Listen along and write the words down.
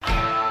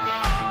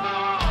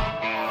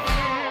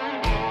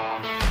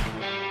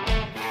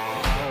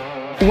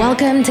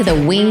Welcome to the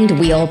Winged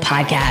Wheel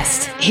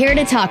Podcast. Here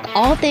to talk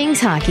all things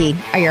hockey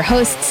are your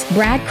hosts,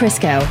 Brad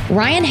Crisco,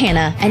 Ryan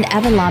Hanna, and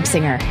Evan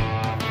Lobsinger.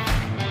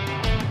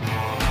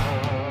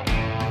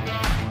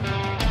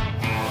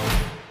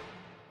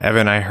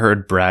 Evan, I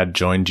heard Brad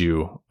joined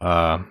you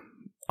on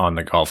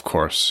the golf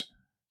course.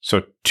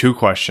 So 2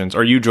 questions,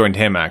 or you joined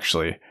him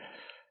actually.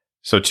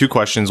 So 2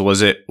 questions.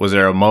 Was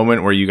there a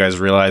moment where you guys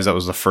realized that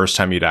was the first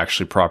time you'd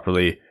actually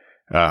properly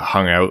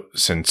hung out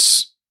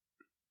since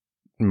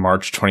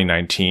March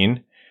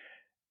 2019?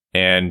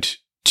 And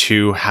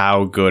 2,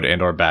 how good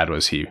and or bad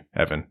was he,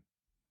 Evan?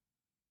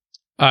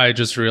 I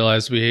just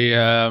realized we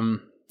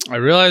hadn't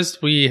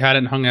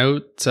hung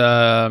out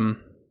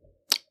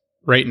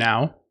right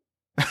now.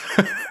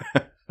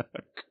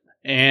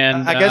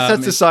 And I guess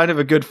that's a sign of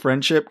a good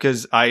friendship,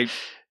 because I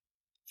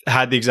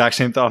had the exact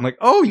same thought. I'm like,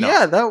 oh no.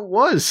 Yeah, that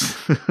was.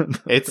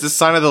 It's the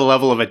sign of the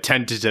level of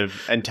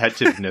attentiveness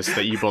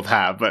that you both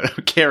have,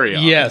 but carry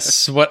on.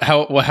 Yes,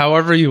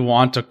 however you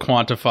want to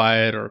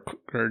quantify it or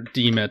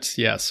deem it,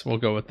 yes, we'll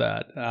go with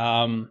that.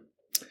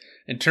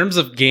 In terms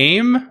of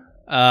game,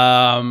 you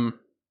know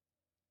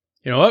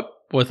what?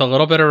 With a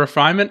little bit of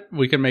refinement,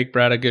 we can make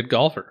Brad a good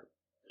golfer.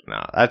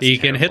 No, that's he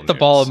can hit the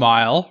ball a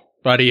mile,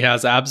 but he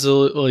has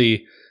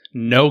absolutely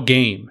no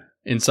game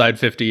inside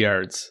 50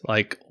 yards.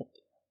 Like,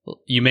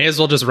 you may as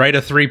well just write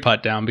a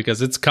 3-putt down,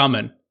 because it's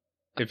coming.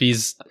 If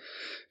he's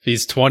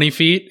 20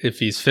 feet, if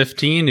he's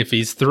 15, if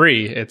he's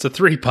 3, it's a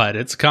 3-putt.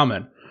 It's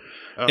coming.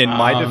 In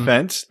my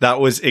defense, that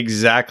was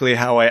exactly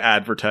how I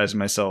advertised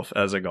myself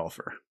as a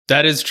golfer.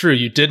 That is true.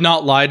 You did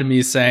not lie to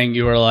me saying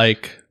you were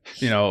like,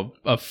 you know,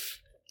 a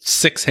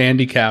 6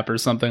 handicap or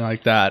something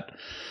like that.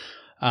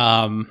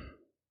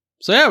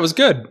 So yeah, it was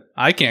good.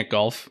 I can't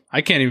golf.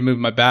 I can't even move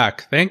my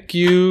back. Thank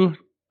you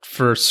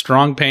for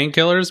strong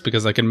painkillers,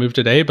 because I can move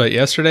today, but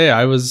yesterday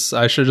I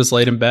should have just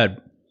laid in bed.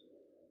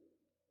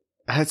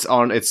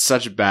 It's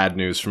such bad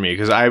news for me,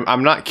 because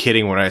I'm not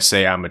kidding when I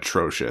say I'm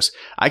atrocious.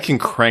 I can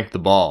crank the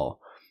ball.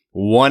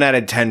 1 out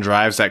of 10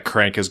 drives, that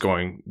crank is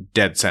going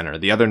dead center.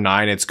 The other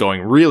 9, it's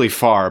going really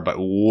far, but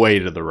way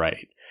to the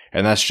right.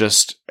 And that's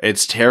just,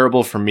 it's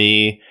terrible for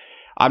me.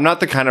 I'm not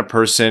the kind of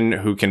person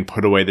who can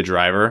put away the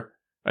driver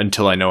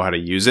until I know how to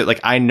use it. Like,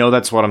 I know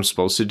that's what I'm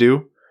supposed to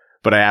do,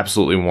 but I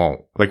absolutely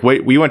won't. Like,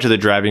 we went to the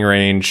driving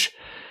range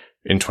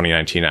in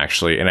 2019,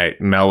 actually, and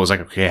Mel was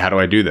like, okay, how do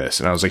I do this?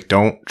 And I was like,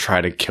 don't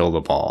try to kill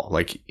the ball.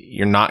 Like,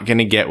 you're not going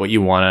to get what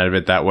you want out of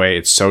it that way.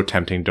 It's so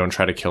tempting. Don't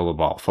try to kill the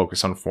ball.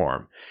 Focus on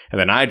form. And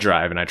then I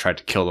drive and I tried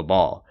to kill the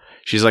ball.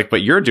 She's like,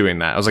 but you're doing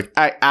that. I was like,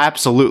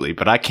 absolutely,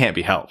 but I can't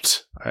be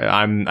helped.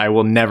 I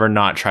will never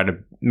not try to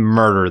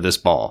murder this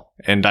ball.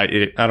 And I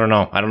don't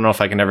know. I don't know if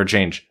I can ever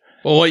change.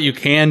 Well, what you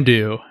can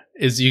do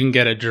is you can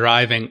get a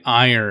driving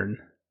iron,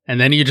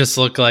 and then you just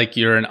look like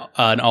you're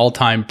an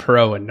all-time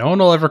pro, and no one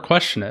will ever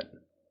question it.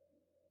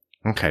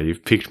 Okay,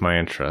 you've piqued my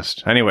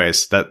interest.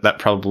 Anyways, that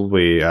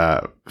probably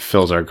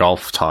fills our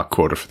golf talk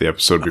quota for the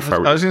episode. I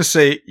was going to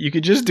say, you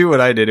could just do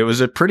what I did. It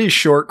was a pretty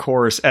short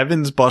course.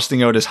 Evan's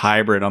busting out his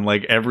hybrid on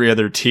like every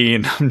other tee,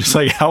 and I'm just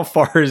like, how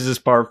far is this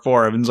par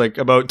 4? Evan's like,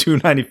 about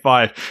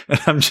 295,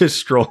 and I'm just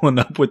strolling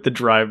up with the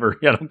driver.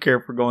 I don't care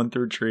if we're going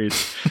through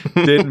trees.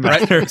 Didn't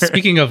matter.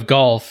 Speaking of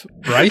golf,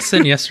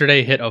 Bryson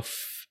yesterday hit a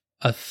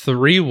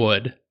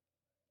 3-wood,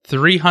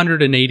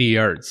 380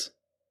 yards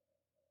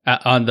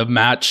on the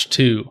match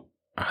 2.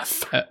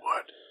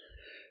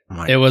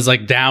 3-wood. It was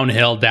like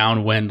downhill,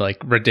 downwind, like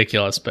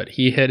ridiculous, but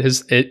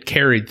it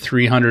carried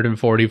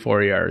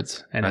 344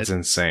 yards, and that's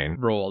insane.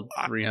 Rolled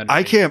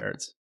 300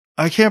 yards.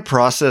 I can't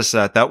process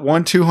that. That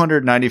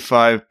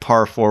 295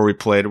 par 4 we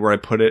played, where I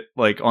put it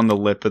like on the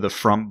lip of the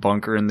front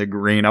bunker in the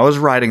green. I was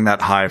riding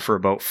that high for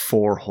about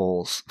 4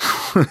 holes.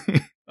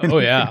 Oh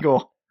yeah.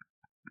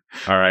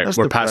 All right,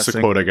 we're past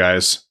the quota,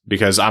 guys,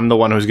 because I'm the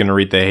one who's going to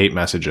read the hate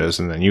messages,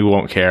 and then you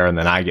won't care, and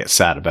then I get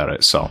sad about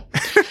it. So,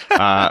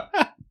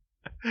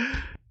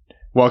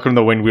 welcome to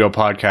the Winged Wheel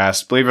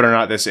Podcast. Believe it or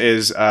not, this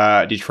is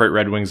Detroit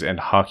Red Wings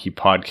and Hockey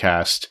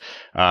Podcast.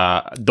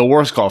 The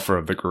worst golfer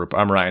of the group.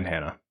 I'm Ryan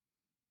Hanna.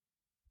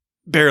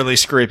 Barely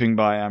scraping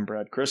by. I'm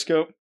Brad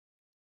Crisco.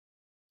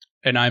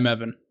 And I'm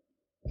Evan.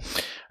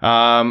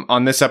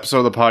 On this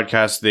episode of the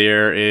podcast,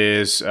 there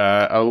is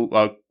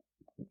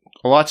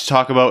a lot to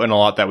talk about, and a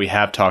lot that we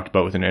have talked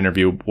about with an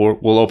interview.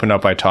 We'll open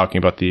up by talking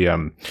about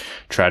the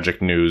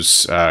tragic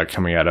news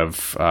coming out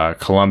of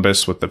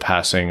Columbus with the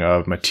passing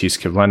of Matiss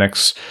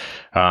Kivlenieks,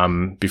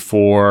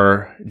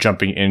 before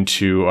jumping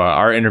into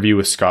our interview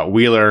with Scott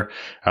Wheeler,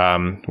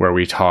 where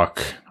we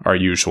talk our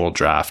usual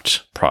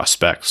draft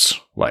prospects,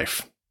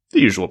 life, the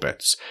usual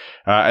bits.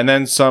 And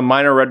then some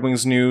minor Red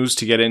Wings news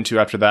to get into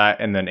after that,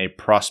 and then a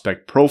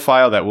prospect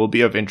profile that will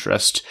be of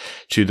interest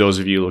to those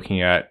of you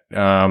looking at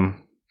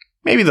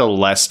maybe the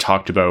less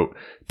talked about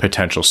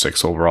potential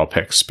 6 overall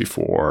picks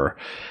before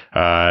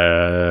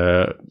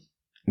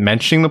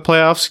mentioning the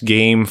playoffs.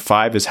 Game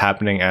 5 is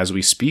happening as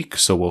we speak,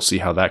 so we'll see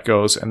how that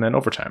goes, and then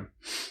overtime.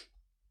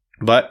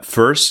 But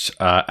first,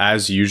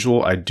 as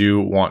usual, I do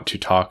want to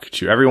talk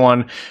to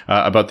everyone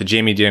about the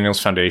Jamie Daniels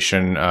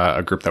Foundation,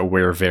 a group that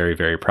we're very,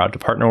 very proud to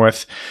partner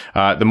with.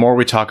 The more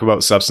we talk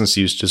about substance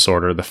use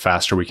disorder, the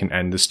faster we can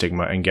end the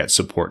stigma and get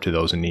support to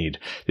those in need.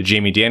 The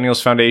Jamie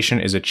Daniels Foundation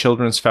is a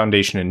children's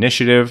foundation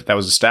initiative that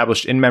was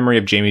established in memory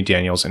of Jamie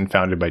Daniels and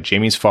founded by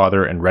Jamie's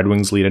father and Red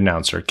Wings lead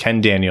announcer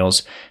Ken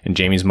Daniels and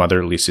Jamie's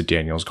mother Lisa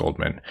Daniels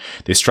Goldman.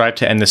 They strive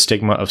to end the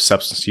stigma of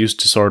substance use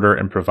disorder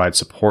and provide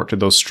support to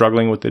those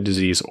struggling with the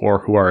disease or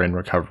who are in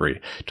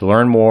recovery. To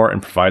learn more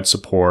and provide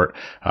support,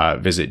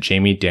 visit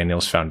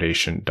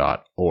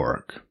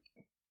jamiedanielsfoundation.org.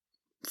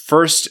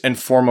 First and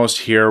foremost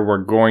here, we're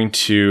going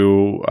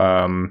to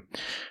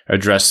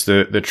address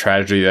the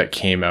tragedy that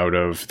came out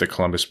of the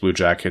Columbus Blue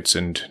Jackets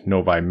and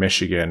Novi,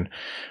 Michigan.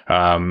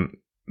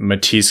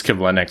 Matiss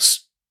Kivlenieks,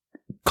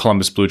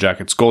 Columbus Blue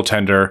Jackets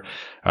goaltender,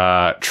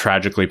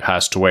 tragically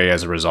passed away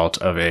as a result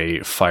of a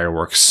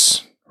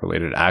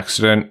fireworks-related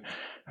accident.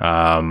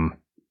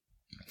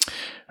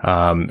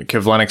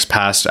 Kivlenieks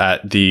passed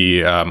at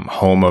the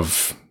home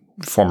of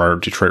former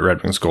Detroit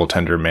Red Wings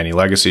goaltender Manny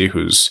Legacy,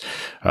 who is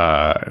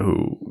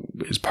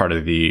part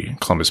of the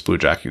Columbus Blue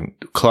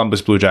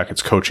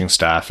Jackets coaching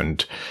staff.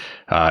 And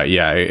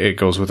it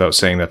goes without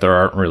saying that there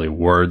aren't really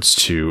words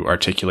to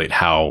articulate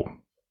how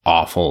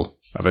awful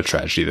of a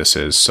tragedy this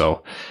is.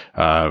 So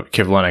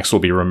Kivlenieks will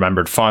be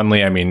remembered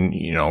fondly. I mean,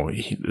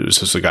 he was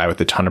just a guy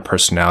with a ton of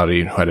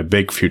personality who had a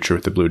big future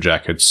with the Blue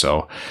Jackets.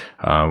 So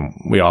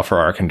we offer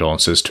our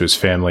condolences to his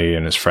family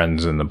and his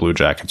friends in the Blue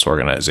Jackets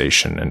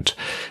organization, and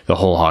the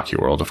whole hockey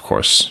world, of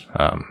course,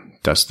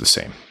 does the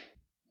same.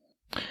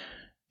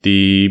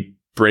 The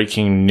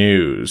breaking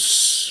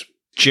news.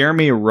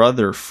 Jeremy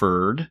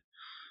Rutherford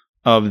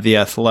of The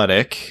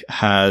Athletic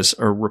has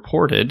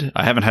reported,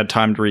 I haven't had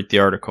time to read the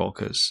article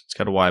because it's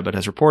got a Y, but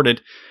has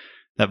reported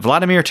that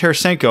Vladimir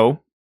Tarasenko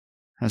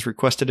has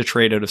requested a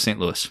trade out of St.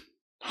 Louis.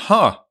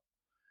 Huh.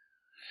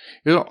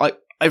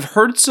 I've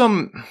heard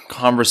some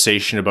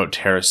conversation about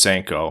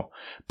Tarasenko,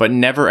 but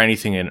never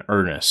anything in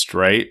earnest,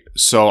 right?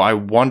 So I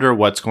wonder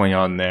what's going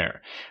on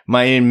there.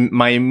 My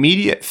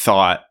immediate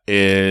thought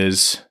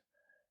is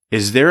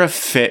there a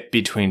fit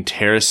between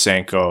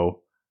Tarasenko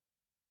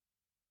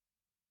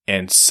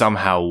and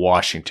somehow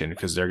Washington,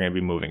 because they're going to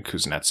be moving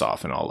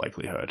Kuznetsov in all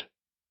likelihood?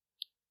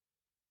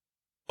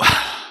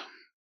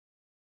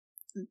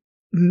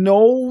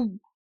 No,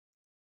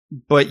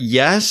 but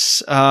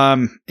yes.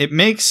 It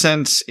makes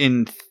sense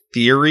in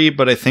theory,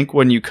 but I think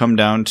when you come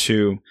down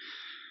to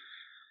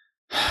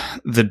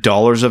the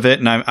dollars of it,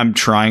 and I'm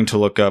trying to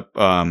look up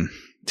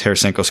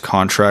Tarasenko's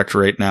contract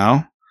right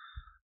now.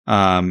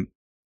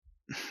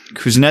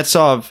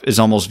 Kuznetsov is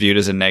almost viewed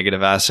as a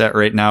negative asset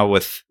right now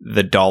with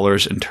the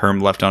dollars and term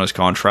left on his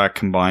contract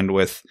combined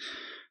with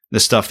the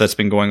stuff that's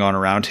been going on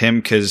around him,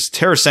 because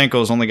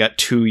Tarasenko's only got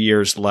 2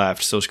 years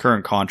left, so his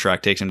current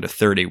contract takes him to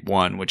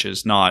 31, which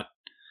is not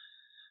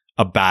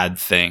a bad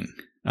thing.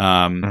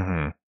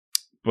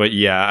 But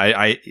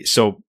yeah,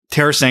 so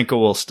Tarasenko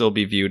will still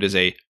be viewed as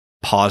a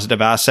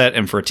positive asset,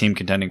 and for a team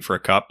contending for a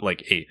cup,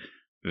 like a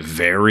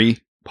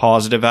very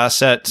positive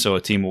asset. So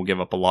a team will give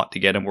up a lot to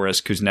get him,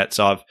 whereas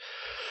Kuznetsov,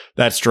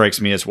 that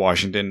strikes me as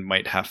Washington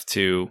might have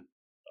to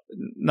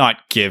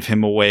not give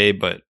him away,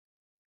 but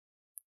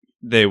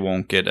they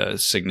won't get a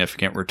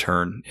significant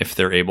return if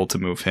they're able to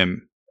move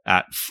him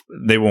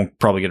they won't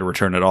probably get a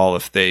return at all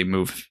if they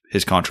move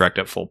his contract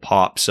at full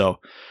pop. So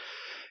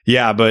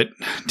yeah, but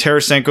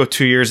Tarasenko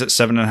 2 years at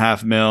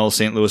 $7.5 million.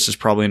 St. Louis is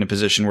probably in a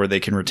position where they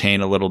can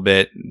retain a little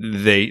bit.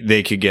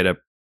 They could get a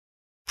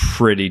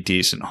pretty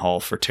decent haul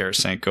for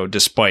Tarasenko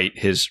despite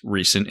his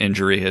recent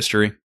injury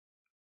history.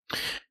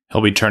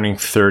 He'll be turning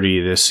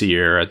 30 this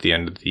year at the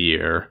end of the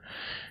year.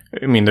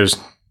 I mean,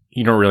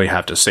 you don't really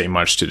have to say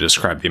much to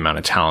describe the amount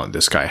of talent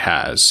this guy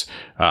has.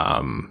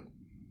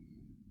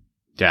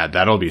 Yeah,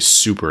 that'll be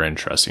super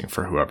interesting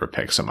for whoever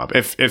picks him up.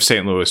 If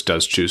St. Louis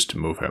does choose to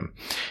move him.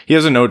 He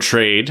has a no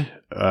trade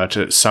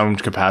to some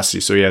capacity,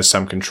 so he has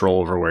some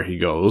control over where he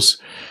goes.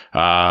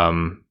 Yeah,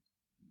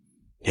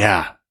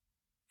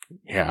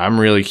 I'm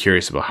really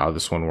curious about how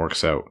this one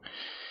works out.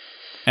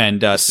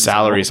 And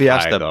salary's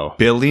high, though. 1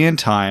 billion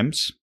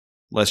times.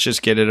 Let's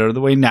just get it out of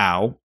the way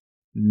now.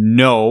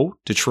 No,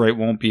 Detroit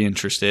won't be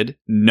interested.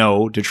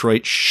 No,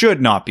 Detroit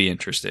should not be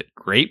interested.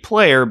 Great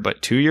player,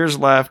 but 2 years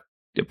left,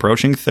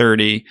 approaching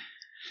 30.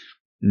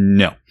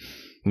 No.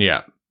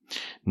 Yeah.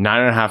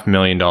 $9.5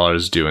 million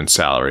due in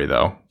salary,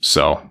 though.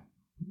 So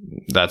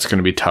that's going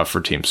to be tough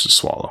for teams to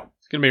swallow.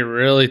 It's going to be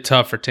really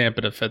tough for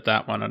Tampa to fit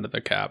that one under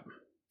the cap.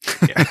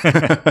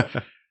 Yeah,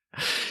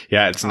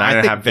 yeah, it's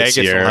 9.5 this Vegas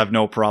year. will have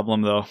no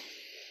problem, though.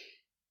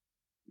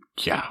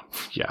 Yeah,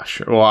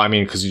 sure. Well, I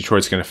mean, because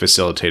Detroit's going to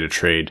facilitate a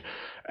trade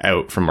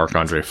out from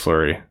Marc-Andre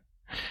Fleury.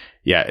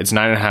 Yeah, it's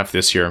 9.5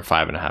 this year and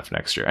 5.5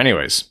 next year.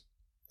 Anyways,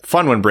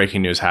 fun when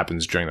breaking news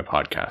happens during the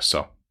podcast.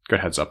 So good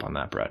heads up on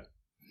that, Brett.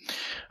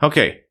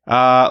 Okay,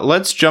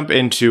 let's jump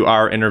into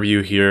our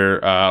interview here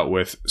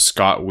with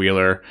Scott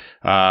Wheeler.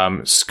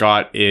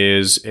 Scott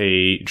is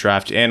a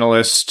draft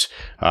analyst.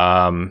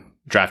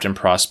 draft and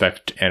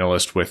prospect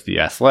analyst with The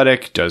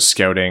Athletic, does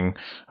scouting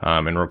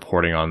and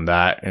reporting on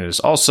that, and is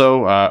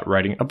also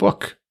writing a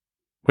book,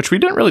 which we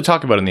didn't really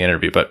talk about in the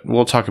interview, but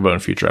we'll talk about in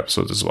future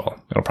episodes as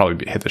well. It'll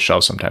probably hit the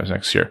shelves sometime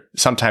next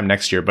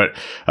year. But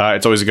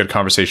it's always a good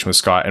conversation with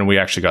Scott, and we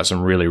actually got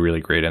some really, really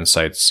great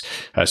insights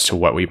as to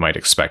what we might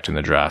expect in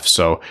the draft.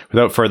 So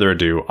without further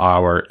ado,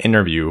 our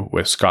interview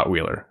with Scott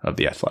Wheeler of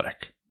The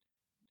Athletic.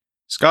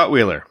 Scott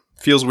Wheeler,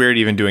 feels weird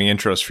even doing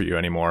intros for you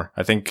anymore.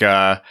 I think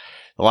the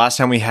last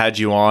time we had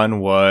you on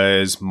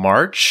was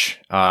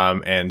March,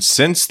 and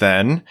since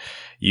then,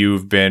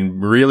 you've been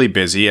really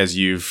busy as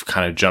you've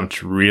kind of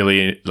jumped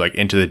really like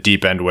into the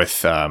deep end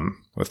with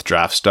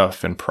draft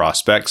stuff and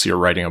prospects. You're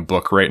writing a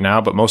book right now,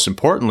 but most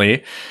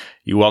importantly,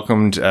 you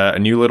welcomed a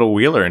new little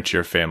Wheeler into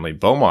your family,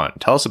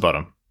 Beaumont. Tell us about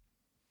him.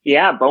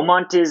 Yeah,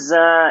 Beaumont is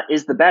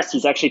the best.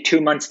 He's actually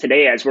 2 months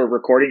today as we're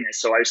recording this.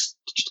 So I was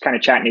just kind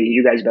of chatting to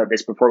you guys about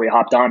this before we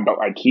hopped on, but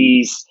like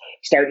he's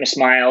starting to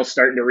smile,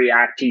 starting to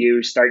react to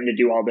you, starting to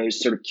do all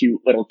those sort of cute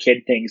little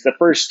kid things. The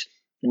first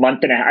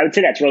month and a half, I would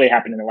say that's really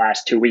happened in the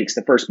last 2 weeks.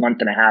 The first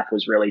month and a half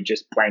was really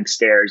just blank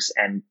stares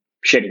and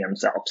shitting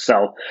himself.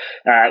 So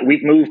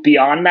we've moved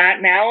beyond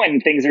that now,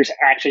 and things are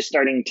actually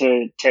starting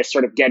to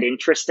sort of get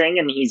interesting.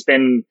 And he's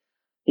been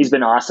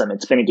awesome.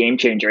 It's been a game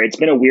changer. It's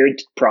been a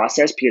weird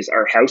process because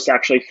our house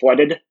actually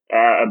flooded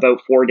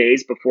about 4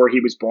 days before he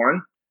was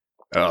born.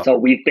 Oh.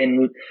 So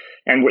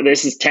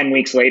this is 10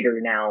 weeks later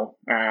now,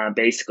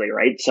 basically,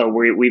 right? So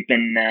we've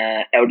been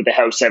out of the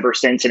house ever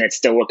since, and it's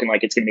still looking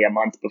like it's going to be a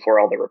month before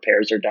all the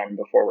repairs are done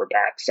before we're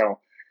back. So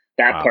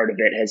that part of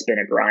it has been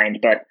a grind.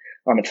 But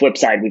on the flip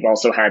side, we've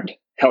also had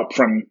help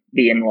from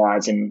the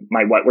in-laws, and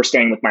we're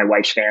staying with my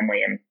wife's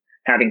family and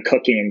having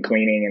cooking and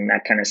cleaning and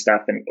that kind of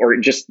stuff, or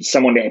just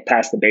someone to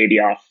pass the baby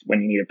off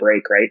when you need a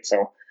break, right?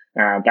 So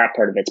that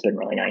part of it's been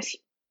really nice.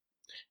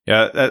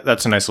 Yeah,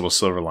 that's a nice little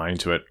silver lining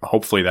to it.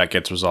 Hopefully that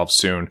gets resolved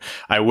soon.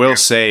 I will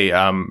say,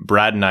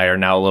 Brad and I are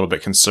now a little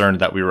bit concerned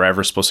that we were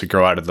ever supposed to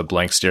grow out of the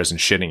blank stares and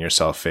shitting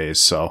yourself phase.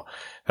 So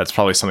that's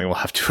probably something we'll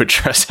have to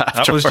address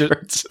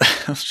afterwards.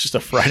 That was just a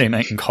Friday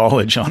night in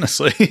college,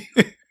 honestly.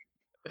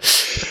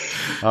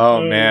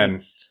 Oh,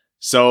 man.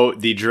 So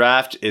the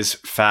draft is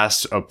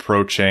fast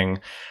approaching.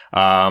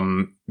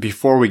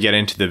 Before we get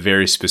into the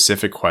very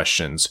specific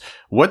questions,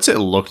 what's it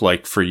look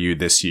like for you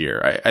this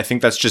year? I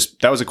think that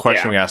was a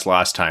question we asked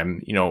last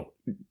time. You know,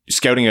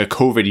 scouting a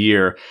COVID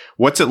year,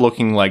 what's it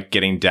looking like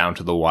getting down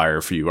to the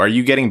wire for you? Are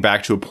you getting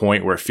back to a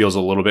point where it feels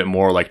a little bit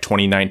more like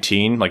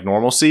 2019, like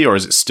normalcy, or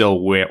is it still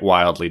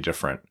wildly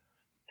different?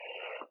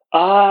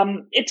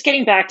 It's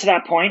getting back to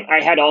that point.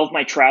 I had all of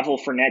my travel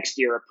for next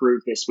year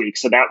approved this week.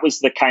 So that was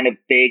the kind of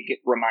big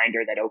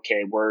reminder that,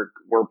 okay, we're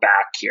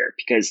back here,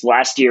 because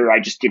last year I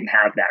just didn't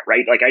have that,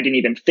 right? Like I didn't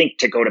even think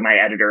to go to my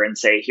editor and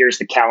say, here's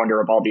the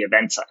calendar of all the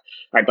events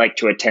I'd like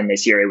to attend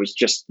this year. It was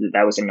just,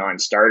 that was a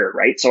non-starter,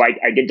 right? So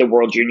I did the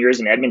World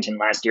Juniors in Edmonton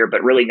last year,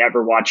 but really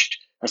never watched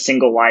a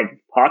single live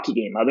hockey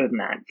game other than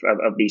that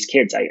of these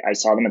kids. I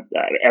saw them at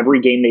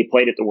every game they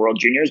played at the World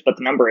Juniors, but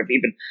the number of,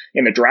 even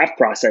in the draft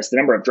process, the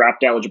number of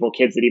draft eligible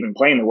kids that even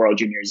play in the World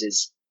Juniors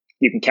is,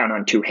 you can count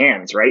on two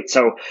hands, right?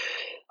 So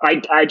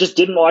I just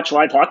didn't watch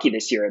live hockey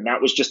this year, and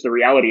that was just the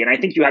reality. And I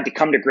think you had to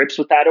come to grips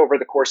with that over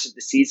the course of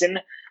the season.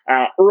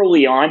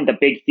 Early on, the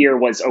big fear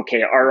was,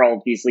 okay, are all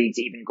of these leagues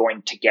even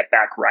going to get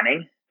back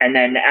running? And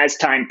then as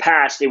time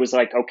passed, it was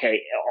like,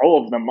 okay,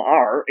 all of them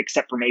are,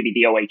 except for maybe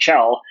the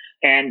OHL.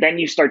 And then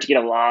you start to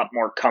get a lot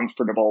more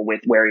comfortable with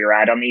where you're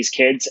at on these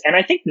kids. And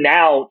I think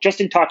now, just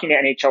in talking to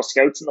NHL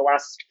scouts in the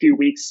last few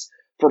weeks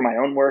for my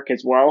own work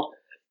as well,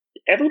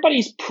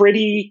 everybody's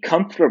pretty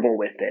comfortable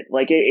with it.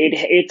 Like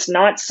it's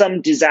not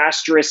some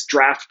disastrous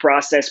draft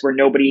process where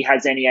nobody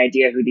has any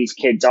idea who these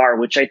kids are,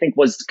 which I think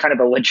was kind of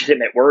a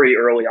legitimate worry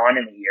early on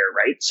in the year,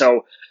 right?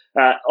 So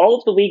all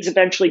of the leagues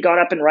eventually got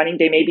up and running.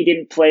 They maybe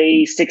didn't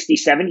play 60,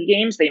 70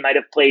 games. They might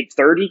have played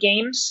 30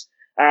 games.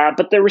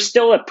 But there was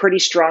still a pretty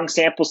strong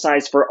sample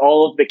size for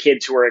all of the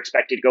kids who were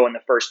expected to go in the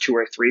first 2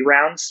 or 3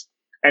 rounds.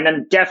 And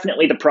then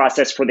definitely the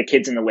process for the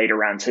kids in the later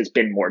rounds has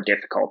been more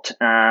difficult.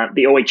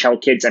 The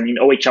OHL kids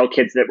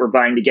that were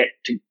vying to get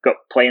to go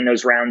play in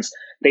those rounds,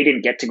 they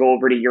didn't get to go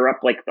over to Europe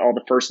like all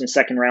the first and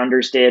second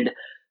rounders did.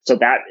 So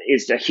that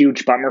is a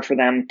huge bummer for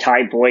them.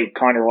 Ty Voigt,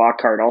 Connor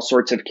Lockhart, all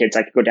sorts of kids.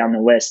 I could go down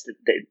the list.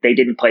 They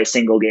didn't play a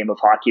single game of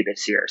hockey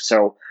this year.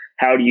 So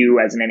how do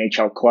you, as an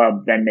NHL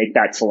club, then make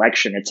that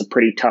selection? It's a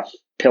pretty tough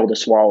pill to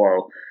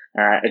swallow,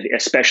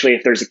 especially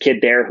if there's a kid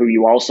there who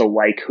you also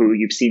like, who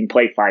you've seen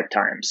play 5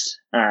 times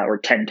or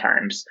 10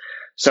 times.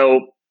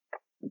 So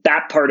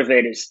that part of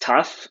it is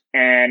tough.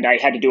 And I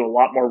had to do a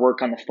lot more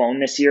work on the phone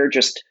this year,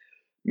 just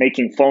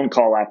making phone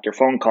call after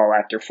phone call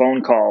after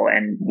phone call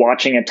and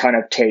watching a ton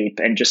of tape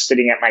and just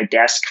sitting at my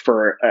desk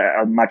for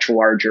a much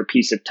larger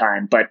piece of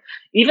time. But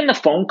even the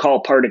phone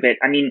call part of it,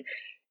 I mean,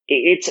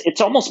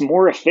 it's almost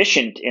more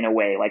efficient in a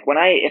way. Like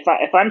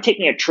if I'm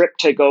taking a trip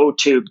to go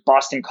to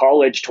Boston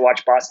College to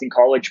watch Boston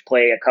College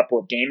play a couple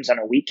of games on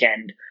a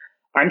weekend,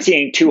 I'm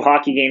seeing 2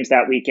 hockey games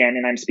that weekend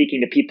and I'm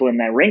speaking to people in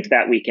the rink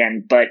that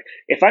weekend. But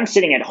if I'm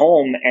sitting at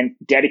home and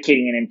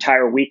dedicating an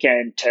entire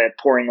weekend to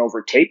poring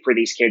over tape for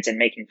these kids and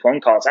making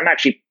phone calls, I'm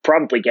actually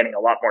probably getting a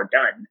lot more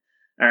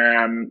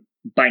done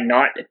by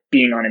not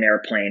being on an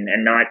airplane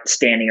and not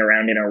standing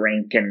around in a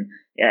rink. And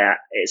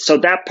so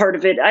that part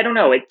of it, I don't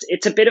know.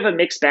 It's a bit of a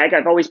mixed bag.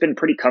 I've always been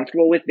pretty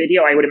comfortable with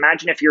video. I would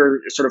imagine if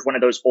you're sort of one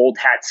of those old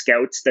hat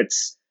scouts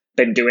that's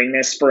been doing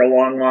this for a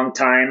long, long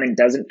time and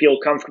doesn't feel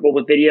comfortable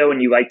with video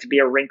and you like to be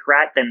a rink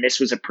rat, then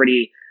this was a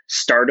pretty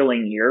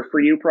startling year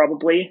for you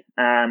probably.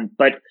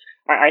 But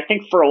I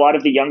think for a lot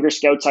of the younger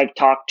scouts I've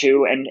talked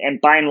to, and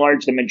by and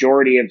large, the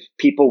majority of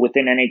people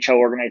within NHL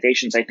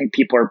organizations, I think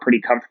people are pretty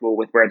comfortable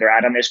with where they're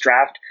at on this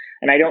draft.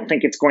 And I don't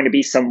think it's going to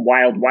be some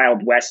wild,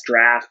 wild west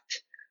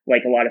draft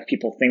like a lot of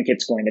people think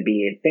it's going to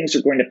be. Things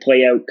are going to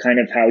play out kind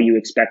of how you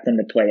expect them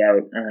to play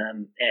out.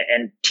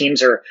 And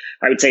teams are,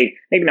 I would say,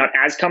 maybe not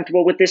as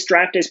comfortable with this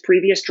draft as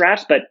previous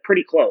drafts, but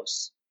pretty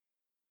close.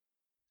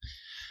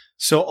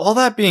 So all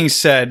that being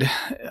said,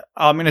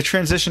 I'm going to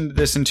transition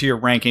this into your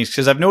rankings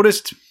because I've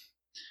noticed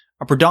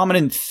a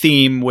predominant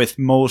theme with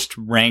most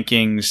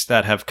rankings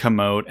that have come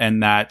out,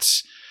 and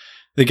that's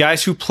the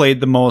guys who played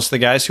the most, the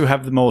guys who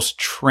have the most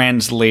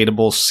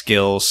translatable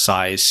skills,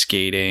 size,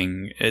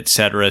 skating,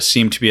 etc.,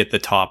 seem to be at the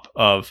top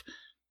of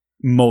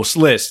most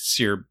lists.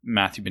 Your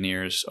Matthew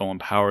Beniers, Owen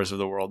Powers of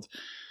the world.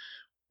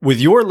 With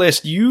your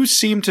list, you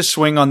seem to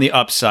swing on the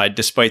upside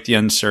despite the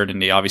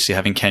uncertainty. Obviously,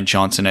 having Kent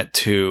Johnson at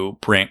 2,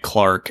 Brandt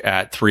Clarke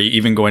at 3,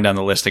 even going down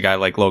the list, a guy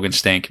like Logan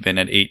Stankoven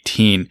at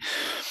 18.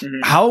 Mm-hmm.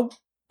 How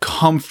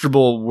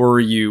comfortable were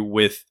you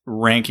with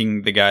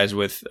ranking the guys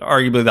with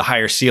arguably the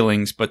higher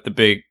ceilings, but the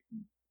big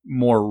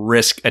more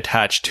risk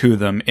attached to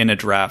them in a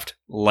draft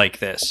like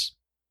this?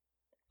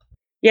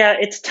 Yeah,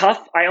 it's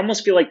tough. I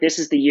almost feel like this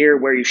is the year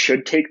where you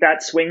should take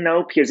that swing,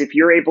 though, because if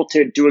you're able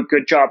to do a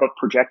good job of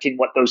projecting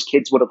what those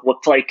kids would have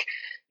looked like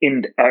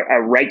in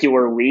a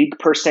regular league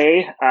per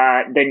se,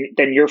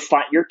 then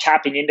you're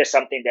tapping into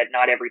something that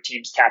not every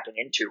team's tapping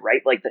into,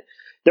 right? Like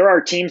there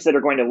are teams that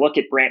are going to look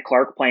at Brandt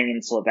Clarke playing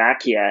in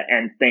Slovakia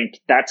and think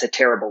that's a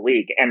terrible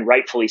league, and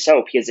rightfully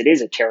so, because it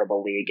is a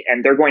terrible league,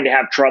 and they're going to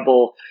have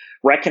trouble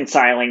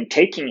reconciling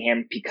taking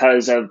him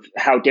because of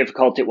how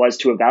difficult it was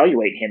to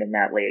evaluate him in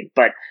that league.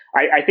 But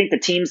I think the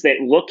teams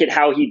that look at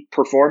how he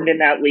performed in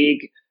that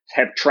league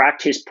have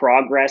tracked his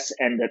progress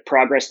and the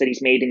progress that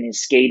he's made in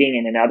his skating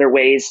and in other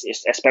ways,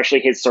 especially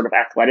his sort of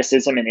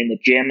athleticism and in the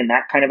gym and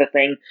that kind of a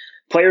thing.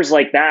 Players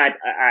like that,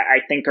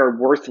 I think, are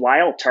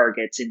worthwhile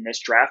targets in this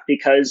draft,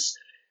 because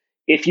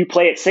if you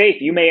play it safe,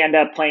 you may end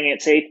up playing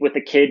it safe with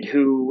a kid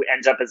who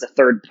ends up as a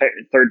third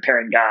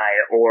pairing guy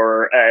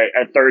or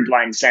a third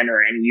line center,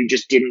 and you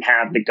just didn't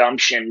have the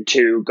gumption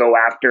to go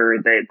after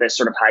the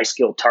sort of high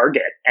skill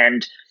target.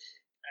 And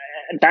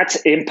that's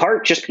in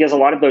part just because a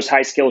lot of those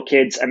high skill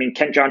kids, I mean,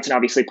 Kent Johnson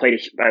obviously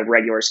played a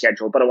regular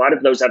schedule, but a lot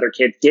of those other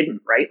kids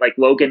didn't, right? Like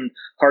Logan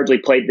hardly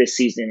played this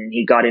season.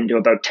 He got into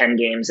about 10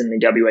 games in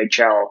the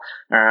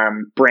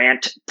WHL.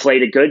 Brandt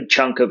played a good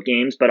chunk of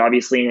games, but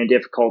obviously in a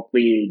difficult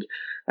league.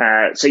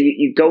 So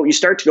you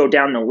start to go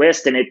down the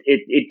list, and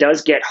it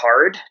does get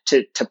hard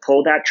to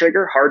pull that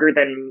trigger, harder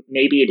than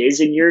maybe it is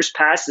in years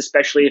past,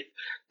 especially if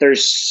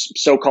there's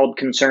so-called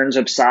concerns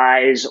of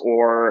size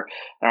or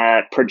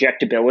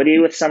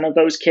projectability with some of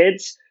those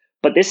kids.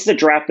 But this is a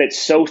draft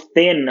that's so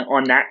thin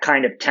on that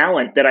kind of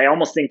talent that I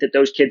almost think that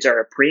those kids are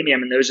a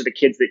premium, and those are the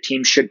kids that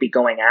teams should be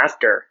going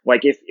after.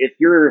 Like if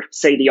you're,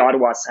 say, the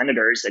Ottawa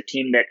Senators, a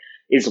team that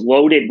is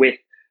loaded with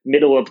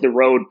middle of the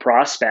road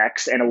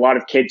prospects and a lot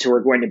of kids who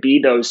are going to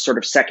be those sort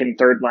of second,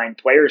 third line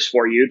players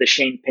for you, the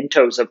Shane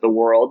Pintos of the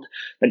world,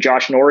 the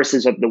Josh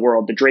Norrises of the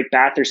world, the Drake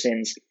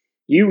Bathersons,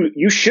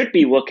 you should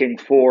be looking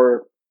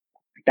for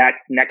that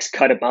next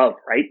cut above,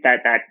 right?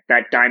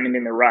 That diamond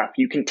in the rough.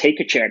 You can take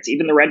a chance.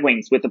 Even the Red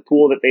Wings with the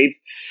pool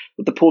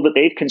that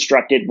they've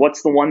constructed,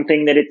 what's the one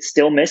thing that it's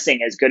still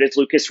missing? As good as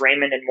Lucas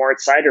Raymond and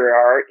Moritz Seider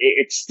are,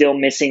 it's still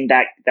missing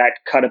that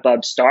cut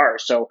above star.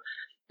 So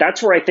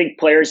that's where I think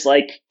players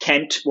like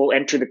Kent will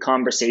enter the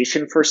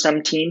conversation for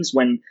some teams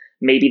when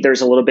maybe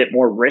there's a little bit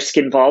more risk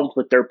involved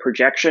with their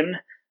projection.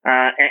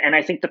 And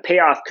I think the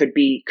payoff could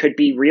be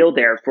real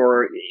there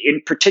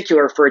in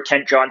particular for a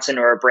Kent Johnson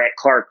or a Brandt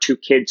Clarke, 2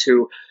 kids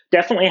who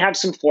definitely have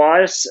some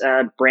flaws.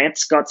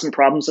 Brandt's got some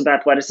problems with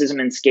athleticism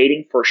and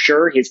skating for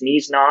sure. His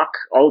knees knock.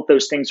 All of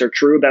those things are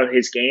true about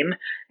his game.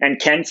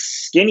 And Kent's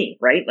skinny,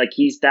 right? Like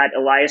he's that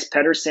Elias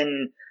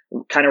Pettersson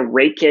kind of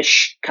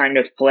rakish kind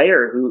of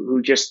player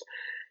who just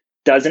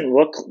doesn't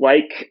look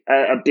like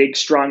a big,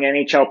 strong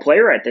NHL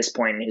player at this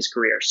point in his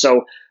career.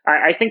 So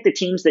I think the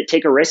teams that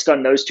take a risk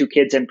on those 2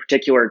 kids in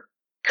particular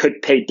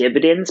could pay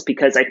dividends,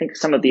 because I think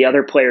some of the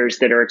other players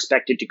that are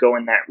expected to go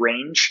in that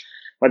range,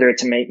 whether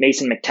it's a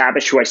Mason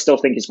McTavish, who I still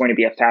think is going to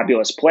be a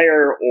fabulous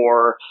player,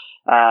 or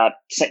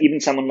even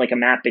someone like a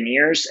Matt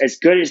Beniers, as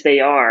good as they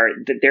are,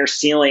 their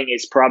ceiling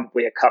is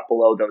probably a cut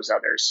below those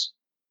others.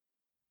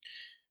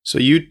 So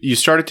you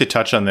started to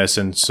touch on this,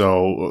 and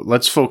so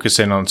let's focus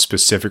in on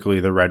specifically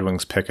the Red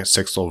Wings pick at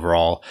 6th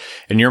overall.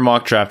 In your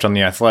mock draft on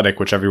The Athletic,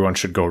 which everyone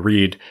should go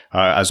read,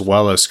 as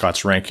well as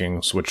Scott's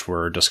rankings, which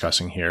we're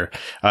discussing here,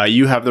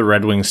 you have the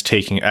Red Wings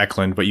taking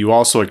Eklund, but you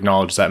also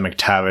acknowledge that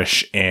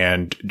McTavish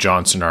and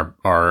Johnson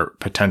are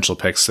potential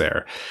picks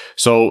there.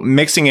 So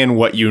mixing in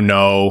what you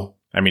know,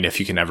 I mean, if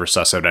you can ever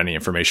suss out any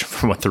information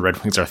from what the Red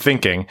Wings are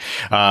thinking,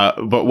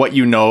 but what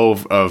you know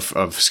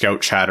of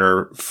scout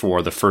chatter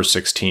for the first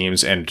 6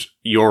 teams and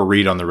your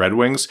read on the Red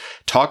Wings,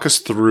 talk us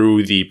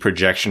through the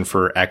projection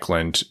for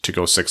Eklund to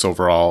go 6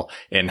 overall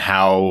and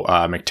how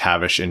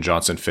McTavish and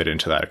Johnson fit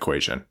into that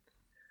equation.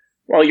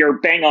 Well, you're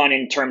bang on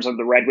in terms of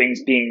the Red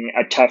Wings being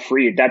a tough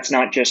read. That's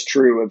not just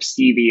true of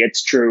Stevie.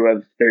 It's true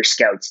of their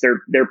scouts.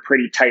 They're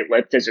pretty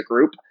tight-lipped as a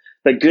group.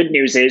 The good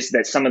news is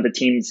that some of the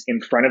teams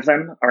in front of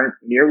them aren't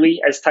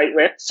nearly as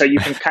tight-lipped. So you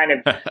can kind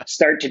of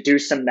start to do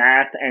some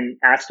math and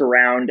ask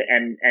around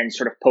and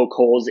sort of poke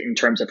holes in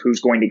terms of who's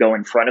going to go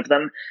in front of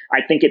them. I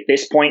think at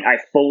this point, I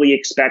fully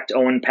expect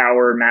Owen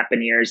Power, Matt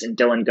Beniers, and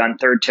Dylan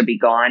Gunther to be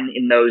gone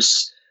in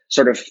those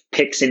sort of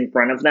picks in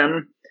front of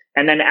them.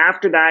 And then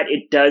after that,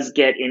 it does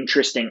get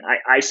interesting.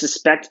 I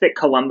suspect that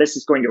Columbus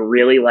is going to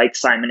really like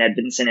Simon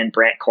Edvinsson and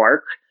Brant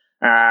Clark.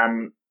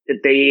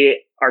 They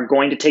are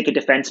going to take a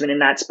defenseman in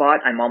that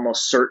spot, I'm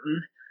almost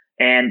certain.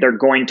 And they're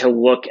going to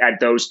look at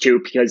those two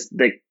because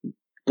the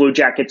Blue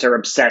Jackets are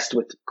obsessed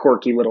with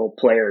quirky little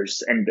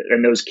players, and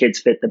those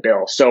kids fit the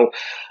bill. So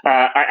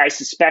I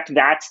suspect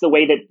that's the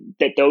way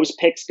that those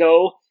picks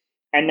go.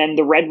 And then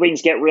the Red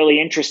Wings get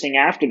really interesting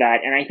after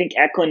that. And I think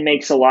Eklund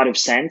makes a lot of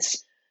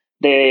sense.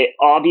 The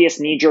obvious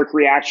knee-jerk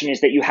reaction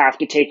is that you have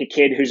to take a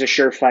kid who's a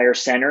surefire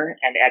center,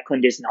 and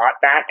Eklund is not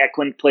that.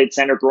 Eklund played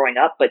center growing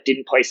up, but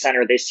didn't play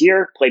center this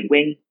year, played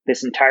wing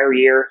this entire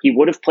year. He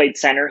would have played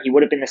center. He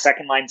would have been the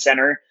second-line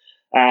center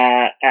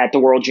at the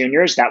World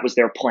Juniors. That was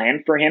their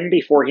plan for him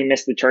before he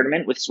missed the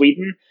tournament with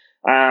Sweden.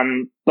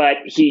 But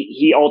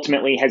he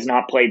ultimately has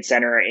not played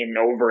center in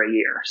over a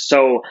year.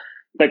 So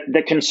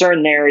the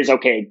concern there is,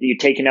 okay, do you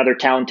take another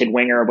talented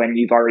winger when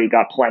you've already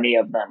got plenty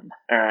of them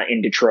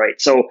in Detroit?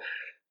 So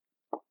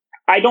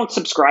I don't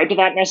subscribe to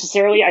that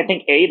necessarily. I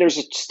think A,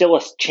 there's still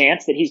a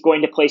chance that he's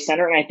going to play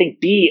center, and I think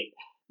B,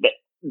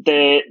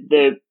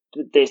 the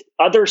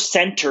other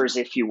centers,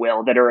 if you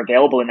will, that are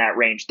available in that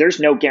range, there's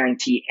no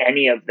guarantee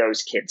any of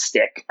those kids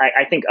stick.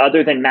 I think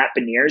other than Matt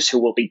Beniers, who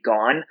will be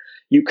gone,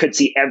 you could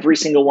see every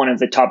single one of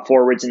the top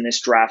forwards in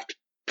this draft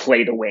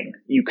play the wing.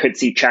 You could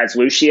see Chaz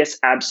Lucius,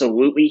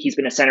 absolutely. He's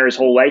been a center his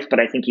whole life, but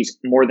I think he's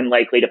more than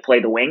likely to play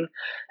the wing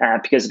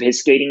because of his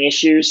skating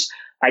issues.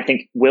 I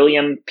think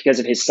William, because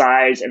of his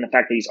size and the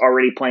fact that he's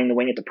already playing the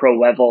wing at the pro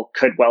level,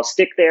 could well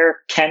stick there.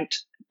 Kent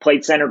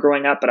played center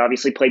growing up, but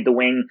obviously played the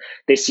wing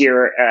this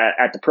year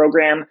at the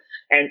program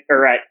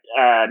or at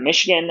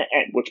Michigan,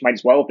 which might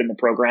as well have been the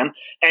program.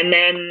 And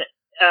then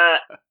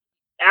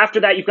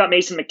after that, you've got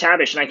Mason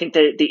McTavish. And I think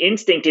the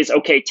instinct is,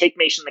 okay, take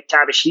Mason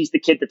McTavish. He's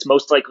the kid that's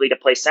most likely to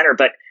play center.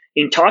 But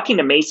in talking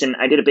to Mason,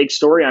 I did a big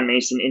story on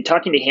Mason. In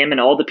talking to him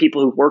and all the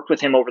people who've worked with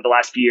him over the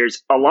last few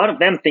years, a lot of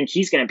them think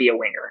he's going to be a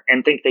winger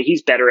and think that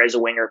he's better as a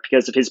winger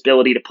because of his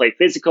ability to play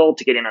physical,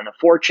 to get in on the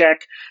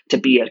forecheck, to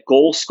be a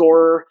goal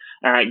scorer.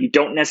 You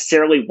don't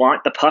necessarily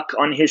want the puck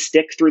on his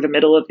stick through the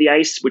middle of the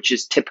ice, which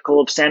is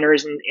typical of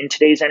centers in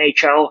today's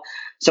NHL.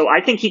 So I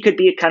think he could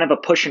be a kind of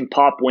a push and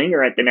pop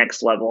winger at the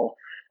next level.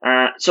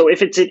 So if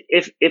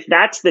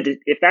that's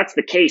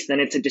the case, then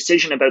it's a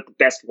decision about the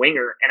best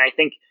winger, and I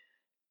think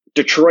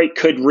Detroit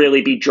could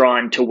really be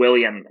drawn to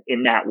William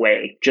in that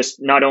way. Just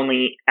not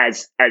only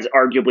as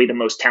arguably the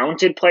most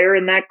talented player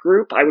in that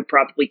group, I would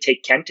probably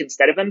take Kent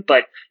instead of him,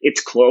 but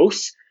it's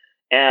close.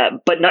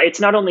 But no, it's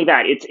not only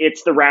that.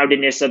 It's the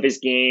roundedness of his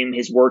game,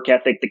 his work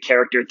ethic, the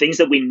character, things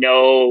that we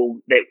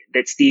know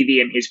that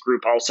Stevie and his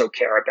group also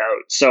care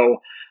about. So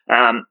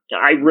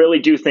I really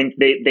do think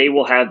they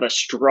will have a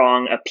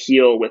strong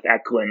appeal with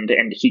Eklund,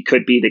 and he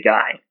could be the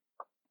guy.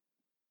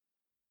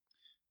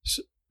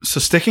 So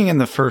sticking in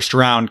the first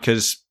round,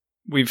 because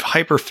we've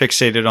hyper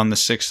fixated on the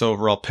 6th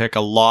overall pick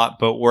a lot,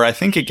 but where I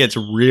think it gets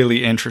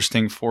really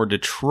interesting for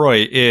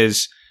Detroit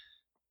is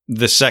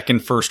the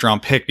second first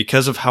round pick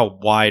because of how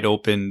wide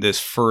open this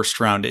first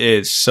round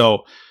is.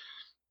 So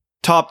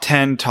top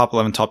 10, top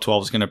 11, top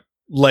 12 is going to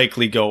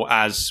likely go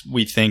as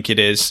we think it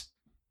is.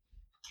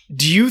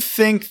 Do you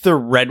think the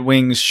Red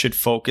Wings should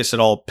focus at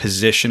all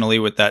positionally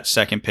with that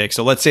second pick?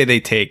 So let's say they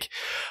take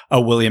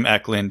a William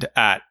Eklund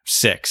at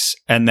 6,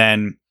 and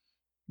then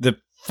the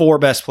 4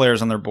 best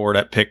players on their board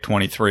at pick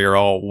 23 are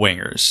all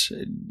wingers.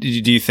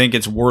 Do you think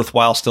it's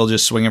worthwhile still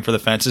just swinging for the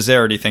fences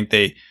there, or do you think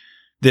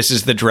this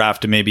is the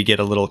draft to maybe get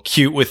a little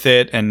cute with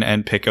it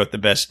and pick out the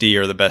best D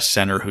or the best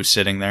center who's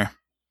sitting there?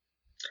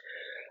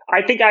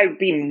 I think I'd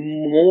be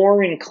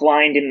more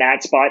inclined in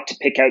that spot to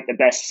pick out the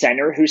best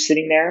center who's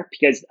sitting there,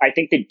 because I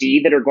think the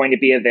D that are going to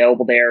be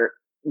available there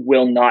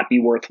will not be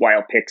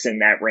worthwhile picks in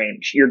that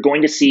range. You're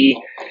going to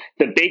see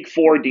the big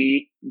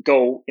 4D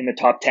go in the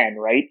top 10,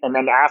 right? And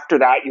then after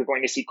that, you're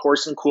going to see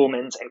Corson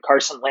Kuhlmans and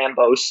Carson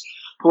Lambos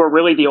who are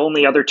really the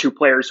only other two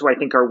players who I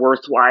think are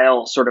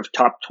worthwhile sort of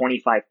top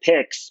 25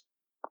 picks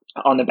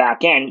on the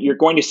back end, you're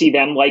going to see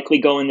them likely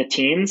go in the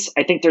teens.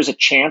 I think there's a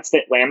chance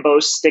that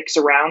Lambos sticks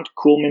around.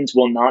 Coolman's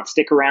will not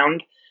stick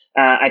around.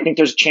 I think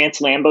there's a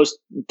chance Lambos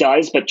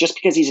does, but just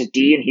because he's a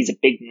D and he's a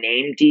big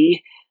name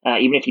D,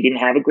 even if he didn't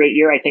have a great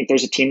year, I think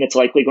there's a team that's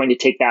likely going to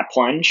take that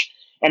plunge.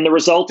 And the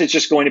result is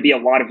just going to be a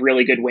lot of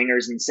really good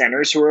wingers and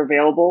centers who are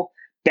available.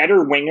 Better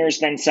wingers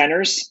than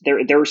centers.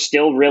 There are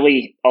still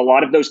really a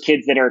lot of those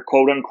kids that are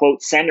quote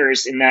unquote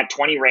centers in that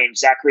 20 range.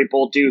 Zachary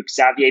Bolduc,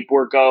 Xavier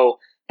Bourgault.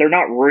 They're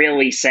not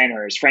really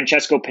centers.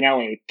 Francesco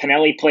Pinelli.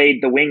 Pinelli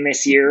played the wing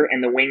this year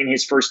and the wing in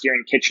his first year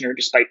in Kitchener,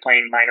 despite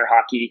playing minor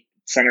hockey,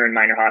 center in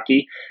minor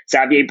hockey.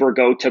 Xavier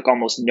Bourgault took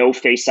almost no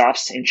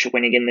faceoffs in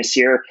Shawinigan this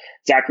year.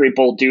 Zachary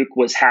Bolduc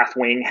was half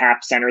wing,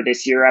 half center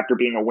this year after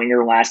being a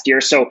winger last year.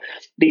 So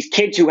these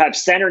kids who have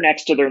center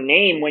next to their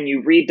name, when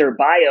you read their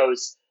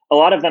bios, a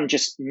lot of them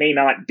just may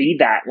not be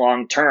that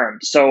long term.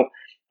 So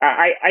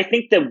I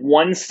think the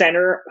one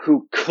center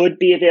who could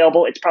be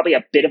available, it's probably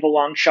a bit of a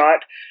long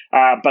shot,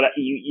 but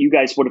you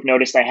guys would have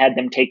noticed I had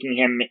them taking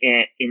him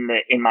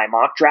in my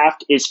mock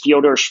draft, is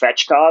Fyodor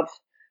Shvechkov.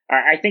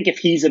 I think if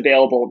he's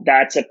available,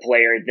 that's a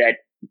player that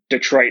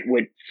Detroit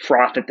would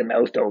froth at the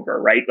mouth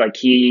over, right? Like,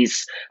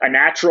 he's a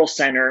natural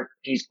center.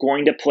 He's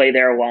going to play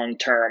there long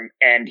term,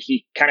 and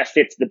he kind of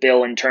fits the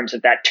bill in terms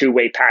of that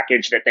two-way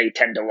package that they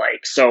tend to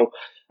like. So,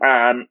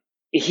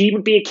 he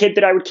would be a kid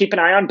that I would keep an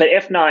eye on, but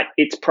if not,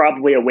 it's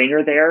probably a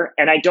winger there.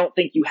 And I don't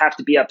think you have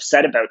to be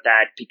upset about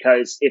that,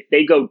 because if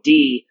they go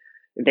D,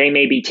 they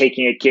may be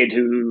taking a kid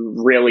who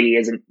really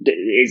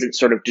isn't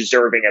sort of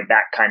deserving of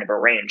that kind of a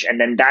range. And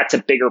then that's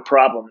a bigger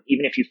problem.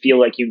 Even if you feel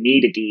like you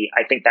need a D,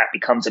 I think that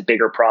becomes a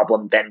bigger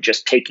problem than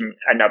just taking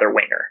another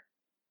winger.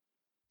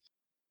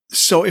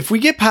 So if we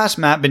get past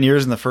Matt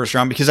Beniers in the first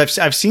round, because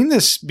I've seen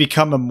this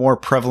become a more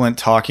prevalent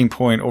talking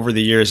point over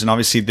the years, and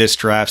obviously this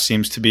draft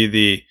seems to be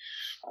the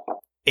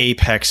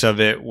apex of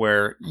it,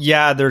 where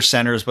they're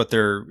centers, but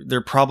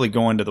they're probably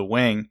going to the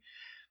wing.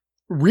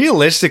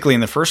 Realistically,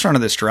 in the first round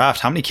of this draft,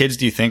 how many kids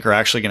do you think are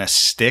actually going to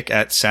stick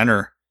at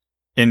center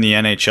in the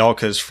NHL?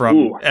 Because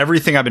from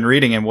everything I've been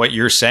reading and what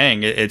you're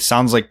saying, it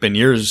sounds like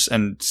Beniers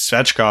and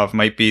Svechkov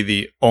might be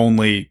the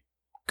only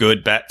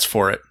good bets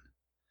for it.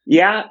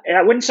 Yeah,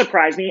 that wouldn't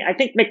surprise me. I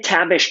think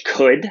McTavish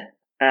could.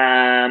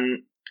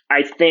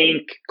 I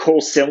think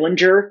Cole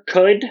Sillinger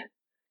could.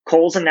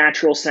 Cole's a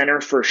natural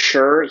center for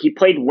sure. He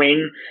played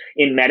wing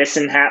in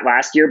Medicine Hat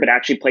last year, but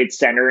actually played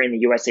center in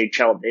the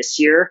USHL this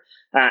year.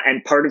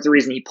 And part of the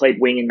reason he played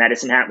wing in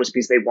Medicine Hat was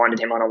because they wanted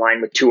him on a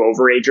line with two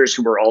overagers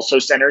who were also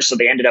centers. So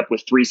they ended up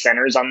with three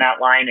centers on that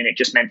line, and it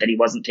just meant that he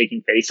wasn't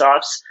taking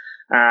faceoffs.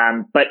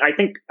 But I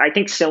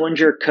think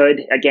Sillinger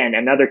could, again,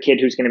 another kid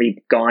who's going to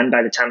be gone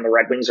by the time the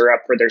Red Wings are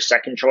up for their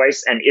second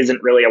choice, and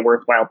isn't really a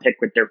worthwhile pick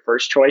with their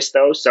first choice,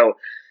 though. So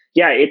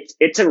yeah,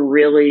 it's a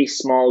really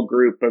small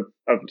group of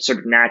sort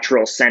of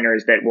natural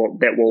centers that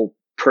will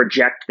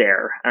project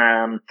there.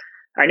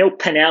 I know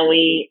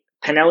Pinelli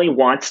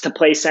wants to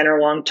play center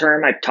long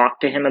term. I've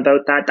talked to him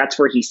about that. That's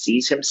where he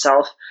sees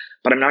himself,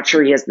 but I'm not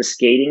sure he has the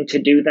skating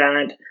to do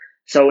that.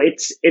 So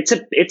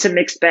it's a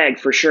mixed bag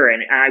for sure.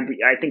 And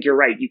I think you're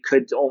right. You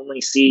could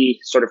only see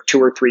sort of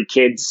 2 or 3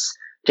 kids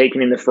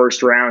taken in the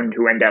first round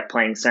who end up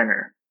playing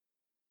center.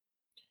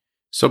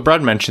 So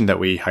Brad mentioned that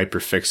we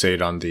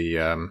hyperfixate on the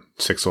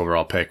 6th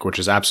overall pick, which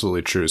is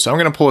absolutely true. So I'm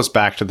going to pull us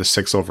back to the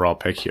 6th overall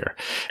pick here.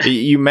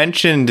 You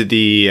mentioned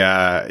the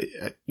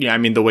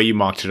way you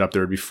mocked it up,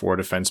 there would be 4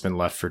 defensemen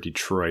left for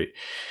Detroit.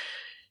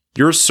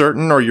 You're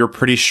certain, or you're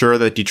pretty sure,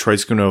 that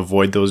Detroit's going to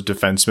avoid those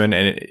defensemen?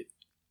 And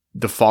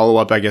the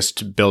follow-up, I guess,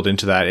 to build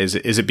into that is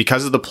it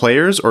because of the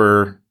players,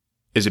 or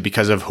is it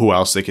because of who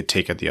else they could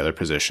take at the other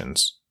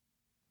positions?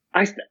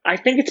 I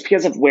think it's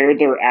because of where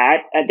they're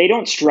at. They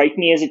don't strike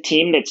me as a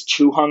team that's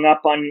too hung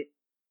up on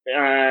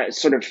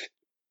sort of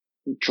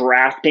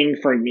drafting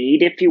for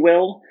need, if you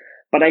will.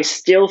 But I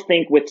still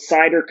think with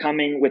Seider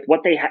coming, with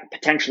what they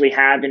potentially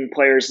have in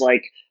players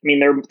like, I mean,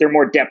 they're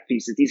more depth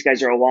pieces. These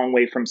guys are a long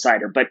way from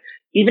Seider. But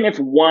even if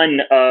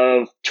one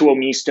of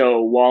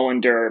Tuomisto,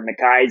 Wallander,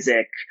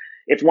 McIsaac,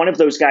 if one of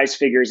those guys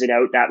figures it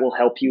out, that will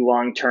help you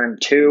long term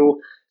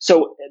too.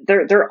 So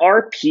there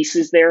are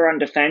pieces there on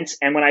defense.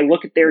 And when I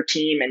look at their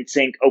team and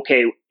think,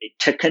 okay,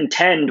 to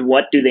contend,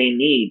 what do they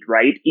need,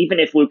 right? Even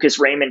if Lucas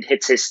Raymond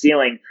hits his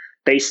ceiling,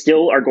 they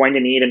still are going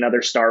to need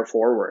another star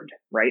forward,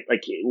 right?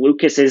 Like,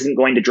 Lucas isn't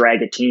going to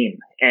drag a team.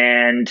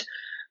 And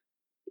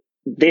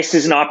this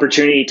is an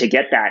opportunity to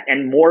get that,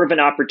 and more of an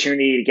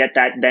opportunity to get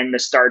that than the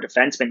star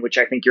defenseman, which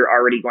I think you're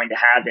already going to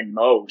have in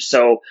Mo.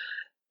 So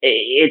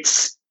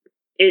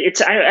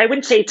I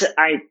wouldn't say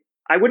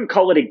I wouldn't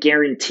call it a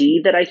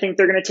guarantee that I think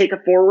they're going to take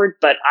a forward,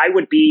 but I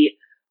would be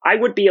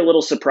a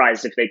little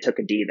surprised if they took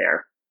a D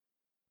there.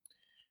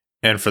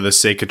 And for the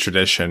sake of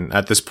tradition,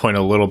 at this point,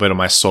 a little bit of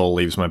my soul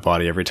leaves my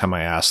body every time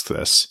I ask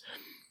this.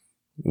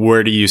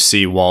 Where do you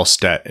see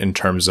Wallstedt in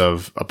terms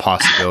of a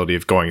possibility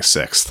of going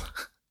 6th?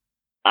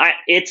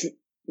 It's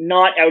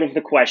not out of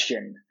the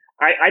question.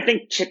 I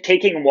think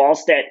taking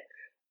Wallstedt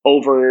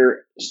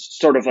over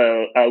sort of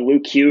a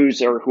Luke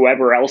Hughes or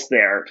whoever else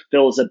there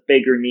fills a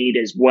bigger need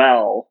as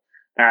well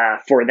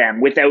for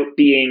them without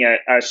being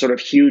a sort of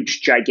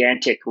huge,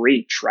 gigantic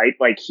reach, right?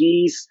 Like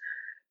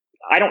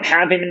I don't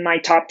have him in my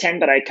top 10,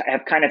 but I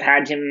have kind of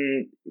had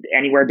him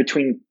anywhere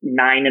between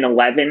 9 and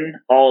 11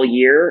 all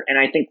year. And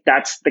I think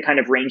that's the kind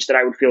of range that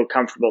I would feel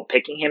comfortable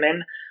picking him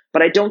in.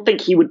 But I don't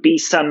think he would be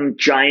some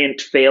giant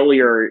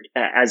failure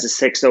as a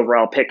 6th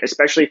overall pick,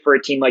 especially for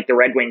a team like the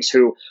Red Wings,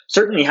 who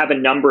certainly have a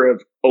number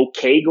of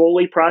okay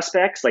goalie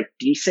prospects, like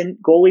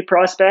decent goalie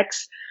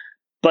prospects,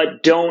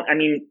 but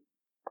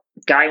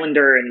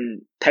Geilander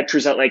and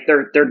Petruzza, like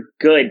they're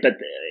good, but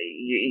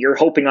you're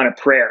hoping on a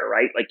prayer,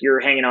 right? Like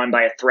you're hanging on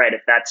by a thread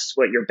if that's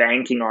what you're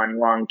banking on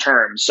long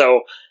term.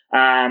 So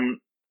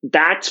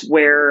that's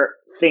where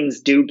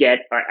things do get,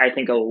 I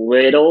think, a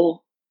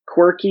little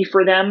quirky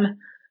for them.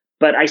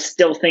 But I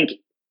still think,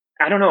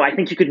 I don't know, I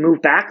think you could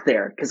move back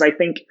there because I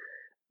think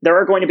there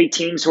are going to be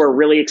teams who are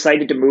really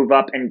excited to move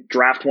up and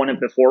draft one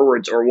of the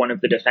forwards or one of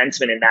the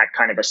defensemen in that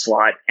kind of a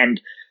slot. And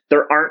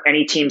there aren't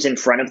any teams in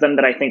front of them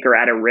that I think are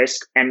at a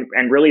risk. And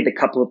really the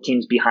couple of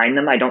teams behind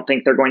them, I don't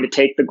think they're going to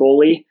take the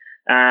goalie.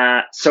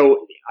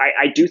 So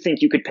I do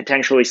think you could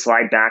potentially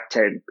slide back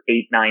to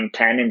 8, 9,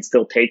 10 and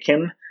still take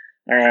him.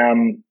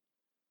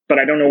 But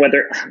I don't know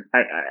whether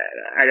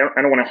I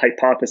don't want to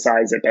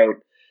hypothesize about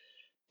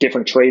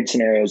different trade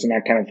scenarios and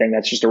that kind of thing.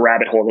 That's just a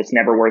rabbit hole that's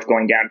never worth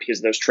going down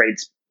because those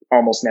trades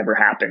almost never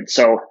happen.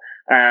 So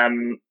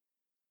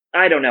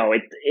I don't know.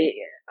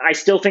 I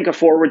still think a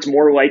forward's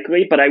more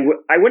likely, but I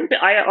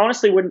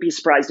honestly wouldn't be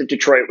surprised if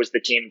Detroit was the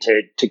team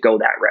to go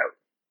that route.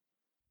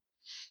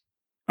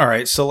 All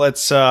right, so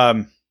let's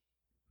put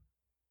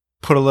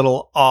a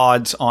little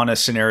odds on a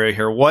scenario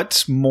here.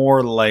 What's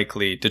more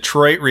likely?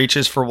 Detroit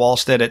reaches for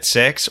Wallstedt at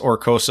 6 or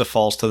Kosa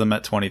falls to them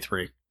at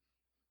 23?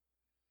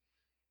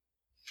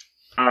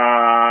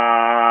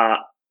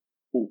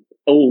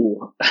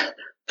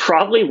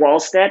 Probably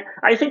Wallstedt.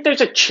 I think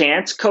there's a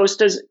chance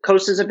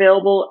Kosta's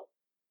available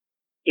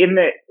in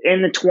the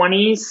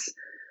 20s.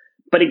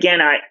 But again,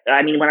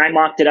 I mean, when I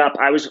mocked it up,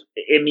 I was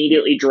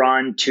immediately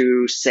drawn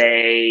to,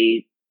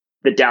 say,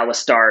 the Dallas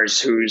Stars,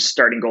 whose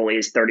starting goalie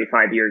is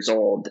 35 years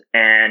old.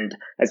 And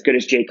as good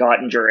as Jake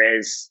Ottinger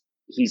is,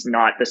 he's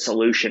not the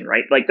solution,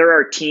 right? Like there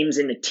are teams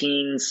in the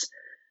teens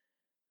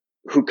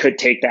who could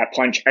take that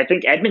plunge. I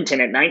think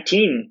Edmonton at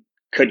 19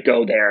 could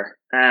go there.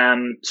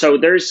 So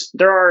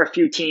there are a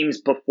few teams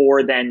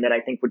before then that I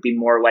think would be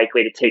more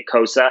likely to take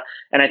Kosa.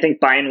 And I think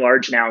by and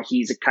large now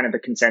he's kind of a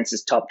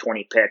consensus top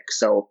 20 pick.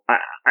 So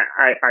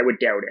I would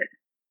doubt it.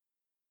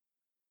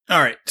 All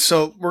right.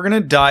 So we're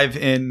going to dive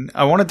in.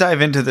 I want to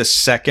dive into the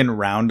second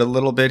round a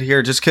little bit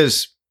here, just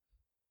because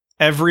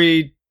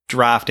every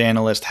draft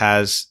analyst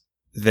has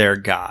their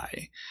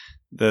guy.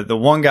 The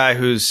one guy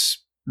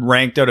who's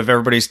ranked out of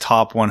everybody's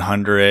top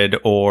 100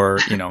 or,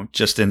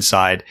 just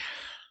inside,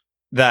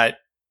 that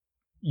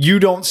you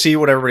don't see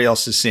what everybody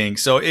else is seeing.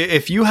 So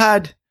if you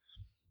had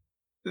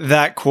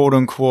that quote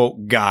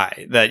unquote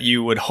guy that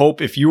you would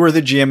hope, if you were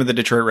the GM of the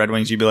Detroit Red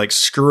Wings, you'd be like,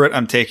 screw it,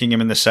 I'm taking him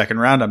in the second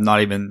round. I'm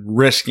not even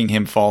risking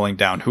him falling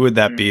down. Who would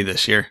that be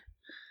this year?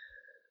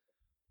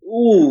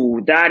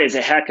 Ooh, that is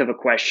a heck of a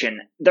question.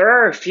 There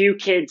are a few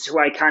kids who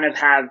I kind of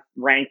have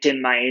ranked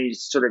in my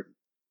sort of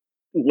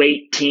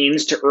late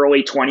teens to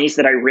early 20s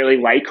that I really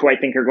like, who I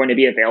think are going to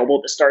be available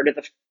at the start of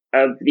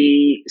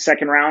the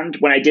second round.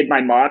 When I did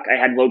my mock, I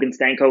had Logan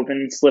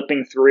Stankoven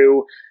slipping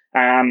through.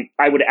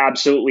 I would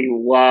absolutely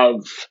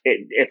love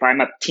it if I'm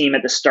a team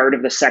at the start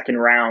of the second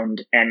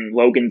round and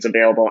Logan's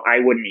available. I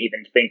wouldn't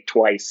even think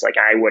twice. Like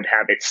I would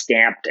have it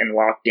stamped and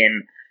locked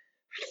in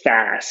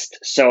fast.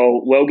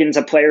 So Logan's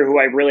a player who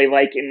I really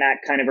like in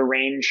that kind of a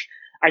range.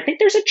 I think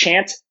there's a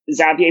chance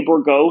Xavier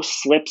Bourgault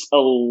slips a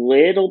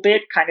little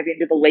bit kind of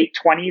into the late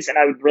 20s, and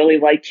I would really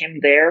like him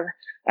there.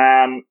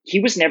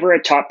 He was never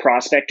a top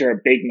prospect or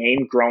a big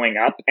name growing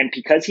up, and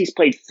because he's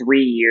played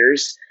 3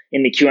 years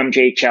in the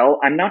QMJHL,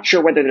 I'm not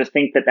sure whether to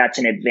think that that's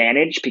an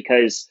advantage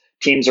because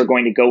teams are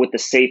going to go with the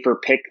safer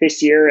pick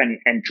this year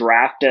and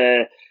draft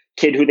a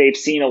kid who they've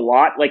seen a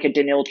lot, like a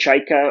Danil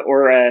Chaika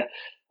or a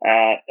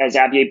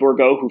Xavier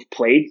Bourgault who've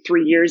played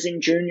 3 years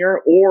in junior,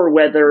 or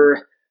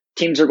whether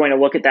teams are going to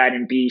look at that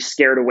and be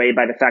scared away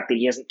by the fact that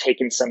he hasn't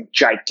taken some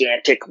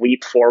gigantic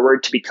leap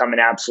forward to become an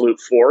absolute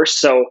force.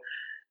 So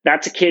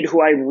that's a kid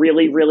who I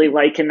really, really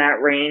like in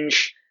that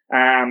range.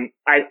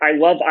 I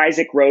love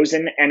Isaac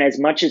Rosen, and as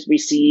much as we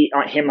see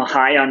him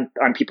high on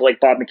people like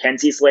Bob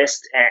McKenzie's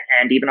list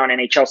and even on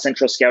NHL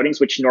Central Scoutings,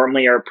 which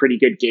normally are a pretty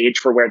good gauge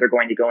for where they're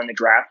going to go in the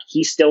draft,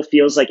 he still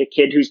feels like a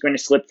kid who's going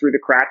to slip through the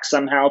cracks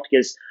somehow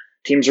because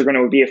teams are going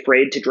to be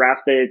afraid to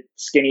draft the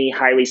skinny,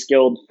 highly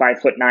skilled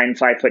 5'9",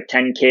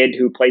 5'10" kid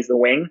who plays the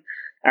wing.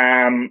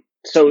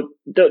 So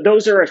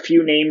those are a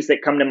few names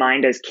that come to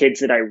mind as kids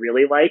that I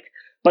really like.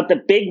 But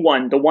the big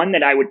one, the one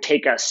that I would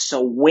take a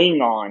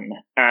swing on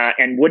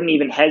and wouldn't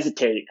even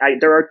hesitate,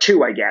 there are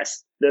two, I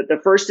guess. The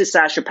first is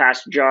Sasha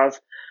Pastujov,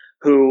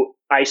 who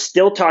I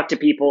still talk to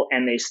people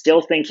and they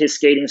still think his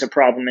skating's a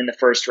problem in the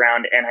first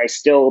round, and I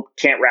still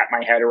can't wrap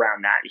my head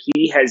around that.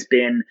 He has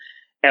been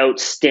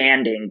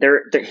outstanding.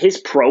 His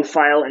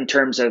profile in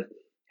terms of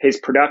his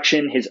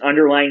production, his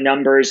underlying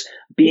numbers,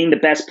 being the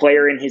best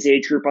player in his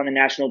age group on the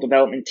national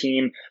development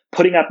team,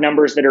 putting up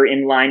numbers that are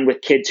in line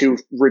with kids who've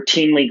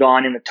routinely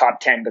gone in the top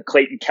 10, the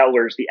Clayton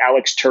Kellers, the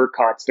Alex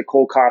Turcotts, the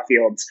Cole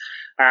Caulfields.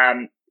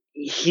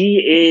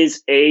 He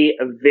is a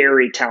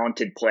very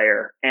talented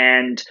player,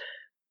 and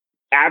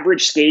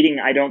average skating,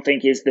 I don't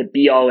think, is the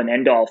be all and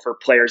end all for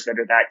players that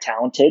are that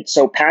talented.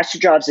 So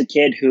Pastujov's a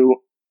kid who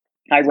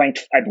I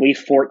ranked, I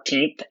believe,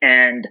 14th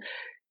and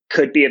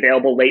could be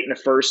available late in the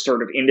first,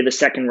 sort of into the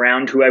second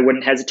round, who I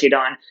wouldn't hesitate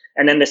on.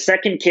 And then the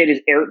second kid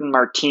is Ayrton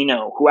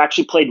Martino, who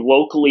actually played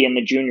locally in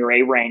the junior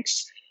A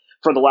ranks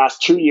for the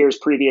last 2 years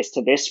previous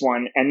to this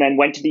one, and then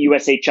went to the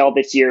USHL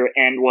this year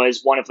and was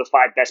one of the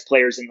 5 best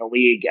players in the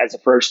league as a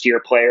first-year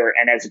player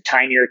and as a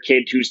tinier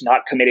kid who's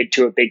not committed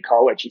to a big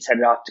college. He's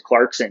headed off to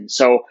Clarkson.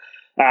 So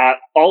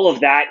all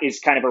of that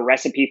is kind of a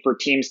recipe for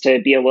teams to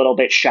be a little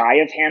bit shy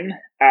of him,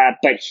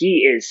 but he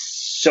is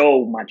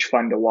so much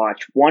fun to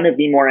watch. One of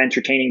the more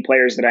entertaining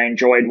players that I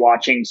enjoyed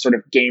watching sort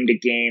of game to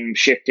game,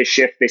 shift to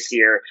shift this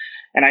year.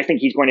 And I think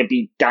he's going to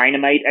be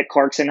dynamite at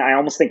Clarkson. I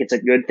almost think it's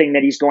a good thing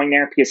that he's going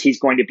there because he's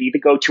going to be the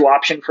go-to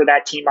option for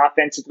that team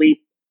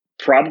offensively,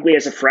 probably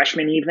as a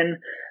freshman even.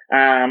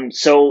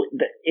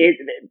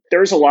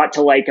 There's a lot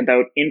to like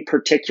about, in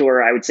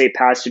particular, I would say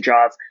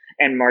Pastujov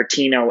and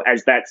Martino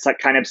as that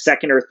kind of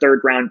second or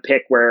third round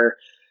pick where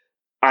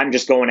I'm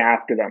just going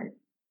after them.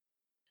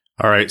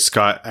 All right,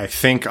 Scott, I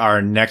think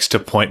our next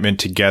appointment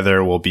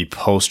together will be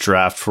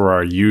post-draft for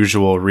our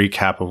usual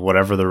recap of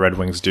whatever the Red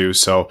Wings do.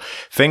 So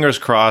fingers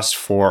crossed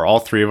for all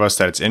three of us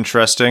that it's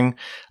interesting.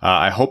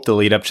 I hope the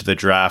lead up to the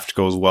draft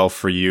goes well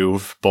for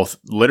you, both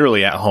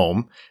literally at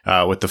home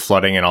with the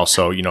flooding and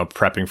also,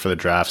 prepping for the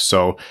draft.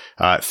 So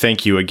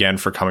thank you again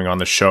for coming on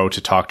the show to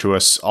talk to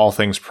us all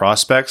things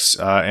prospects.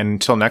 And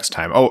until next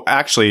time. Oh,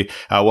 actually,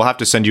 we'll have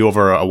to send you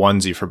over a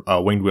onesie for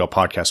a Winged Wheel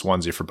podcast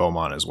onesie for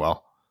Beaumont as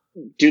well.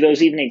 Do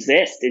those even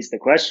exist is the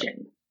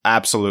question.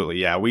 Absolutely.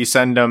 Yeah. We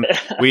send them.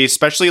 We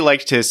especially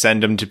like to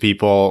send them to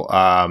people.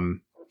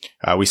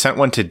 We sent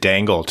one to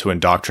Dangle to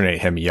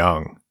indoctrinate him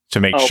young to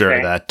make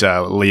sure that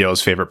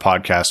Leo's favorite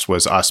podcast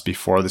was us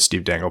before the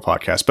Steve Dangle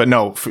podcast. But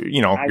no,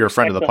 you're a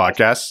friend of the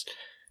podcast.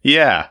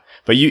 Yeah.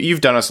 But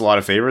you've done us a lot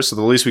of favors. So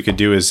the least we could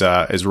do is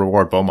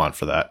reward Beaumont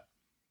for that.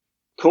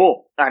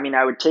 Cool. I mean,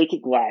 I would take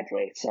it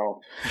gladly.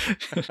 So.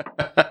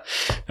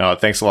 No,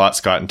 thanks a lot,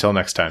 Scott. Until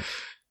next time.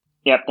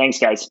 Yep. Thanks,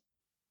 guys.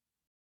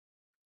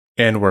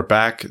 And we're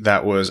back.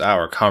 That was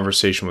our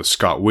conversation with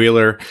Scott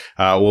Wheeler.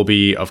 We'll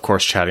be, of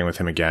course, chatting with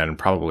him again,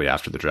 probably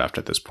after the draft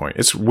at this point.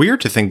 It's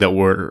weird to think that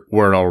we're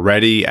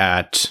already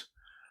at,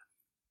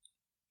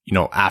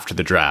 after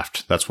the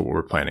draft. That's what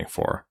we're planning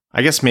for.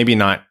 I guess maybe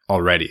not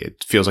already.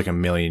 It feels like a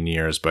million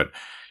years, but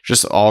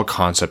just all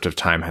concept of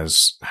time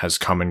has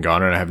come and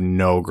gone, and I have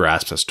no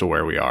grasp as to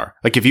where we are.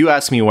 Like, if you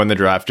ask me when the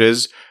draft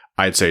is,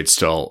 I'd say it's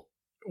still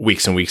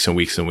weeks and weeks and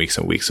weeks and weeks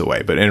and weeks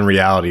away. But in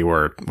reality,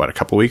 we're, a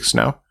couple weeks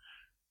now?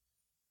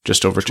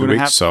 Just over 2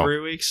 weeks. 3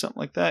 weeks, something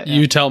like that. Yeah.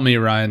 You tell me,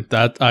 Ryan.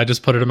 That I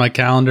just put it in my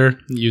calendar.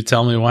 You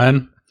tell me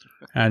when,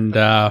 and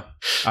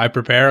I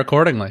prepare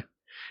accordingly.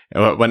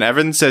 When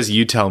Evan says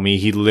you tell me,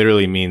 he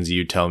literally means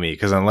you tell me.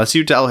 Because unless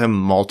you tell him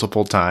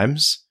multiple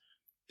times,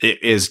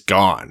 it is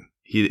gone.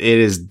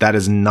 That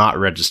is not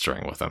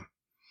registering with him.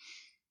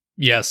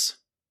 Yes.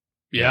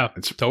 Yeah,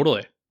 it's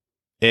totally.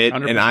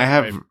 And I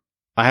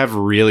have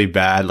really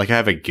bad, I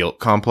have a guilt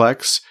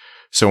complex.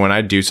 So when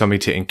I do something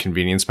to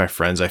inconvenience my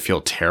friends, I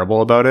feel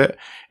terrible about it.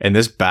 And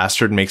this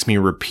bastard makes me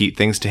repeat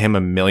things to him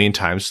a million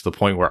times to the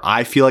point where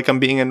I feel like I'm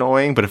being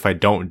annoying. But if I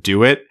don't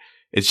do it,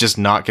 it's just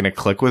not going to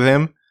click with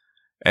him.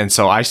 And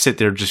so I sit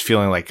there just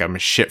feeling like I'm a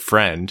shit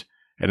friend.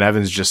 And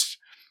Evan's just,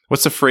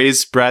 what's the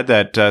phrase, Brad,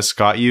 that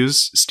Scott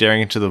used?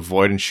 Staring into the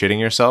void and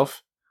shitting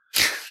yourself?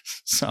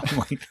 Something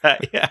like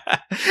that, yeah.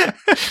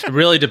 It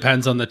really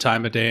depends on the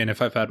time of day and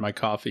if I've had my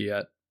coffee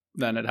yet.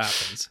 Then it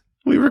happens.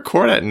 We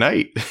record at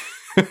night.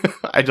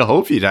 I'd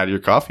hope you'd had your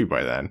coffee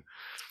by then.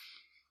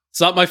 It's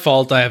not my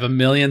fault. I have a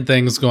million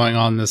things going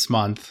on this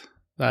month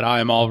that I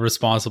am all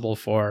responsible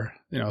for.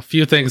 A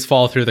few things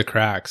fall through the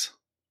cracks.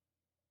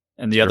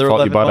 And the other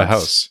fault, you bought a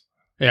house.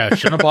 Yeah, I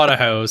shouldn't have bought a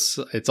house.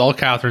 It's all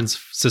Catherine's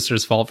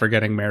sister's fault for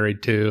getting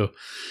married too.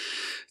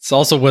 It's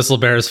also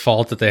Whistlebear's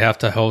fault that they have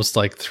to host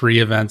 3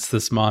 events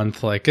this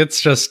month.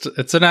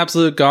 It's an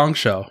absolute gong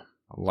show.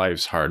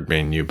 Life's hard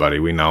being you, buddy.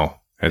 We know.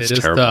 It's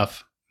terrible.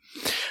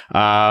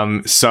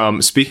 Tough.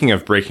 Speaking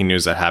of breaking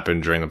news that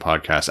happened during the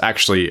podcast,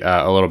 actually,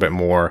 a little bit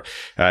more,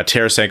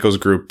 Tarasenko's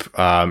group,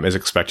 is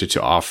expected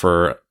to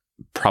offer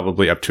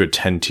probably up to a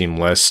 10-team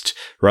list.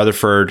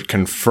 Rutherford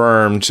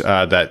confirmed,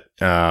 that,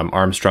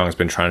 Armstrong has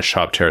been trying to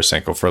shop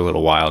Tarasenko for a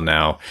little while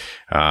now.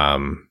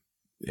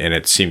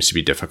 it seems to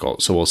be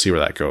difficult. So we'll see where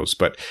that goes.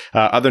 But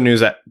other news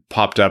that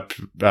popped up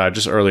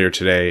just earlier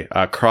today,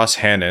 Cross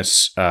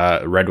Hannes,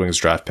 Red Wings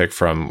draft pick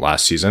from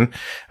last season,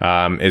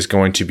 is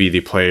going to be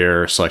the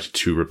player selected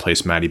to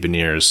replace Matty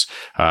Beniers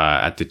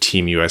at the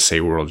Team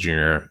USA World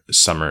Junior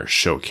Summer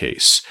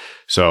Showcase.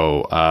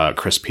 So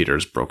Chris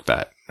Peters broke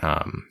that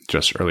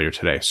just earlier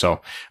today.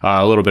 So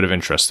a little bit of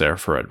interest there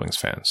for Red Wings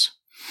fans.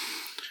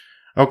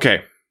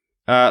 Okay.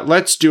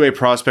 Let's do a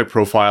prospect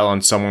profile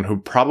on someone who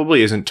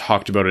probably isn't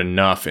talked about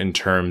enough in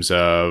terms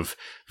of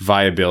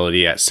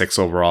viability at 6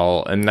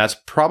 overall, and that's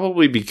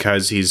probably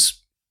because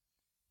he's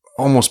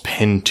almost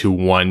pinned to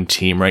one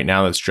team right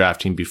now that's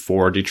drafting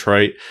before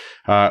Detroit.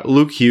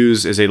 Luke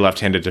Hughes is a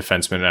left-handed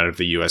defenseman out of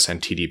the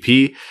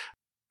USNTDP.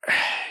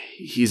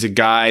 He's a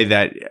guy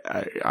that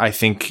I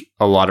think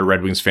a lot of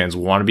Red Wings fans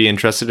want to be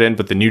interested in,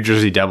 but the New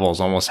Jersey Devils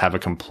almost have a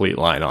complete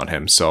line on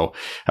him. So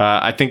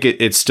I think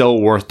it's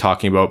still worth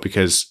talking about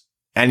because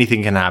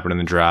anything can happen in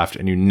the draft,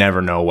 and you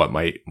never know what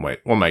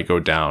might go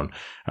down.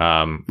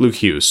 Luke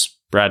Hughes,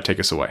 Brad, take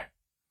us away.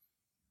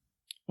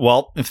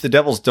 Well, if the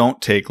Devils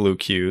don't take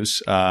Luke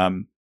Hughes,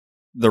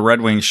 the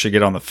Red Wings should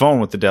get on the phone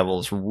with the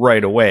Devils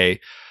right away,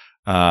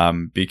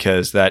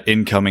 because that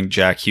incoming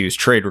Jack Hughes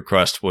trade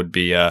request would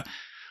be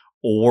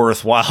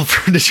worthwhile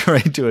for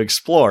Detroit to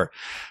explore.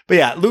 But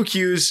yeah, Luke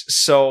Hughes,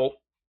 so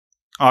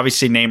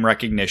obviously name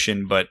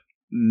recognition, but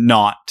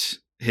not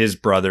his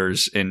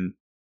brothers in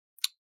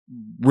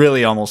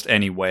really almost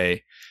any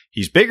way.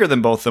 He's bigger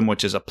than both of them,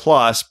 which is a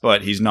plus,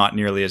 but he's not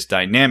nearly as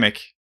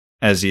dynamic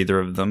as either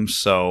of them.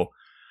 So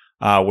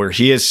where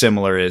he is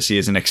similar is he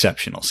is an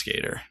exceptional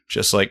skater,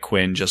 just like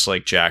Quinn, just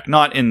like Jack.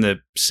 Not in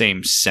the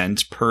same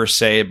sense per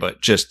se,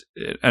 but just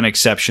an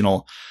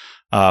exceptional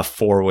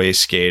four-way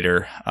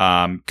skater.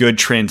 Good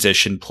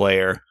transition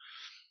player.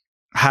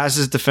 Has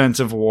his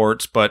defensive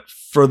warts, but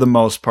for the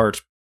most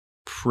part,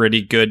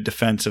 pretty good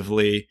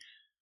defensively.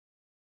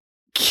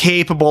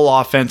 Capable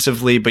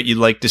offensively, but you'd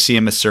like to see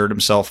him assert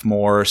himself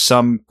more.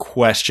 Some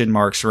question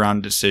marks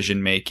around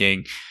decision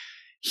making.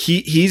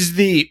 He's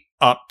the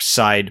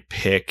upside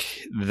pick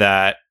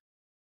that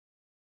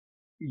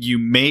you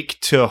make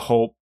to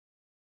hope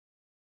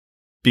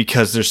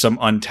because there's some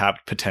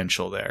untapped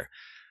potential there.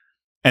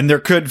 And there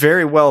could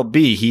very well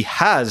be. He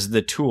has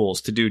the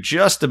tools to do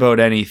just about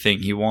anything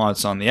he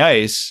wants on the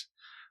ice.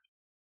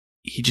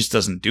 He just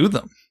doesn't do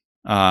them.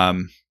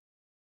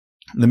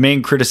 The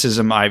main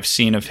criticism I've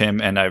seen of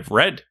him, and I've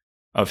read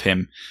of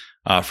him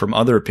from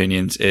other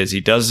opinions, is he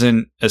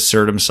doesn't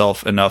assert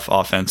himself enough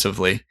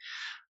offensively.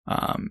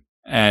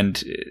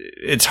 And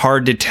it's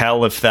hard to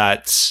tell if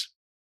that's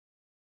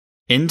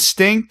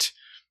instinct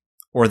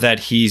or that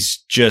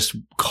he's just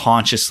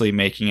consciously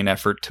making an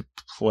effort to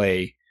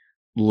play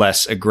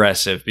less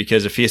aggressive.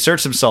 Because if he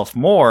asserts himself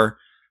more,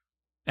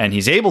 and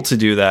he's able to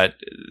do that,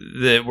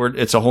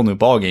 it's a whole new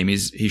ballgame.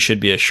 He should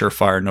be a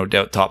surefire, no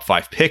doubt, top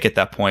 5 pick at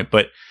that point.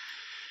 But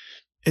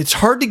it's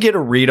hard to get a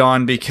read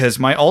on because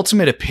my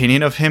ultimate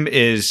opinion of him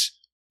is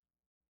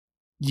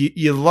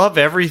you love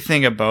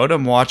everything about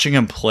him, watching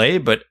him play,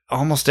 but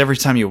almost every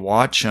time you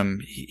watch him,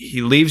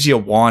 he leaves you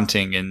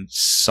wanting in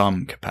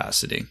some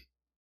capacity.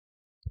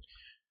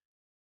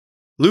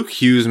 Luke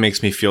Hughes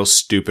makes me feel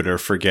stupider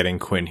for getting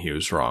Quinn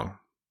Hughes wrong.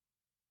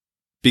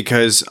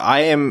 Because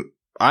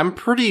I'm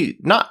pretty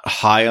not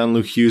high on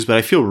Luke Hughes, but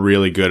I feel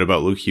really good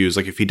about Luke Hughes.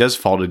 Like if he does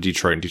fall to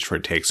Detroit and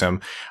Detroit takes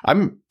him,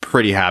 I'm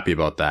pretty happy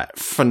about that.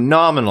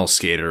 Phenomenal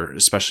skater,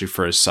 especially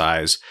for his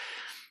size.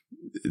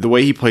 The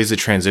way he plays the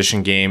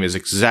transition game is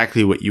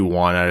exactly what you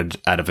want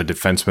out of a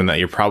defenseman that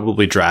you're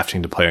probably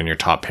drafting to play on your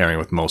top pairing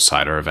with Mo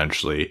Seider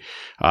eventually.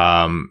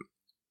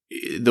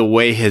 The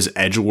way his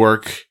edge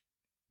work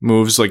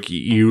moves, like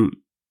you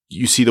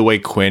see the way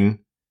Quinn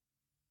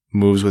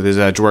moves with his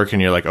edge work,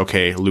 and you're like,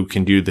 okay, Luke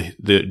can do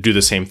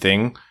the same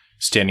thing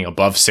standing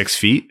above 6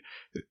 feet.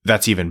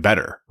 That's even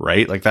better,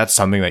 right? Like that's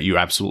something that you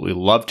absolutely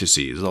love to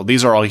see. So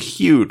these are all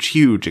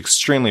huge,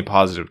 extremely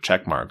positive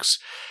check marks.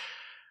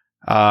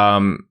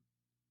 I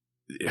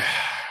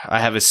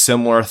have a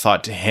similar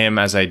thought to him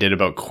as I did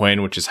about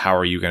Quinn, which is how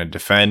are you going to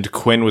defend?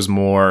 Quinn was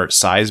more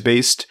size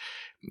based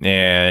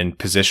and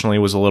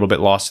positionally was a little bit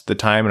lost at the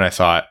time. And I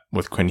thought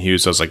with Quinn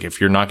Hughes, I was like, if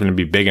you're not going to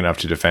be big enough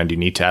to defend, you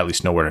need to at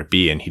least know where to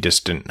be. And he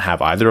just didn't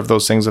have either of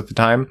those things at the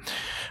time.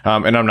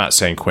 And I'm not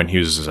saying Quinn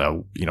Hughes is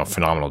a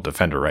phenomenal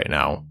defender right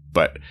now,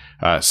 but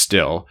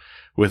still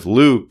with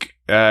Luke,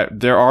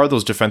 there are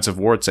those defensive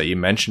warts that you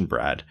mentioned,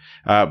 Brad.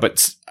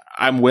 But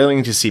I'm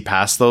willing to see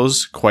past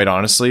those, quite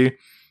honestly.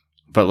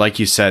 But like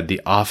you said, the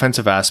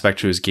offensive aspect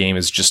to his game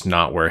is just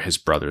not where his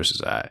brothers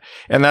is at.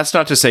 And that's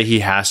not to say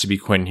he has to be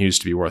Quinn Hughes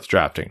to be worth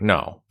drafting.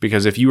 No,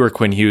 because if you were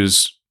Quinn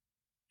Hughes,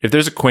 if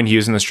there's a Quinn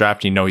Hughes in this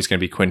draft, you know he's going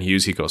to be Quinn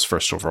Hughes. He goes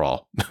first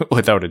overall,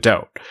 without a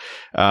doubt.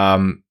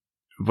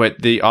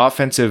 But the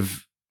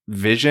offensive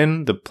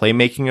vision, the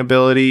playmaking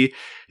ability,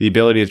 the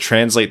ability to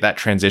translate that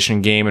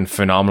transition game and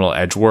phenomenal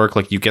edge work,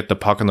 like you get the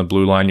puck on the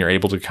blue line, you're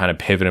able to kind of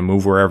pivot and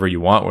move wherever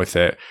you want with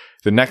it.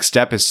 The next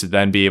step is to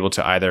then be able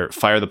to either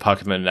fire the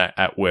puck in the net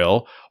at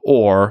will,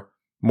 or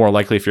more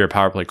likely if you're a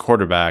power play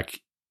quarterback,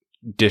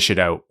 dish it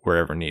out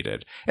wherever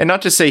needed. And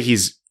not to say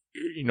he's,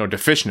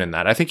 deficient in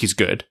that. I think he's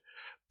good,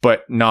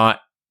 but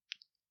not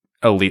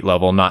elite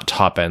level, not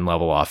top end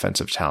level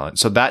offensive talent.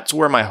 So that's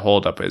where my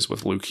holdup is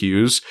with Luke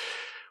Hughes,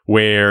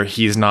 where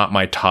he's not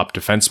my top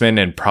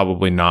defenseman and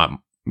probably not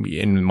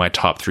in my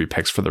top 3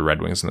 picks for the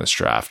Red Wings in this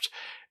draft.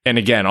 And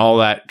again, all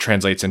that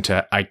translates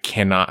into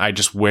I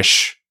just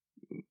wish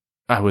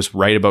I was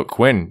right about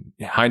Quinn.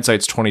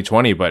 Hindsight's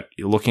 2020, but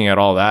looking at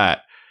all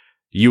that,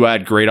 you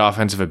add great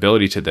offensive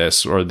ability to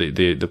this, or the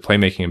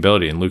playmaking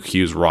ability, and Luke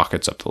Hughes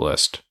rockets up the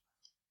list.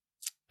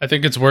 I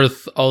think it's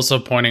worth also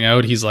pointing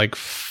out he's like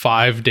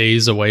 5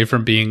 days away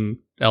from being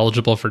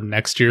eligible for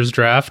next year's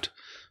draft.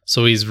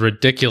 So he's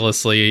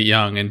ridiculously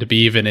young, and to be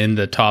even in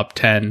the top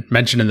 10,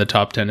 mentioned in the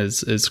top 10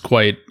 is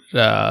quite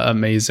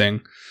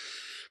amazing.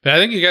 But I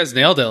think you guys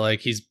nailed it. Like,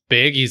 he's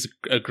big. He's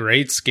a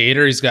great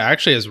skater.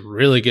 Actually has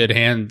really good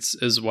hands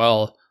as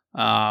well.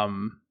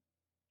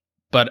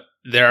 But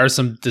there are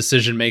some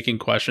decision-making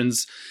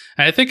questions.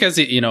 And I think as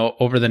he,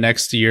 over the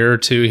next year or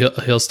two,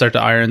 he'll start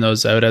to iron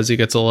those out as he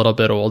gets a little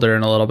bit older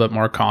and a little bit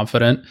more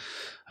confident.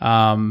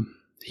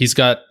 He's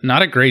got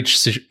not a great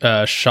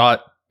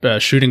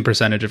shooting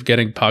percentage of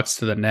getting pucks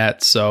to the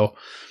net. So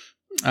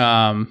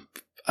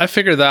I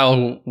figure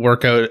that'll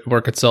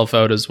work itself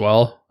out as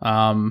well.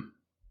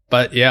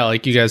 But yeah,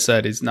 like you guys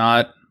said, he's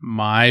not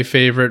my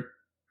favorite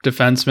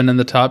defenseman in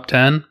the top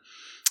 10.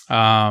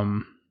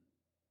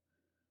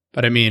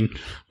 But I mean,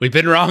 we've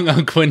been wrong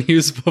on Quinn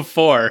Hughes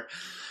before,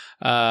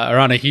 or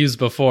on a Hughes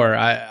before.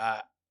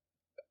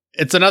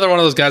 It's another one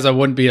of those guys I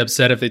wouldn't be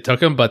upset if they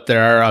took him, but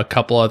there are a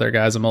couple other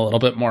guys I'm a little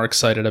bit more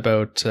excited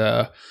about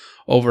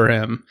over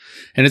him.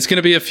 And it's going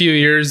to be a few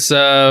years,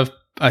 I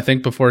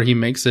think, before he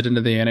makes it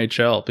into the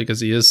NHL because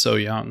he is so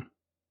young.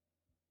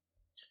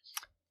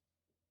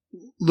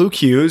 Luke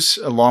Hughes,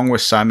 along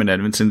with Simon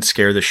Edmondson,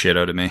 scare the shit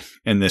out of me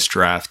in this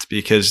draft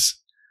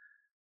because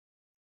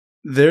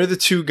they're the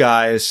two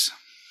guys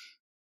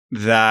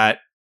that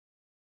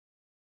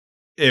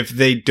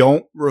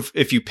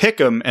if you pick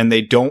them and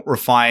they don't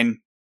refine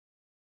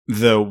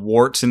the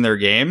warts in their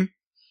game,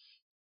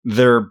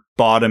 they're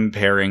bottom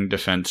pairing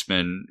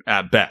defensemen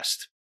at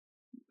best.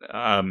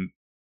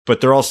 But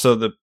they're also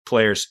the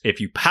players,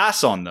 if you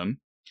pass on them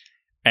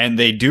and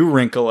they do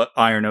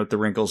iron out the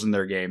wrinkles in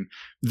their game,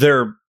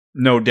 they're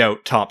no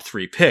doubt top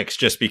 3 picks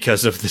just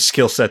because of the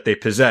skill set they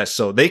possess.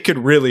 So they could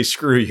really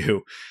screw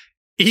you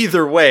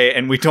either way,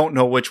 and we don't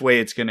know which way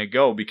it's going to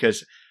go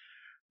because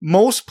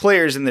most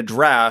players in the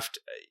draft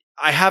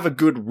I have a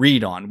good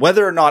read on.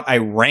 Whether or not I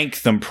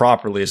rank them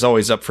properly is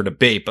always up for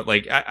debate, but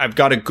like I've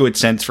got a good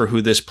sense for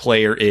who this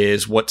player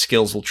is, what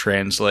skills will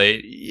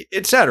translate,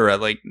 etc.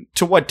 Like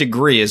to what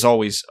degree is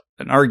always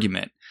an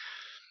argument.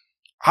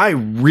 I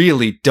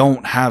really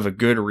don't have a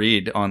good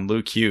read on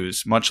Luke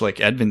Hughes, much like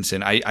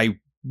Edvinsson. I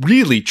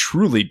really,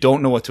 truly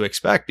don't know what to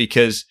expect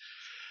because,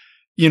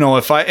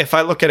 if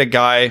I look at a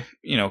guy,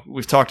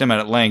 we've talked about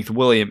at length,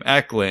 William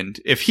Eklund,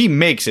 if he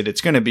makes it,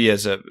 it's going to be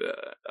as a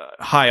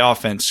high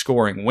offense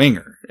scoring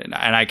winger. And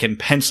I can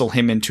pencil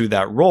him into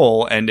that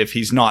role. And if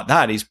he's not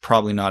that, he's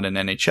probably not an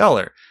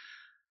NHLer.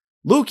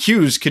 Luke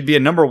Hughes could be a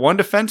number 1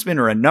 defenseman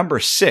or a number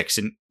 6,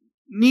 and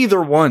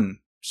neither one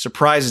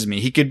surprises me.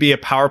 He could be a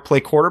power play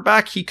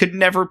quarterback. He could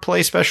never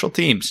play special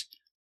teams.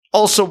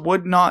 Also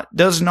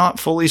does not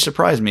fully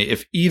surprise me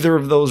if either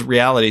of those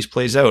realities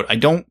plays out.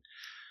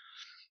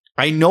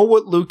 I know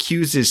what Luke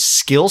Hughes'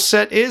 skill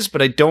set is,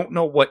 but I don't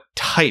know what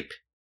type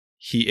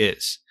he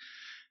is.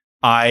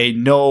 I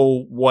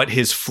know what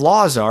his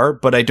flaws are,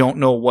 but I don't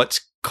know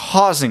what's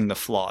causing the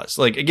flaws.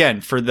 Like,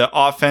 again, for the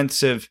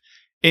offensive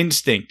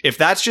instinct, if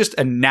that's just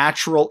a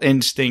natural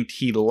instinct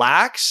he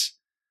lacks,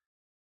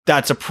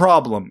 that's a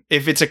problem.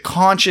 If it's a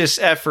conscious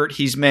effort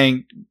he's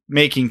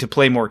making to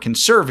play more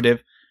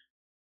conservative,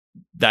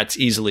 that's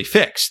easily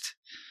fixed.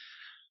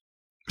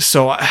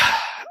 So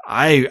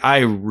I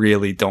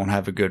really don't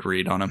have a good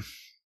read on him.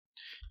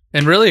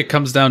 And really it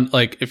comes down,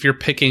 like, if you're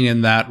picking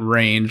in that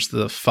range,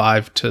 the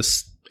 5 to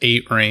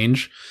 8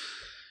 range,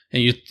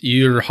 and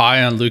you're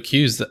high on Luke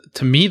Hughes,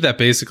 to me that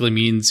basically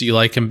means you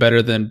like him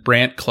better than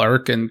Brant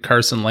Clark and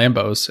Carson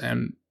Lambos,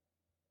 and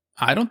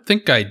I don't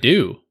think I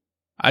do.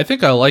 I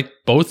think I like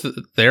both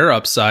their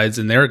upsides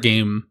in their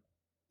game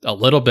a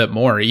little bit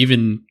more,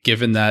 even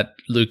given that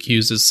Luke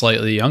Hughes is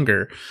slightly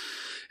younger.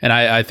 And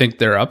I think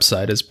their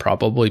upside is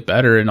probably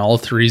better in all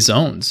 3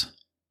 zones.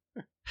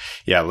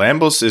 Yeah,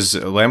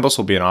 Lambos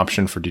will be an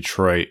option for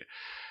Detroit,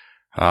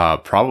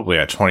 probably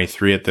at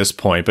 23 at this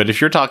point. But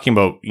if you're talking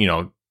about,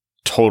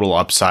 total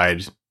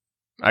upside,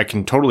 I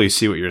can totally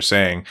see what you're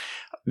saying.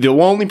 The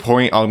only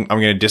point I'm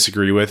going to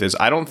disagree with is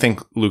I don't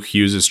think Luke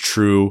Hughes is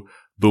true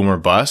boom or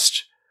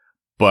bust,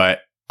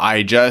 but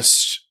I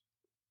just,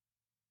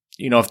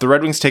 if the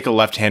Red Wings take a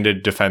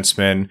left-handed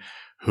defenseman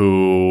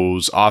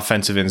whose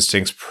offensive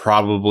instincts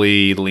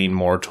probably lean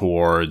more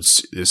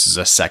towards this is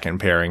a second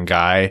pairing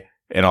guy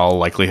in all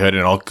likelihood,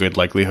 in all good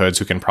likelihoods,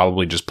 who can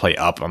probably just play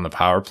up on the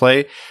power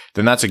play,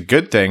 then that's a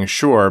good thing,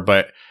 sure,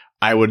 but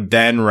I would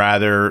then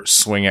rather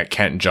swing at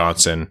Kent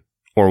Johnson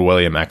or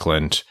William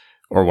Eklund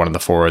or one of the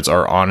forwards,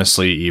 or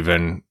honestly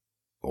even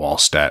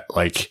Wallstedt.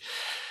 Like,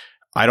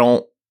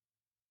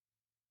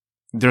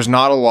 there's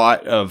not a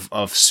lot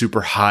of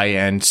super high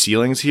end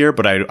ceilings here,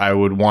 but I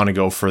would want to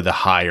go for the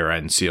higher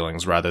end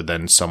ceilings rather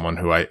than someone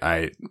who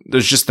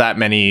there's just that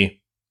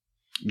many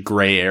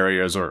gray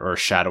areas or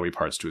shadowy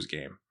parts to his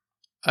game.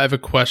 I have a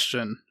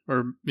question,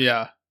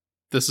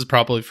 this is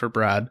probably for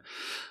Brad.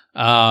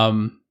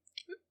 Can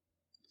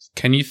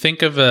you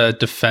think of a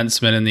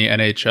defenseman in the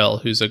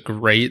NHL who's a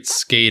great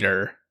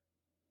skater,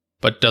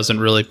 but doesn't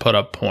really put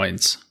up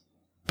points,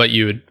 but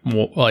you would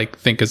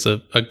think is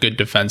a good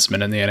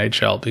defenseman in the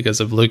NHL?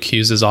 Because if Luke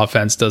Hughes'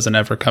 offense doesn't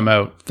ever come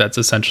out, that's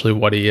essentially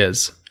what he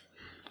is.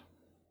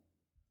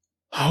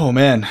 Oh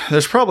man,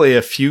 there's probably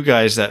a few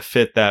guys that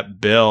fit that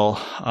bill.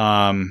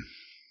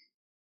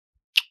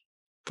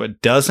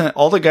 But doesn't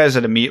all the guys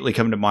that immediately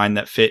come to mind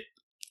that fit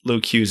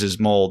Luke Hughes'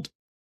 mold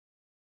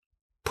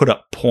put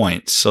up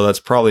points? So that's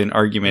probably an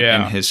argument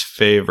in his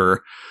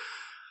favor.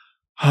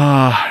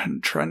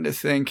 I'm trying to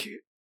think.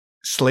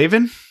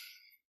 Slavin?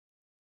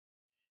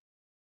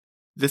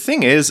 The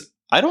thing is,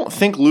 I don't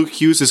think Luke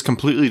Hughes is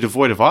completely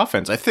devoid of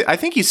offense. I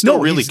think he's still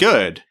really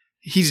good.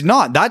 He's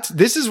not.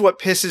 This is what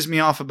pisses me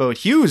off about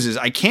Hughes is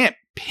I can't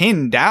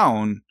pin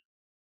down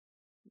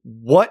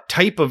what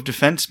type of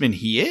defenseman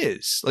he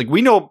is. Like,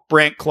 we know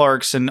Brant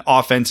Clark's an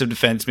offensive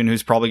defenseman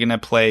who's probably going to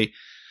play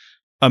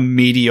a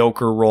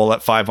mediocre role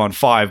at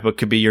 5-on-5, but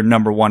could be your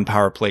number one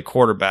power play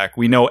quarterback.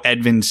 We know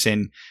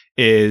Edvinsson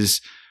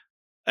is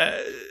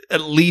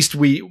at least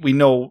we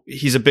know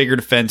he's a bigger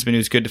defenseman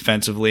who's good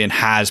defensively and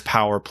has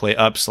power play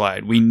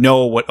upside. We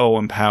know what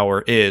Owen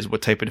Power is,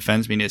 what type of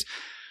defenseman he is.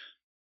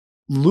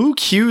 Luke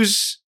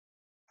Hughes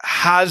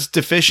has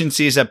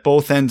deficiencies at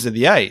both ends of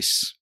the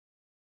ice.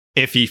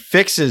 If he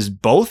fixes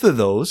both of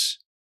those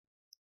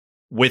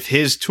with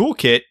his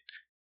toolkit,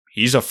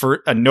 he's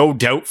a no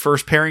doubt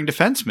first pairing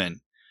defenseman.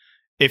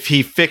 If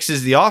he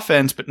fixes the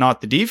offense but not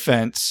the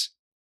defense,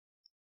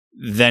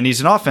 then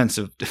he's an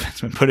offensive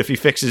defenseman. But if he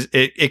fixes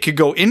it, it could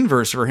go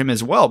inverse for him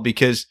as well,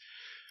 because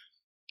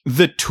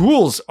the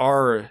tools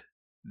are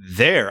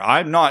there.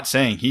 I'm not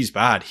saying he's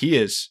bad. He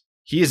is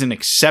an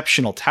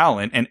exceptional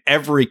talent, and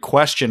every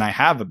question I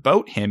have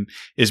about him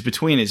is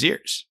between his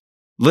ears.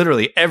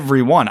 Literally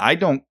every one. I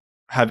don't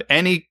have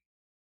any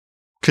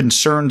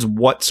concerns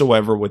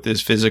whatsoever with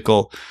his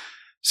physical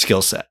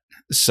skill set.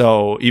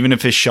 So even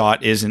if his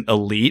shot isn't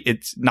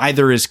elite,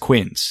 neither is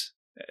Quinn's.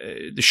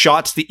 The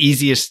shot's the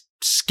easiest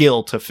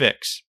skill to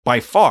fix by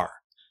far.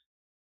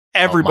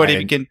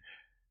 Everybody can.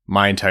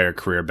 My entire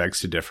career begs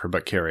to differ,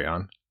 but carry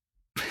on.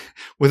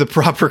 With a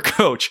proper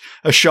coach,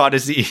 a shot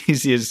is the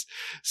easiest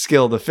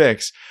skill to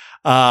fix,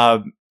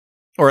 or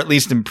at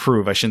least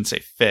improve. I shouldn't say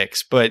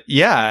fix, but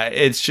yeah,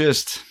 it's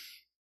just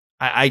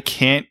I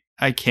can't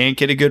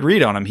get a good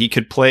read on him. He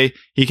could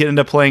end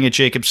up playing a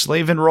Jacob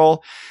Slavin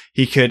role.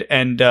 He could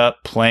end up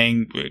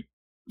playing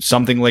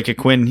something like a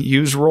Quinn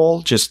Hughes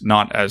role, just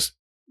not as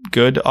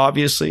good,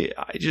 obviously.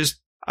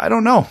 I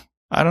don't know.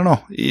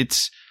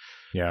 It's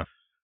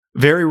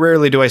very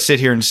rarely do I sit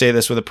here and say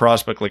this with a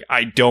prospect. Like,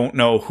 I don't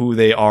know who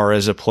they are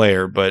as a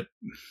player, but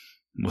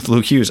with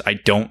Luke Hughes, I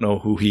don't know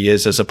who he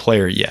is as a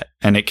player yet.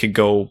 And it could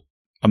go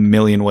a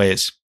million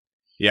ways.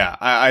 Yeah,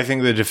 I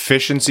think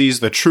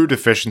the true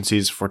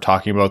deficiencies, if we're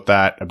talking about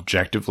that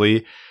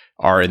objectively,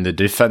 are in the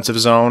defensive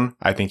zone.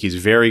 I think he's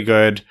very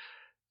good.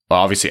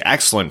 Well, obviously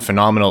excellent,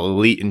 phenomenal,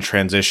 elite in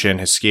transition.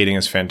 His skating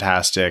is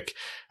fantastic.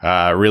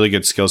 Really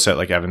good skill set,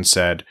 like Evan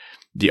said.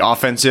 The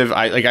offensive,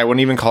 I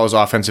wouldn't even call his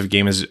offensive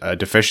game as a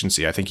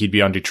deficiency. I think he'd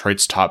be on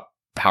Detroit's top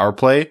power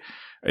play.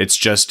 It's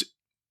just,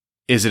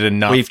 is it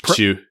enough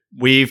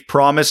We've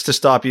promised to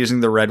stop using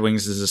the Red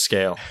Wings as a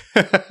scale.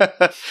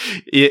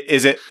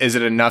 Is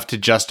it enough to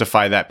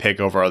justify that pick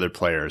over other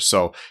players?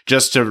 So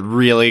just to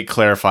really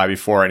clarify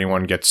before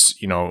anyone gets,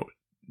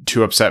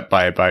 too upset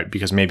by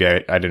because maybe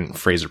I didn't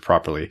phrase it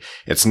properly.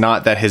 It's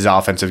not that his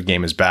offensive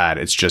game is bad.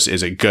 It's just,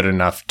 is it good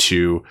enough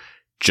to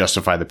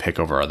justify the pick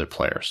over other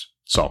players?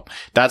 So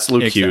that's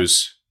Luke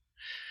Hughes.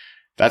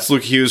 That's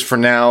Luke Hughes for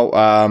now.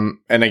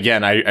 And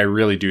again, I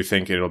really do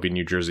think it'll be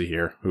New Jersey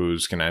here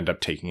who's going to end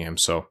up taking him.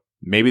 So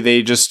maybe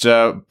they just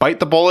bite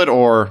the bullet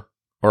or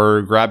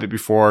grab it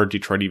before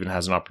Detroit even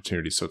has an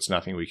opportunity. So it's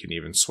nothing we can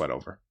even sweat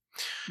over.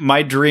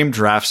 My dream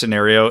draft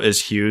scenario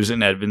is Hughes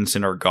and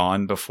Edvinsson are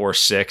gone before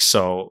 6.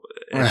 So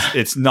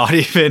it's not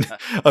even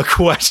a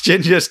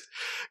question, just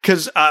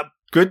because a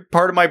good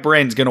part of my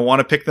brain is going to want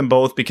to pick them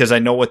both because I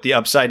know what the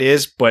upside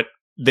is, but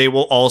they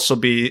will also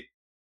be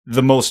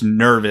the most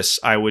nervous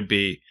I would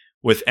be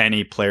with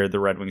any player the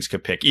Red Wings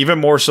could pick, even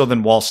more so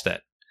than Wallstedt.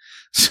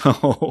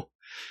 So,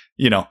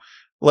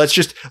 let's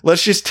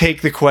just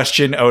take the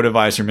question out of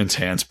Yzerman's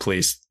hands,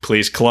 please.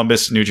 Please,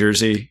 Columbus, New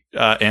Jersey,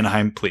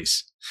 Anaheim,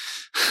 please.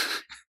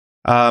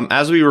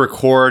 As we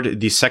record,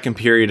 the second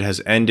period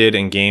has ended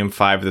in Game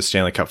 5 of the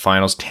Stanley Cup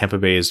Finals. Tampa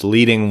Bay is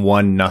leading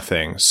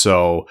 1-0.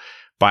 So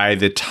by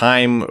the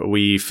time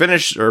we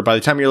finish, or by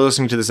the time you're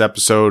listening to this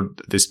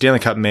episode, the Stanley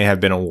Cup may have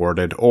been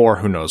awarded, or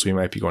who knows, we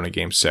might be going to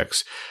Game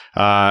 6.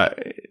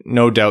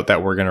 No doubt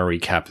that we're going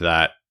to recap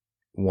that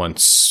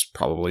once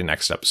probably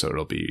next episode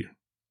it'll be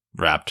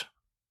wrapped.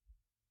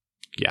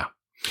 Yeah.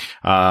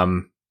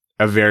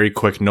 A very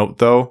quick note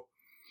though.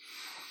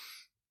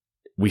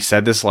 We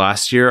said this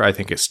last year. I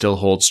think it still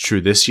holds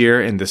true this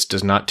year, and this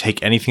does not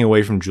take anything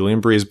away from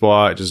Julien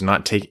Brisebois. It does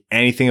not take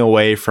anything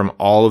away from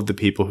all of the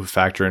people who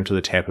factor into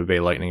the Tampa Bay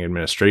Lightning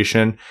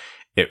administration.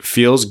 It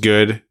feels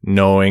good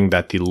knowing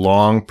that the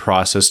long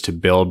process to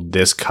build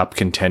this cup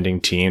contending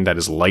team that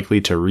is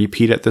likely to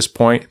repeat at this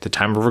point, at the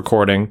time of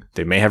recording,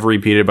 they may have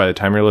repeated by the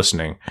time you're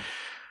listening.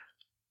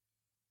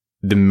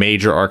 The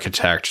major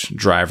architect,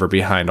 driver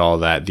behind all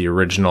that, the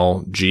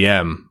original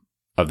GM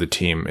of the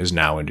team is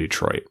now in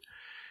Detroit.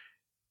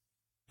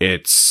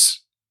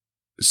 It's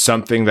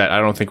something that I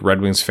don't think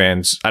Red Wings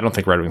fans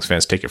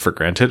take it for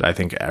granted. I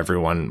think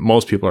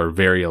most people are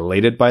very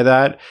elated by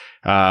that.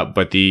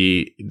 But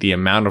the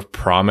amount of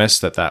promise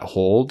that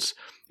holds,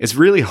 it's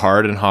really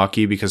hard in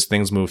hockey because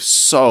things move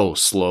so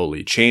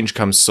slowly. Change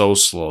comes so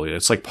slowly.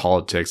 It's like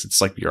politics. It's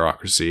like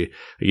bureaucracy.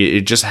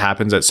 It just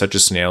happens at such a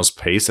snail's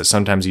pace that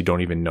sometimes you don't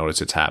even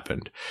notice it's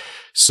happened.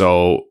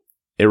 So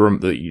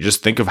you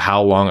just think of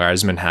how long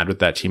Yzerman had with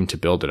that team to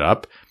build it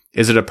up.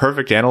 Is it a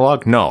perfect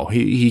analog? No.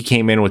 He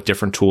came in with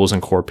different tools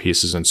and core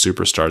pieces and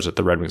superstars that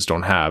the Red Wings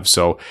don't have.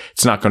 So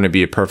it's not going to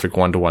be a perfect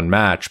one-to-one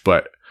match,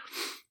 but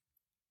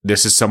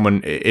this is someone,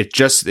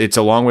 it's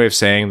a long way of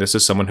saying this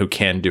is someone who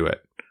can do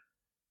it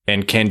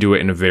and can do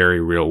it in a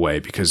very real way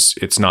because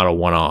it's not a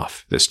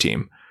one-off, this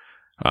team.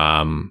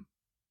 So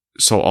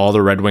all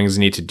the Red Wings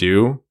need to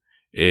do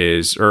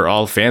or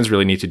all fans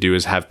really need to do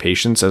is have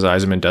patience as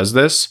Yzerman does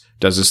this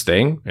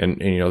thing. And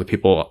the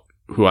people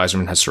who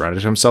Yzerman has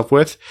surrounded himself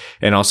with,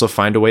 and also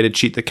find a way to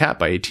cheat the cap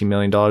by $18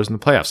 million in the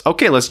playoffs.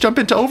 Okay, let's jump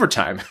into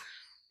overtime.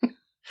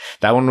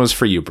 That one was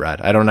for you,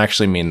 Brad. I don't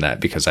actually mean that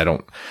because I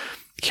don't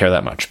care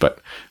that much, but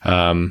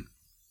I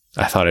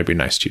thought I'd be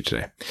nice to you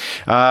today.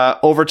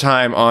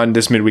 Overtime on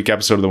this midweek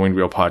episode of the Winged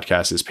Wheel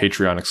Podcast is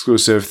Patreon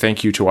exclusive.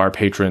 Thank you to our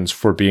patrons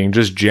for being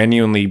just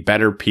genuinely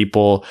better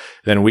people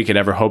than we could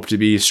ever hope to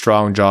be.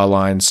 Strong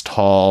jawlines,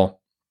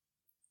 tall,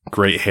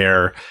 great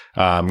hair,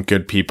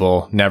 good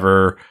people,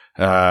 never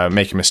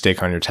make a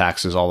mistake on your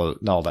taxes, all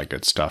that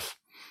good stuff.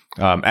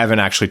 Evan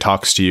actually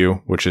talks to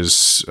you, which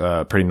is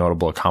a pretty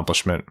notable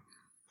accomplishment.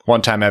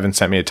 One time Evan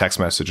sent me a text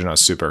message and I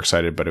was super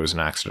excited, but it was an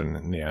accident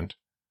in the end.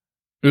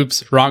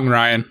 Oops, wrong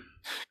Ryan.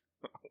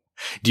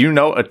 Do you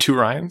know 2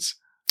 Ryans?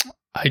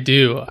 I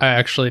do. I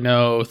actually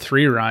know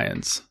 3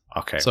 Ryans.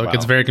 Okay. So it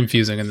gets very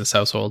confusing in this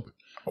household.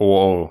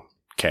 Whoa.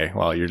 Okay.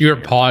 Well, you're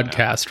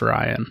podcast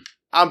Ryan.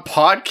 I'm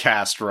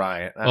podcast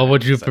Ryan. Well,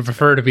 would you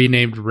prefer to be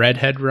named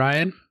Redhead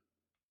Ryan?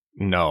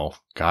 No.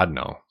 God,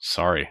 no.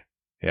 Sorry.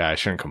 Yeah, I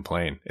shouldn't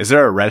complain. Is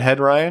there a redhead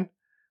Ryan?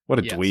 What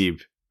a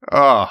dweeb.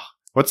 Oh,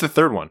 what's the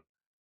third one?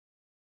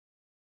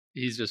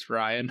 He's just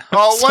Ryan.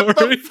 Oh, what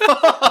the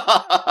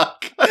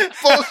fuck?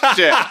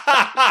 Bullshit.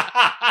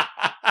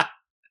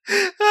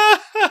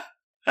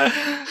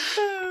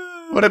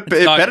 It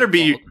better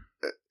be.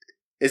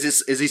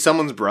 Is he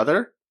someone's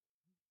brother?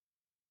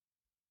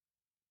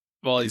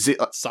 Well, he's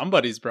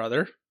somebody's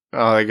brher.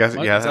 Oh, I guess.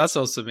 What is that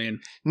supposed to mean?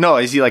 No,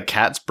 is he like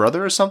Kat's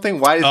brother or something?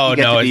 Why does he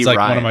get to be it's like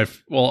Ryan? one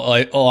of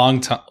my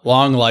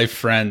long life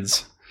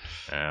friends.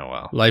 Oh,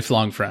 well.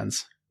 Lifelong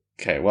friends.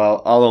 Okay,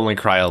 well, I'll only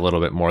cry a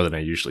little bit more than I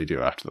usually do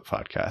after the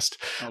podcast.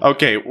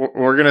 Okay,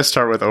 we're going to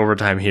start with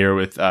overtime here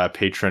with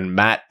patron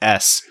Matt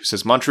S., who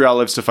says, Montreal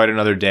lives to fight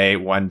another day,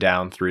 1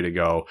 down, 3 to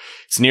go.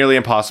 It's nearly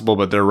impossible,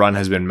 but their run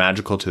has been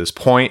magical to this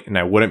point, and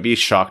I wouldn't be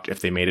shocked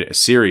if they made it a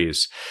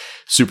series.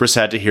 Super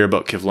sad to hear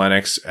about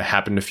Kivlenieks. It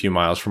happened a few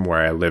miles from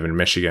where I live in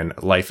Michigan.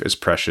 Life is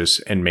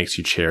precious and makes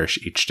you cherish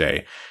each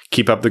day.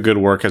 Keep up the good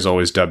work as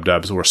always,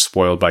 dubs. We're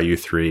spoiled by you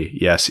 3.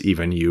 Yes,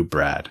 even you,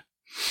 Brad.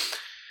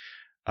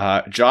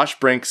 Josh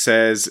Brink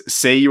says,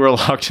 say you are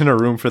locked in a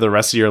room for the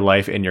rest of your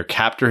life and your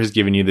captor has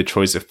given you the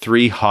choice of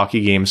 3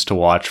 hockey games to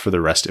watch for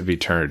the rest of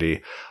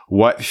eternity.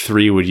 What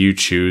 3 would you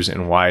choose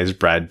and why is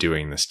Brad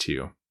doing this to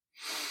you?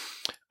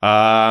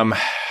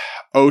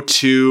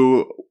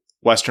 02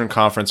 Western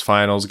Conference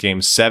Finals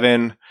Game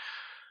 7.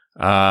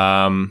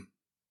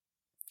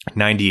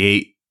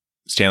 98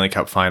 Stanley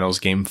Cup Finals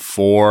Game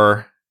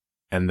 4.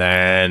 And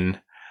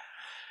then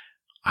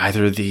I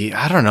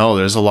don't know,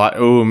 there's a lot.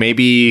 Oh,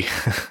 maybe...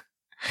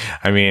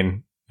 I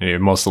mean,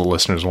 most of the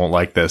listeners won't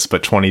like this,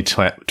 but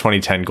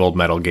 2010 gold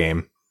medal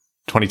game,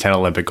 2010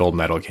 Olympic gold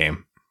medal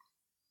game.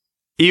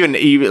 Even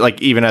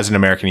as an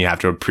American, you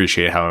have to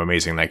appreciate how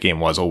amazing that game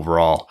was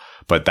overall.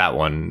 But that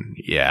one,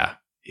 yeah,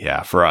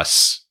 for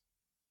us,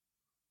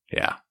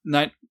 yeah.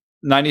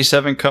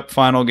 97 Cup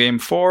Final Game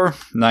 4,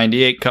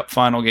 98 Cup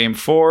Final Game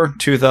 4,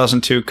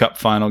 2002 Cup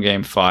Final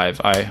Game 5.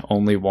 I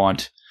only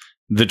want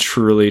the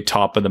truly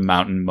top of the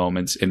mountain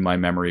moments in my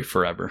memory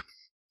forever.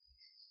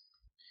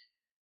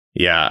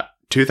 Yeah,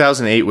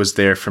 2008 was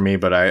there for me,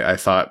 but I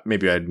thought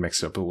maybe I'd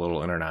mix up a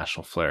little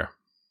international flair.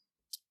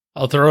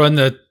 I'll throw in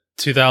the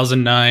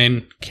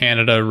 2009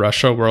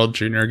 Canada-Russia World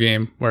Junior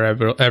game where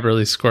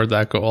Eberle scored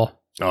that goal.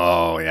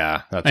 Oh,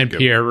 yeah. And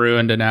Pierre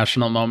ruined a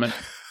national moment.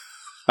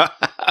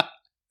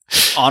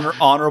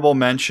 Honorable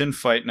mention,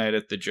 fight night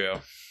at the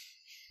Joe.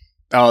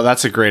 Oh,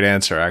 that's a great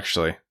answer,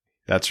 actually.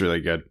 That's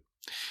really good.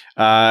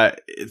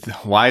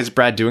 Why is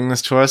Brad doing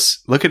this to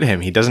us? Look at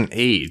him. He doesn't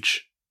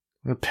age.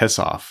 What a piss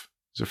off.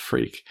 He's a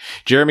freak.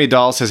 Jeremy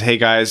Dahl says, hey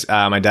guys,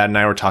 my dad and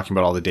I were talking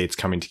about all the dates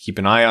coming to keep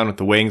an eye on with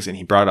the Wings, and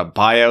he brought up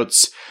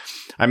buyouts.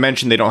 I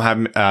mentioned they don't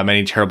have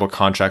many terrible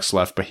contracts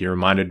left, but he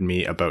reminded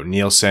me about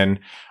Nielsen.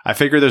 I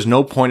figure there's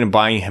no point in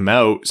buying him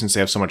out since they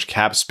have so much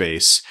cap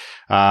space.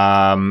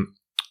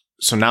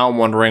 So now I'm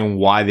wondering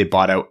why they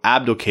bought out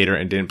Abdelkader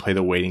and didn't play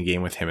the waiting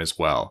game with him as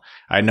well.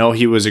 I know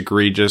he was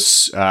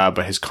egregious,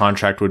 but his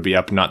contract would be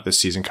up not this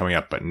season coming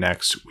up, but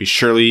next. We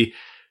surely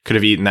could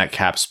have eaten that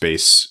cap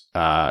space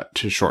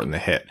to shorten the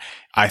hit.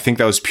 I think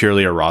that was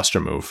purely a roster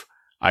move.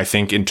 I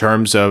think in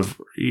terms of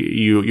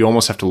you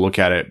almost have to look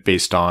at it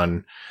based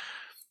on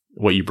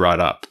what you brought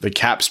up. The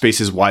cap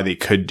space is why they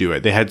could do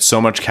it. They had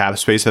so much cap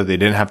space that they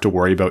didn't have to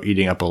worry about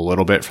eating up a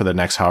little bit for the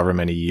next however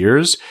many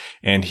years.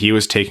 And he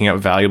was taking up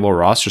valuable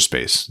roster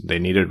space. They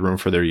needed room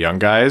for their young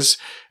guys.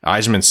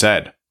 Yzerman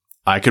said,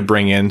 I could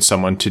bring in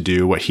someone to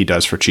do what he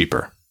does for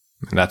cheaper.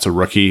 And that's a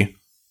rookie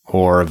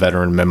or a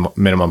veteran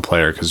minimum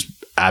player, because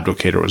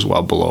Abdelkader was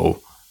well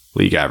below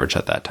league average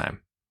at that time.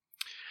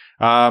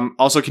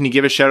 Also, can you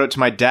give a shout out to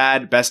my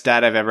dad? Best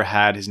dad I've ever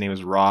had. His name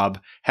is Rob.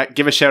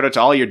 Give a shout out to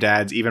all your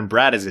dads. Even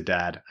Brad is a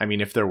dad. I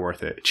mean, if they're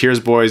worth it. Cheers,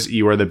 boys.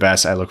 You are the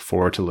best. I look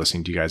forward to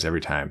listening to you guys every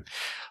time.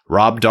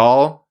 Rob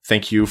Dahl,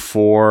 thank you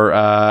for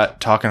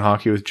talking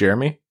hockey with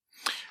Jeremy.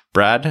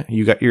 Brad, there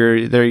you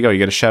go. You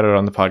got a shout out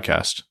on the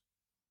podcast.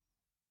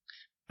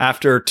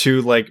 After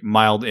two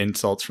mild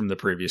insults from the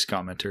previous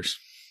commenters.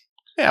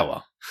 Yeah,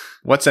 well,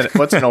 what's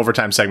an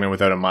overtime segment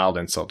without a mild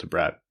insult to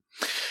Brad?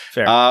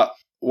 Fair.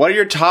 What are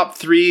your top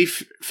three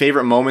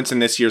favorite moments in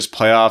this year's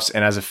playoffs?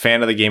 And as a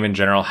fan of the game in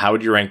general, how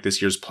would you rank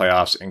this year's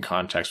playoffs in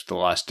context with the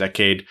last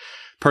decade?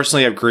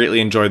 Personally, I've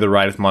greatly enjoyed the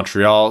ride with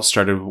Montreal.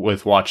 Started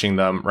with watching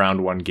them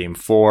round 1, game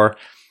 4.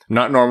 I'm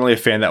not normally a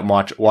fan that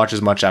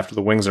watches much after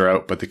the Wings are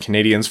out, but the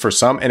Canadiens, for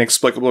some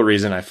inexplicable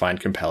reason, I find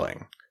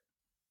compelling.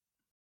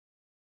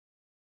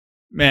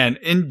 Man,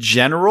 in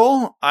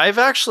general, I've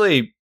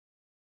actually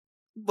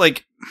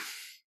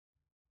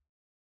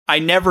I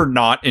never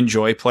not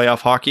enjoy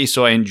playoff hockey,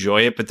 so I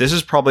enjoy it, but this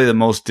is probably the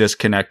most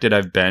disconnected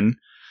I've been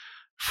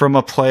from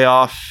a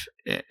playoff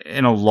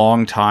in a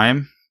long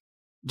time.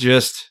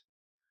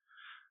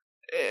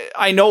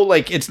 I know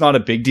it's not a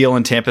big deal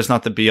in Tampa, it's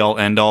not the be-all,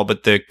 end-all,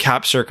 but the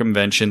cap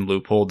circumvention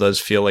loophole does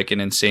feel like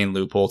an insane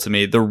loophole to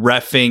me. The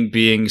reffing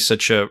being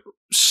such a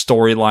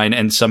storyline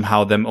and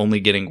somehow them only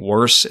getting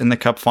worse in the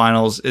cup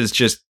finals is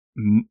just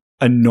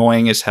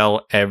annoying as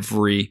hell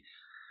every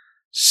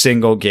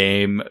single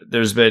game.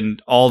 There's been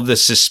all the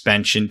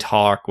suspension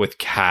talk with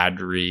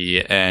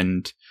Kadri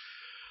and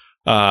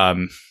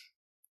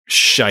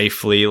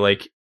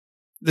Scheifele.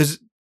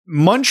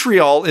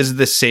 Montreal is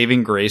the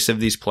saving grace of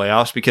these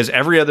playoffs because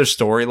every other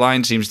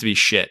storyline seems to be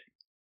shit.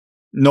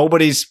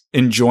 Nobody's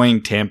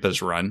enjoying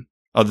Tampa's run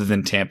other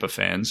than Tampa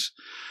fans.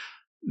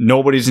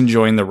 Nobody's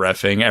enjoying the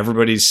reffing.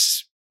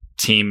 Everybody's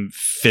team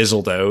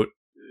fizzled out.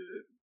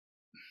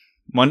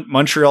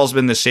 Montreal's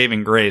been the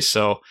saving grace,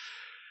 so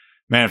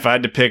man, if I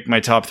had to pick my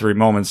top 3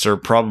 moments, they're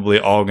probably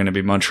all going to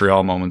be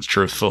Montreal moments,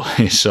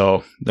 truthfully.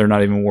 So they're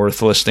not even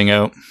worth listing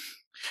out.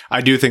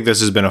 I do think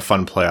this has been a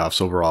fun playoffs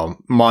overall.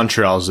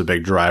 Montreal is a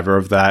big driver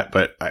of that,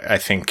 but I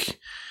think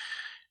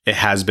it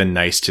has been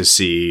nice to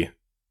see.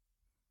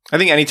 I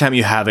think anytime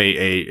you have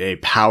a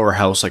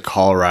powerhouse like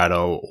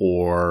Colorado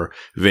or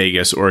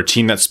Vegas or a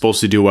team that's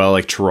supposed to do well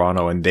like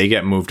Toronto and they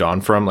get moved on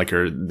from,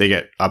 or they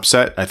get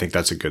upset, I think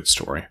that's a good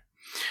story.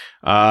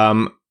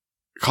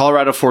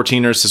 Colorado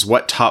 14er says,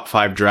 what top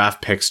 5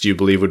 draft picks do you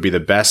believe would be the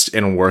best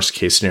and worst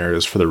case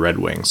scenarios for the Red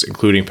Wings,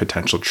 including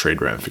potential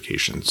trade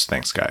ramifications?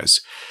 Thanks,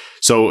 guys.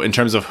 So in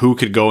terms of who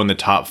could go in the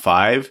top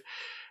 5,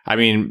 I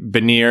mean,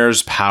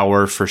 Beniers,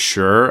 Power for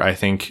sure. I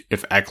think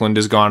if Eklund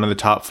is gone in the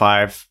top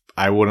 5,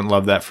 I wouldn't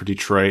love that for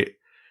Detroit.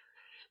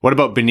 What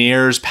about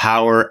Beniers,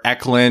 Power,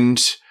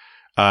 Eklund,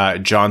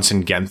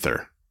 Johnson,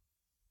 Genther?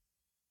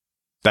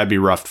 That'd be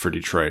rough for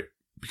Detroit,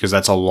 because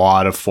that's a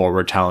lot of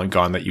forward talent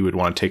gone that you would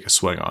want to take a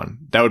swing on.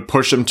 That would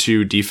push them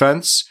to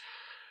defense,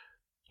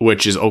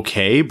 which is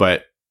okay,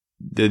 but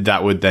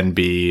that would then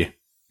be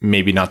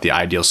maybe not the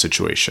ideal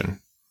situation.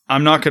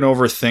 I'm not going to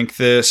overthink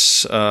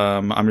this.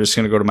 I'm just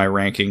going to go to my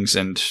rankings,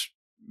 and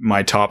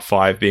my top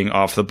 5 being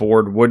off the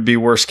board would be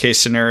worst case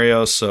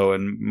scenario. So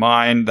in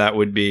mine, that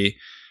would be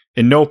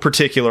in no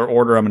particular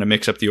order. I'm going to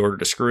mix up the order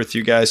to screw with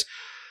you guys.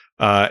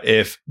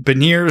 If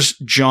Beniers,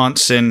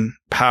 Johnson,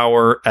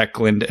 Power,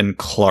 Eklund, and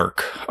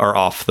Clark are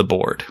off the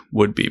board,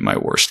 would be my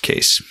worst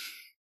case.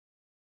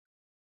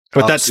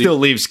 But that still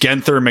leaves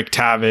Genther,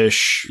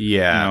 McTavish,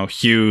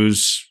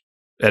 Hughes,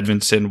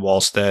 Edvinsson,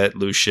 Wallstedt,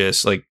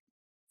 Lucius.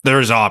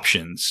 There's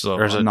options. So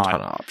there's a ton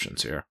of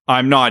options here.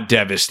 I'm not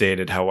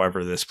devastated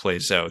however this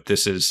plays out.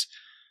 This is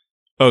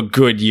a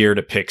good year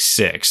to pick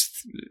 6th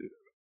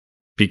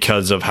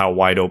because of how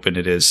wide open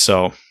it is.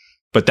 So,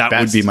 but that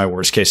would be my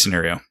worst case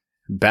scenario.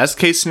 Best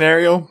case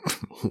scenario,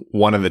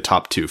 one of the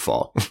top 2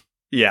 fall.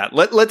 Yeah,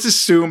 let's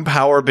assume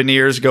Power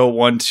Beniers go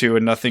 1-2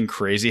 and nothing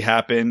crazy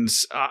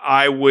happens.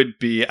 I would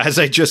be, as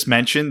I just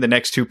mentioned, the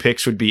next 2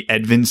 picks would be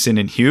Edvinsson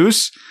and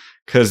Hughes,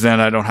 because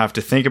then I don't have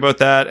to think about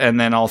that. And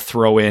then I'll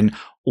throw in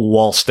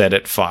Wallstead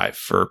at 5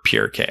 for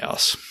pure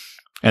chaos.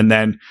 And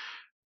then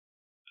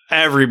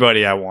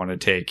everybody I want to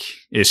take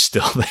is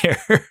still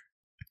there.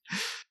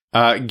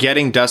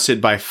 Getting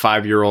dusted by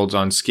 5-year-olds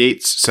on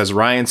skates, says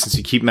Ryan, since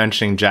you keep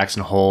mentioning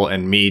Jackson Hole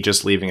and me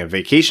just leaving a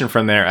vacation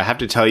from there, I have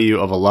to tell you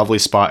of a lovely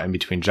spot in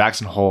between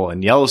Jackson Hole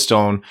and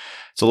Yellowstone.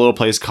 It's a little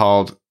place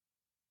called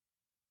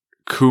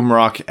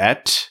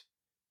Cumrock-et.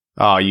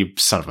 Oh, you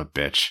son of a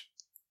bitch.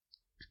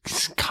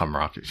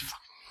 Cumrock.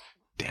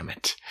 Damn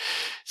it.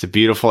 It's a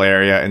beautiful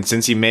area, and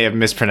since you may have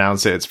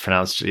mispronounced it, it's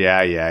pronounced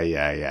yeah.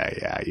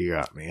 You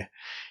got me.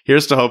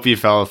 Here's to hoping you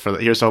fell for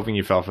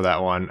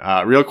that one.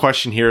 Real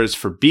question here is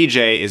for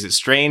BJ. Is it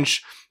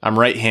strange? I'm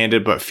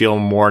right-handed, but feel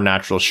more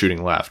natural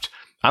shooting left.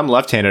 I'm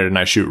left-handed and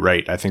I shoot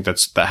right. I think that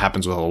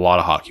happens with a lot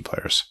of hockey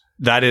players.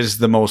 That is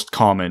the most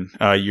common.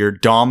 Your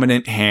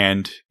dominant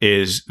hand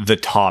is the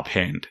top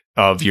hand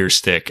of your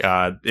stick.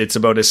 It's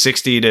about a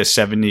 60 to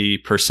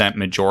 70%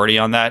 majority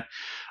on that.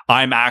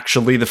 I'm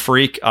actually the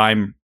freak.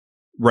 I'm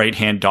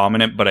right-hand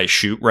dominant, but I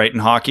shoot right in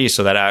hockey,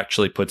 so that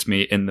actually puts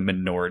me in the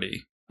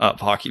minority of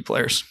hockey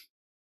players.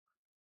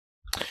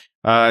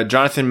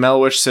 Jonathan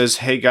Melwish says,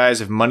 hey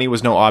guys, if money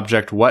was no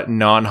object, what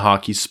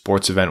non-hockey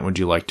sports event would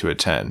you like to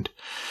attend?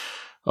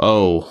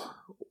 Oh,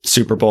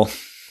 Super Bowl.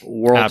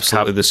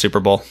 Absolutely the Super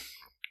Bowl.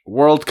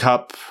 World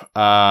Cup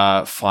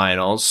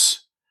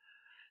finals.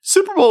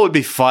 Super Bowl would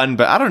be fun,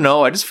 but I don't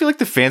know. I just feel like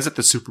the fans at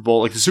the Super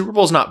Bowl, like the Super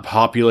Bowl is not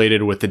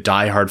populated with the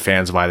diehard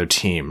fans of either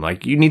team.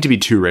 Like you need to be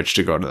too rich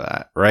to go to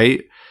that,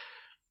 right?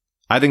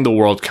 I think the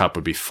World Cup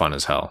would be fun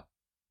as hell.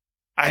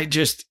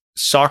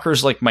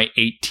 Soccer's like my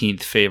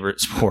 18th favorite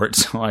sport.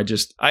 So I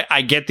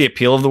get the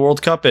appeal of the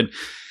World Cup and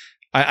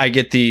I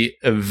get the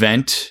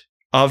event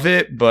of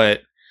it.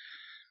 But,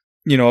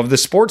 you know, of the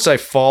sports I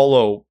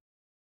follow,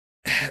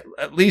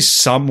 at least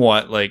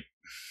somewhat, like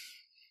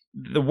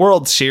the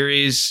World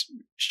Series,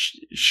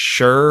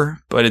 sure,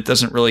 but it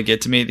doesn't really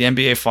get to me. The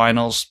NBA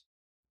Finals,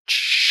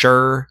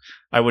 sure,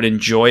 I would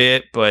enjoy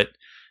it. But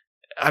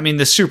I mean,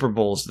 the Super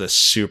Bowl is the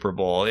Super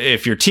Bowl.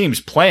 If your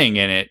team's playing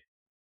in it,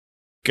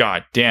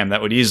 God damn,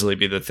 that would easily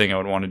be the thing I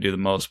would want to do the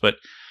most. But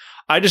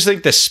I just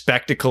think the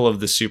spectacle of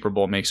the Super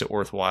Bowl makes it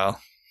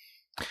worthwhile.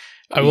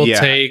 I will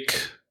take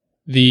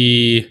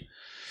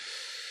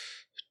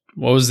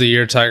what was the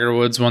year Tiger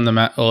Woods won the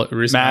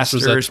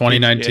Masters at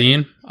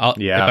 2019?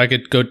 Yeah. If I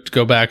could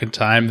go back in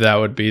time, that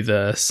would be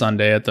the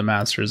Sunday at the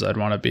Masters I'd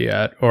want to be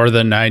at. Or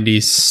the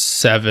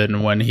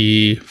 97 when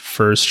he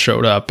first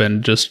showed up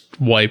and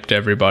just wiped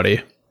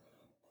everybody.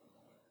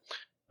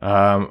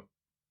 Okay,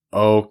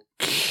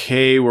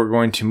 we're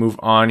going to move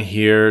on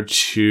here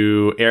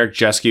to Eric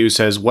Jeske, who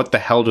says, what the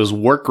hell does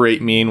work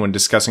rate mean when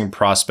discussing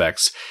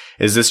prospects?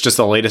 Is this just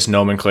the latest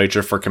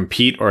nomenclature for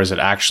compete, or is it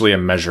actually a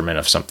measurement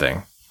of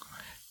something?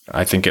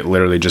 I think it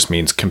literally just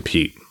means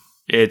compete.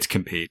 It's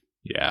compete.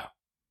 Yeah,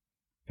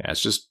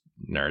 it's just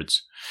nerds.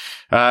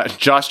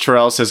 Josh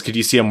Terrell says, could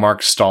you see a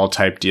Mark Stahl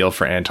type deal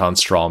for Anton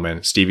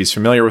Strawman? Stevie's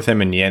familiar with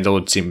him, and Yandel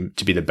would seem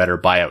to be the better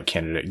buyout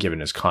candidate, given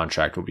his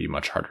contract will be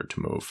much harder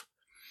to move.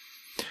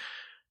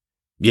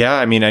 Yeah,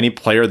 I mean, any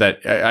player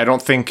that I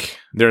don't think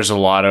there's a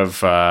lot of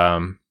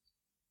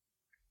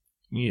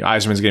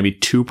Yzerman's going to be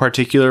too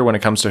particular when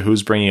it comes to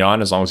who's bringing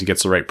on, as long as he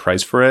gets the right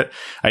price for it.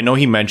 I know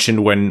he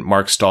mentioned when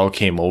Mark Stahl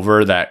came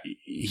over that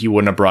he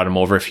wouldn't have brought him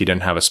over if he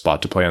didn't have a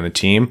spot to play on the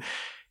team.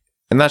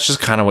 And that's just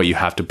kind of what you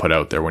have to put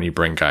out there when you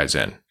bring guys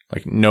in.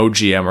 Like, no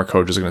GM or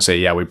coach is going to say,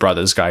 yeah, we brought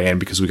this guy in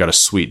because we got a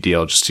sweet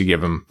deal just to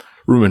give him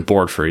room and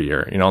board for a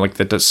year. You know, like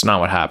that's not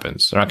what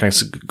happens. They're not going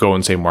to go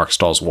and say Mark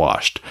Stahl's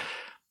washed.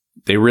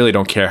 They really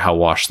don't care how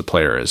washed the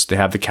player is. They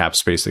have the cap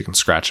space. They can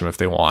scratch him if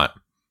they want.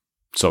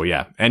 So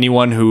yeah,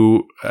 anyone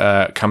who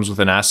comes with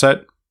an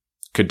asset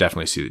could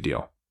definitely see the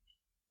deal.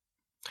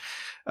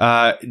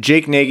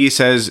 Jake Nagy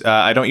says,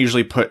 I don't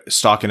usually put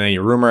stock in any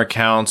rumor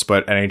accounts,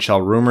 but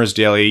NHL Rumors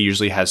Daily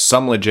usually has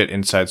some legit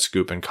inside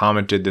scoop, and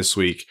commented this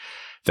week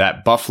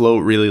that Buffalo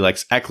really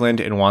likes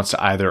Eklund and wants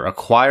to either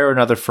acquire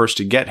another first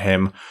to get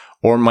him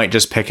or might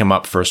just pick him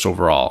up first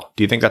overall.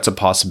 Do you think that's a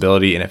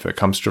possibility? And if it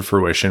comes to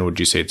fruition, would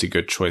you say it's a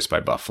good choice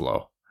by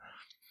Buffalo?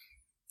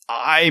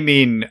 I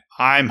mean,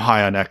 I'm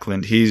high on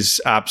Eklund.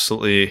 He's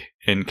absolutely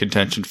in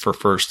contention for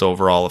first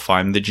overall if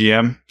I'm the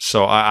GM.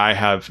 So I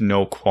have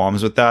no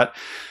qualms with that.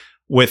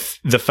 With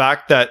the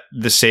fact that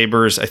the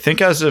Sabres, I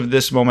think as of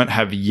this moment,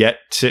 have yet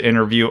to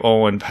interview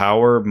Owen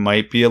Power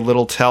might be a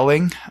little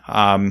telling.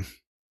 I'm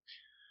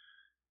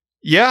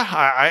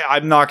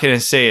not going to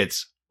say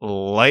it's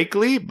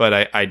likely,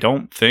 but I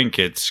don't think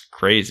it's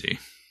crazy.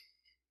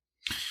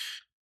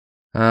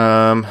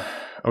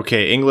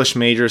 Okay, English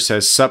Major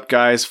says, sup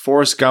guys,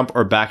 Forrest Gump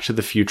or Back to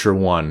the Future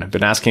 1? I've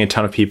been asking a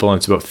ton of people and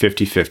it's about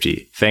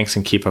 50-50. Thanks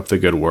and keep up the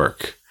good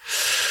work.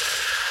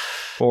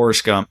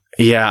 Forrest Gump.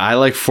 Yeah, I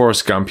like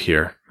Forrest Gump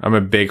here. I'm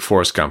a big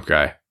Forrest Gump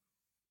guy.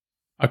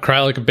 I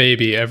cry like a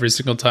baby every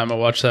single time I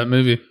watch that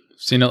movie.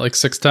 Seen it like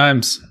 6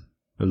 times.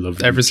 I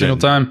love every single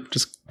time.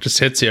 Just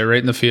hits you right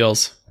in the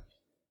feels.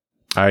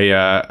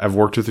 I've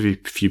worked with a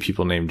few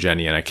people named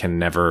Jenny, and I can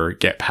never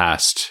get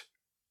past.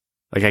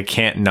 Like, I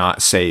can't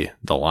not say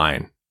the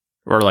line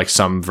or like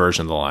some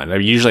version of the line.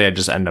 Usually I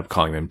just end up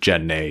calling them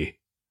Jenny.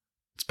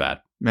 It's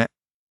bad.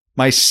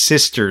 My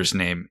sister's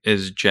name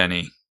is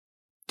Jenny.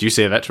 Do you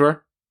say that to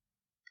her?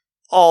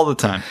 All the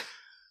time.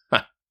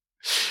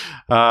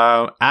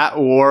 At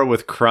war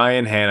with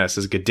Crying Hannah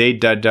says, good day,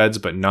 duds,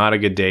 but not a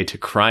good day to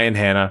Crying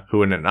Hannah,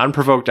 who in an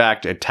unprovoked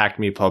act attacked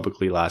me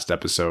publicly last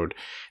episode.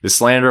 The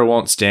slander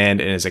won't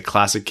stand and is a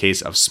classic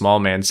case of small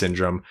man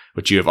syndrome,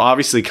 which you have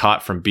obviously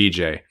caught from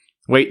BJ.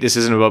 Wait, this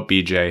isn't about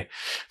BJ.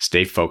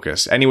 Stay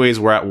focused. Anyways,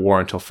 we're at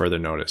war until further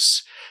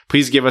notice.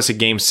 Please give us a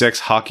Game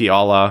 6 hockey a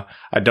la.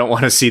 I don't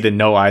want to see the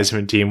no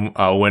Eisman team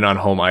win on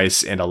home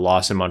ice, and a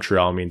loss in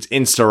Montreal means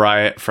insta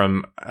riot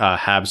from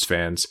Habs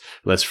fans,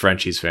 less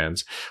Frenchies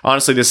fans.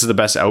 Honestly, this is the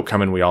best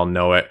outcome, and we all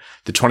know it.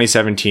 The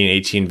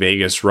 2017-18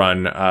 Vegas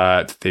run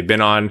that they've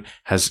been on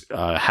has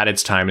had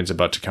its time and is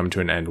about to come to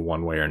an end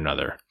one way or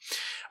another.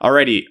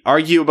 Alrighty,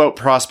 argue about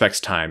prospects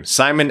time.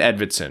 Simon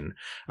Edvidson.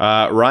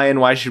 Ryan,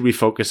 why should we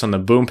focus on the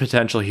boom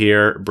potential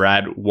here?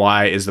 Brad,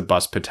 why is the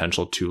bust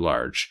potential too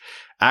large?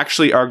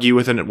 Actually argue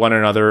with one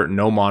another,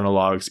 no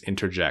monologues,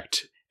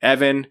 interject.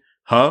 Evan,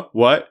 huh?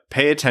 What?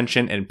 Pay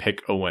attention and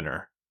pick a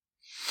winner.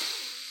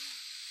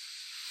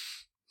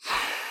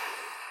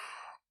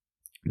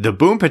 The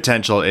boom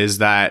potential is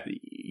that,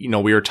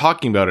 we were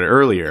talking about it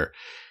earlier.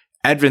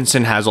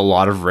 Edvinson has a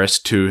lot of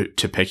risk to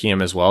picking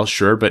him as well,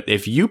 sure, but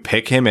if you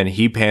pick him and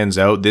he pans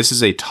out, this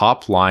is a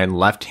top line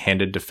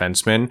left-handed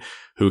defenseman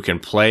who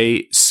can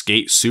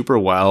skate super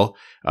well,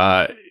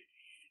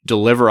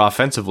 deliver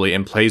offensively,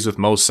 and plays with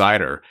Mo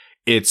Seider.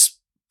 It's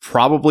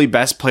probably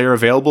best player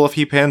available if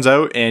he pans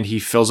out, and he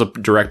fills a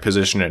direct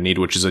position in need,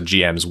 which is a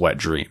GM's wet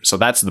dream. So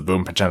that's the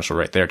boom potential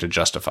right there to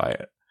justify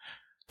it.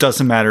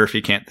 Doesn't matter if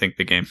he can't think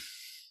the game.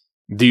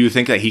 Do you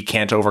think that he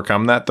can't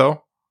overcome that,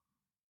 though?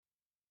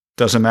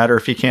 Doesn't matter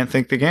if he can't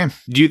think the game.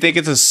 Do you think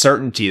it's a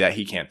certainty that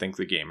he can't think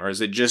the game? Or is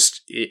it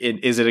just,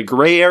 is it a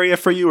gray area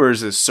for you, or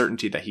is it a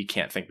certainty that he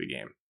can't think the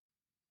game?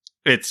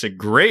 It's a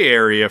gray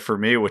area for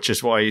me, which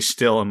is why he's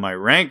still in my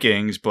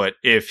rankings. But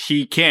if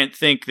he can't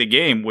think the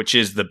game, which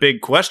is the big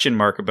question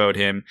mark about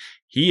him,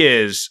 he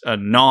is a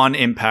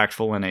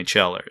non-impactful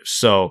NHLer.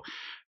 So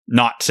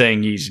not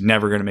saying he's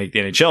never going to make the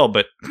NHL,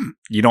 but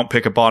you don't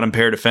pick a bottom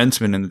pair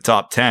defenseman in the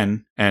top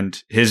 10.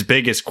 And his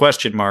biggest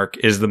question mark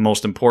is the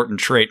most important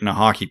trait in a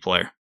hockey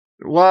player.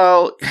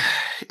 Well,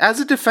 as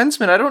a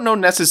defenseman, I don't know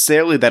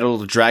necessarily that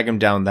it'll drag him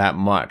down that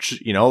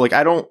much.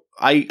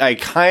 I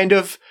kind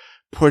of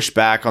push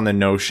back on the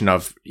notion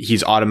of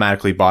he's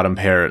automatically bottom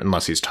pair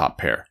unless he's top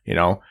pair.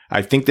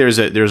 I think there's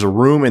a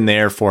room in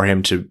there for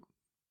him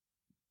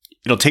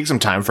it'll take some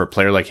time for a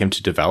player like him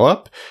to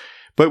develop.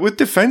 But with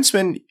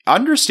defensemen,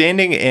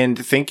 understanding and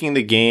thinking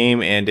the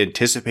game and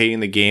anticipating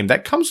the game,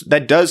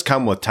 that does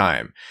come with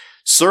time.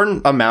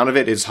 Certain amount of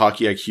it is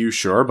hockey IQ,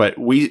 sure, but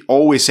we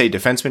always say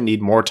defensemen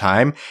need more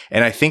time.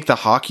 And I think the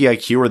hockey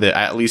IQ, or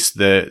at least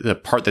the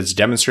part that's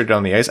demonstrated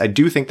on the ice, I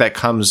do think that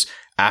comes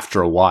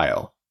after a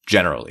while,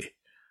 generally.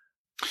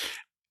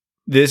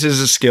 This is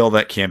a skill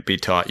that can't be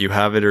taught. You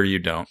have it or you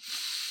don't.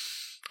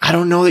 I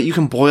don't know that you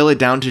can boil it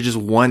down to just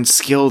one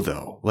skill,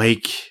 though.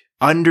 Like,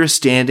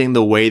 understanding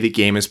the way the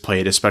game is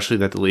played, especially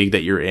that the league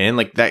that you're in,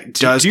 like, that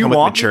does come with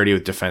maturity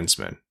with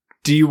defensemen.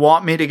 Do you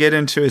want me to get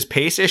into his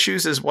pace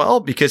issues as well?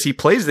 Because he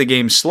plays the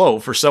game slow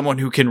for someone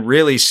who can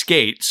really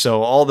skate.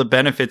 So all the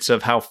benefits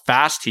of how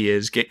fast he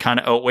is get kind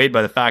of outweighed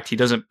by the fact he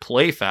doesn't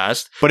play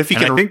fast. But if he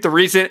can, I think the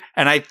reason,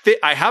 and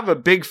I have a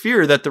big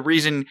fear that the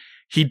reason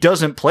he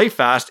doesn't play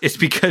fast is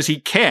because he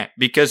can't,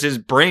 because his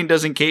brain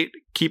doesn't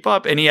keep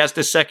up and he has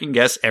to second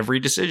guess every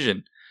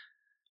decision.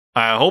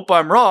 I hope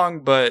I'm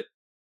wrong, but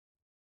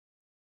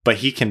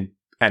he can,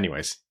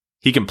 anyways,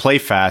 he can play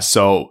fast.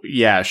 So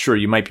yeah, sure,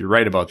 you might be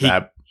right about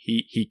that.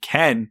 He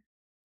can,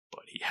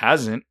 but he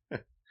hasn't.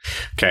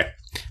 Okay.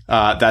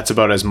 That's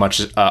about as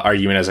much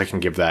argument as I can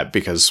give that,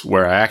 because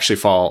where I actually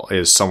fall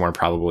is somewhere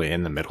probably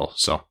in the middle.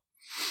 So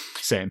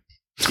same.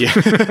 Yeah.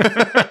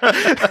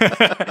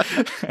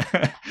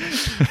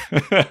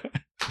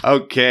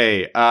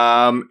 Okay.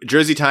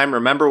 Jersey time.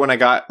 Remember when I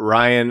got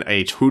Ryan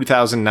a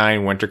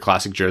 2009 Winter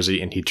Classic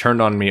jersey and he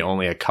turned on me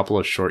only a couple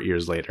of short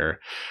years later?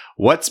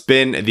 What's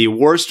been the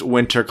worst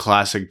Winter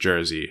Classic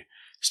jersey?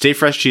 Stay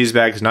Fresh cheese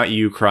bags, not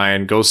you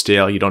crying. Go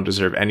stale. You don't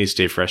deserve any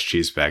Stay Fresh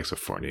cheese bags of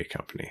Fournier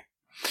Company.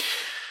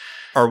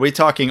 Are we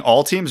talking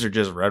all teams or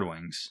just Red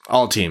Wings?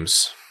 All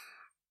teams.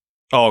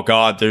 Oh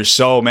God, there's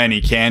so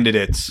many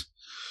candidates.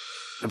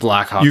 The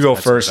Blackhawks. You go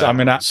first. I'm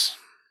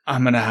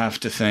gonna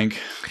have to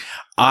think.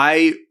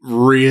 I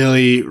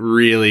really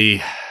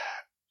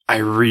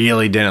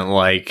didn't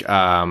like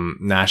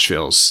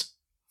Nashville's.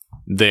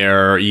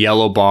 Their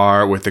yellow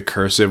bar with the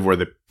cursive where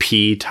the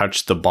P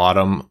touched the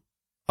bottom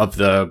of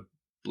the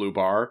blue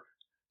bar.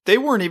 They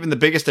weren't even the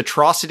biggest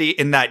atrocity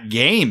in that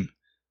game.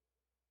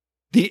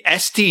 The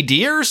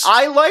STDers?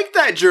 I like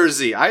that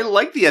jersey. I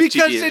like the STDers.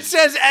 Because it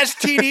says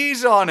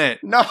STDs on it.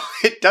 No,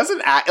 it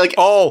doesn't act like...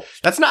 Oh.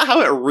 That's not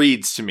how it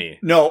reads to me.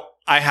 No,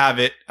 I have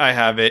it.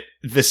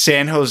 The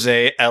San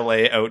Jose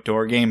LA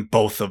outdoor game,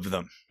 both of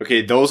them.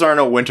 Okay, those aren't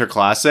a Winter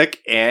Classic,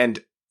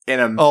 and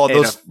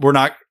we're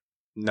not...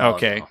 No.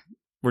 Okay. No.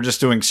 We're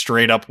just doing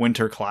straight up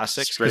Winter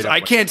Classics. Because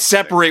I can't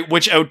separate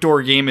which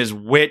outdoor game is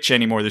which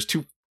anymore. There's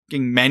too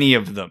fucking many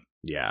of them.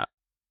 Yeah.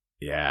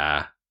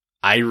 Yeah.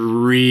 I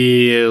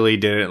really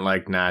didn't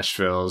like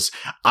Nashville's.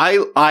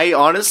 I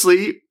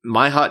honestly,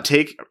 my hot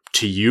take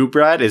to you,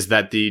 Brad, is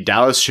that the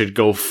Dallas should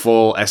go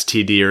full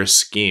STD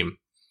scheme.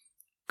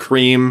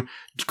 Cream,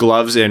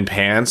 gloves and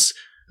pants,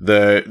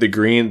 the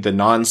green, the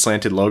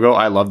non-slanted logo.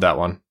 I love that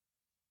one.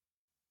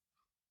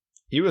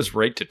 He was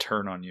right to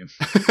turn on you.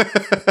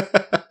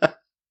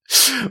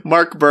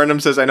 Mark Burnham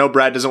says, I know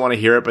Brad doesn't want to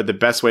hear it, but the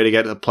best way to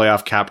get the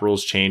playoff cap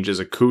rules change is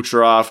a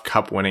Kucherov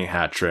cup-winning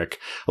hat trick.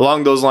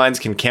 Along those lines,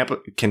 can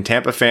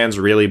Tampa fans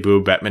really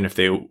boo Bettman if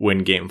they win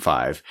Game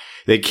 5?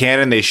 They can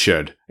and they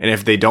should. And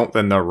if they don't,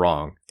 then they're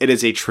wrong. It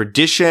is a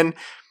tradition.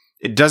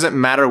 It doesn't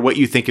matter what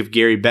you think of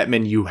Gary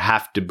Bettman, you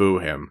have to boo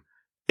him.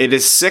 It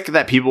is sick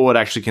that people would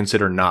actually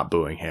consider not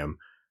booing him.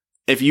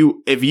 If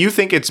you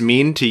think it's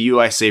mean to you,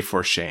 I say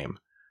for shame.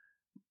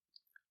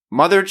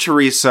 Mother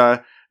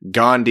Teresa,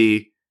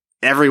 Gandhi,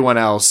 everyone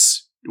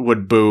else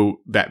would boo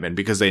Bettman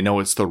because they know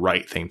it's the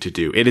right thing to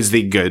do. It is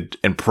the good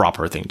and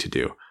proper thing to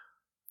do.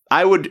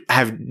 I would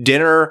have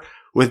dinner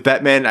with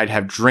Bettman. I'd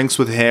have drinks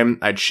with him.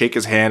 I'd shake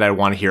his hand. I'd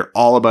want to hear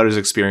all about his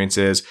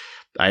experiences.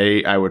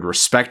 I would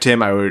respect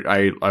him. I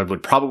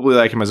would probably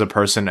like him as a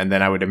person, and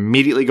then I would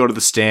immediately go to the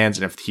stands,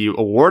 and if he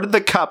awarded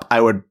the cup, I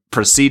would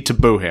proceed to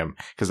boo him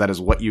because that is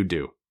what you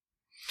do.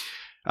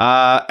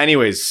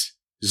 Anyways,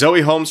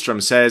 Zoe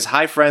Holmstrom says,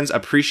 hi friends,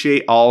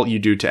 appreciate all you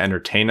do to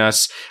entertain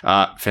us.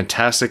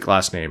 Fantastic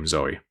last name,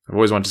 Zoe. I've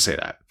always wanted to say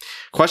that.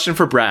 Question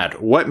for Brad.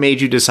 What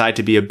made you decide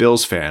to be a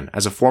Bills fan?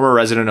 As a former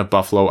resident of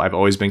Buffalo, I've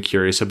always been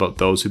curious about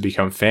those who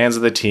become fans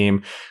of the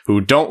team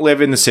who don't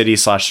live in the city /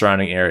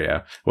 surrounding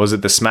area. Was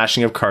it the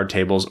smashing of card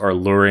tables or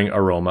luring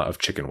aroma of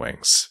chicken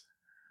wings?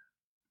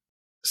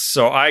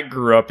 So I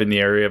grew up in the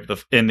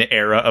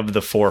era of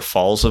the Four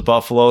Falls of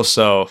Buffalo.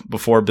 So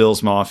before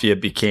Bills Mafia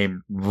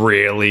became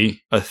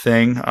really a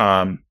thing,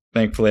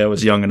 thankfully I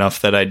was young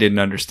enough that I didn't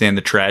understand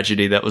the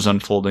tragedy that was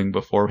unfolding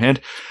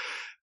beforehand.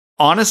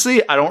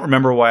 Honestly, I don't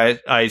remember why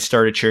I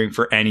started cheering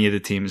for any of the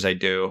teams I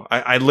do.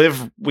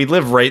 We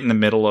live right in the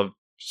middle of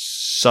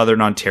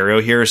southern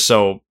Ontario here.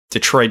 So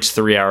Detroit's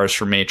 3 hours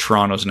from me.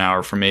 Toronto's an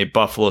hour from me.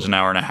 Buffalo's an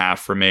hour and a half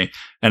from me.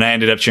 And I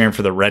ended up cheering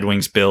for the Red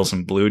Wings, Bills,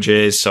 and Blue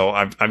Jays. So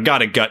I've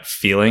got a gut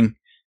feeling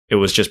it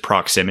was just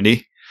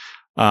proximity.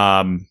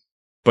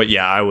 But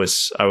yeah, I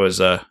was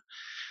a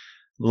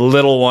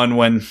little one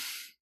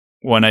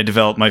when I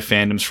developed my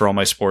fandoms for all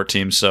my sport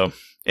teams. So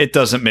it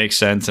doesn't make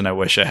sense, and I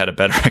wish I had a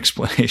better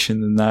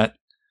explanation than that.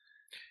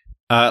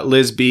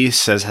 Liz B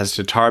says, has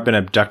Tatar been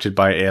abducted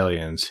by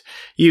aliens?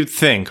 You'd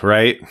think,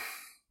 right?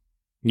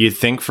 You'd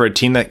think for a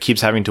team that keeps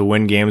having to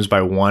win games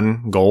by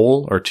 1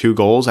 goal or 2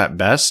 goals at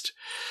best.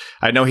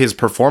 I know his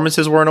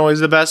performances weren't always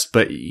the best,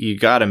 but you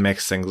got to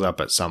mix things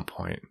up at some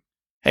point.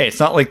 Hey,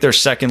 it's not like their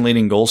second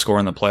leading goal scorer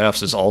in the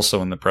playoffs is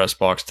also in the press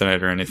box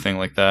tonight or anything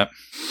like that.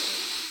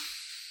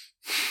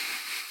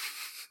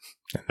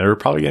 They're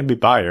probably going to be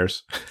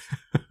buyers.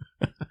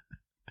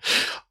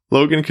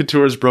 Logan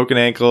Couture's broken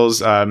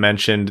ankles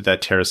mentioned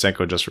that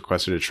Tarasenko just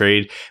requested a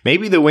trade.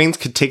 Maybe the Wings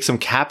could take some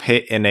cap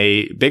hit in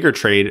a bigger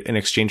trade in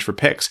exchange for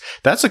picks.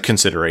 That's a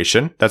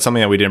consideration. That's something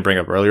that we didn't bring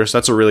up earlier, so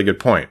that's a really good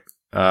point.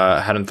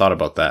 I hadn't thought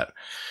about that.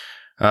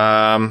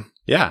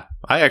 Yeah,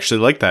 I actually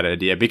like that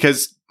idea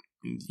because,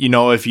 you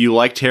know, if you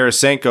like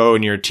Tarasenko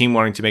and your team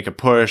wanting to make a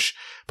push,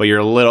 but you're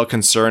a little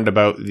concerned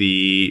about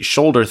the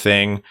shoulder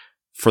thing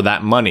for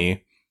that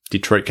money,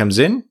 Detroit comes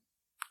in,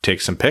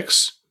 takes some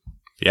picks.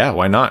 Yeah,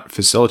 why not?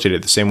 Facilitate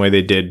it the same way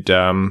they did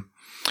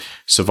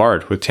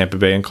Savard with Tampa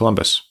Bay and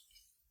Columbus.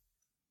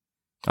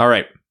 All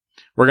right.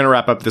 We're going to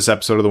wrap up this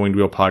episode of the Winged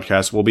Wheel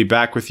Podcast. We'll be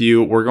back with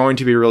you. We're going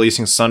to be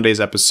releasing Sunday's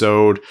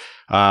episode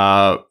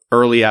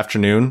early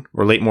afternoon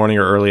or late morning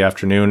or early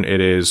afternoon.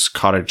 It is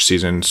cottage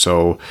season,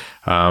 so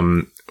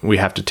we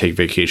have to take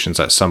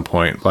vacations at some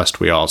point lest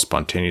we all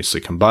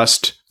spontaneously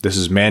combust. This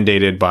is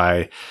mandated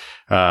by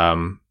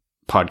podcast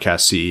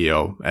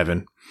CEO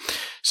Evan.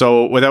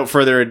 So without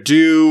further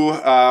ado,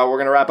 we're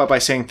going to wrap up by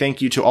saying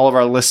thank you to all of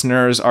our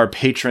listeners, our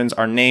patrons,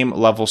 our name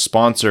level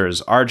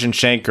sponsors, Arjun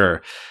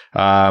Shankar.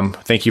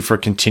 Thank you for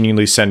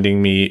continually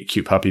sending me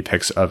cute puppy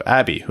pics of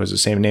Abby, who has the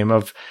same name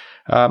of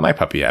my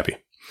puppy, Abby.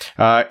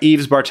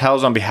 Eves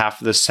Bartels on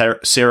behalf of the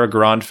Sarah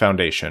Grand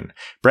Foundation.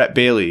 Brett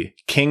Bailey,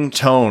 King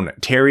Tone,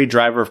 Terry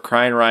Driver of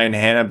Crying Ryan,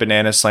 Hannah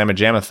Banana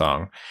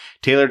Slamajamathong,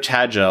 Taylor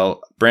Tadgel,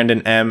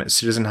 Brandon M,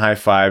 Citizen High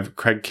Five,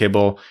 Craig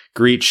Kibble,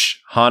 Greach,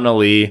 Hana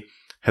Lee,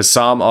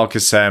 Hassam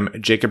Al-Qassem,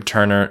 Jacob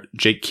Turner,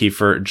 Jake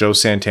Kiefer, Joe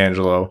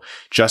Santangelo,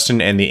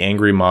 Justin and the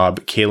Angry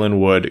Mob, Kalen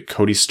Wood,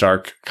 Cody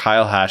Stark,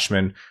 Kyle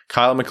Hashman,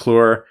 Kyle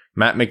McClure,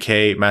 Matt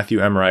McKay, Matthew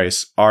M.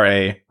 Rice,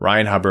 R.A.,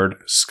 Ryan Hubbard,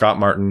 Scott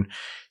Martin,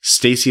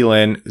 Stacy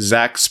Lynn,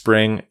 Zach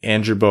Spring,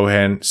 Andrew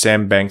Bohan,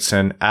 Sam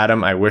Bankson,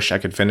 Adam, I wish I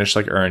could finish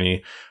like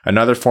Ernie,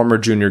 another former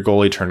junior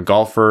goalie turned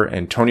golfer,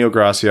 Antonio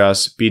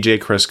Gracias, BJ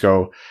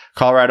Crisco,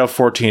 Colorado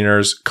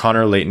 14ers,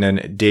 Connor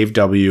Leighton, Dave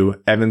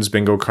W., Evans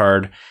Bingo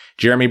Card,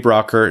 Jeremy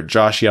Brocker,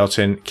 Josh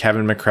Yelton,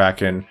 Kevin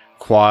McCracken,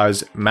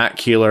 Quaz, Matt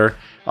Keeler,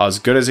 As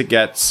Good As It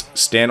Gets,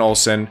 Stan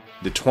Olson,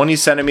 the 20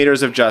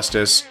 Centimeters of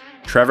Justice,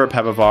 Trevor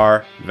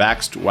Pevavar,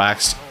 Vaxed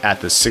Waxed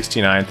at the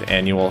 69th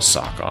Annual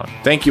Sock On.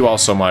 Thank you all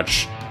so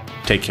much.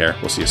 Take care.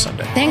 We'll see you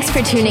Sunday. Thanks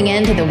for tuning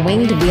in to the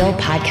Winged Wheel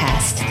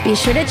Podcast. Be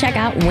sure to check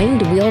out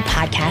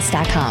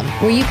wingedwheelpodcast.com,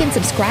 where you can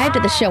subscribe to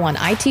the show on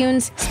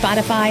iTunes,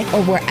 Spotify,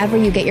 or wherever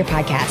you get your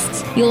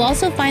podcasts. You'll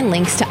also find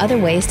links to other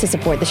ways to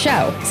support the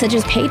show, such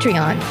as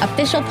Patreon,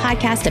 official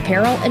podcast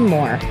apparel, and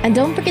more. And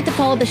don't forget to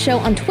follow the show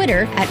on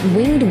Twitter at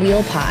Winged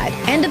Wheel Pod.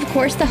 And of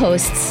course, the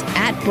hosts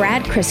at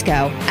Brad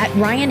Crisco, at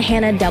Ryan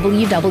Hanna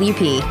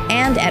WWP,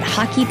 and at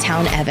Hockey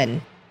Town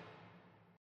Evan.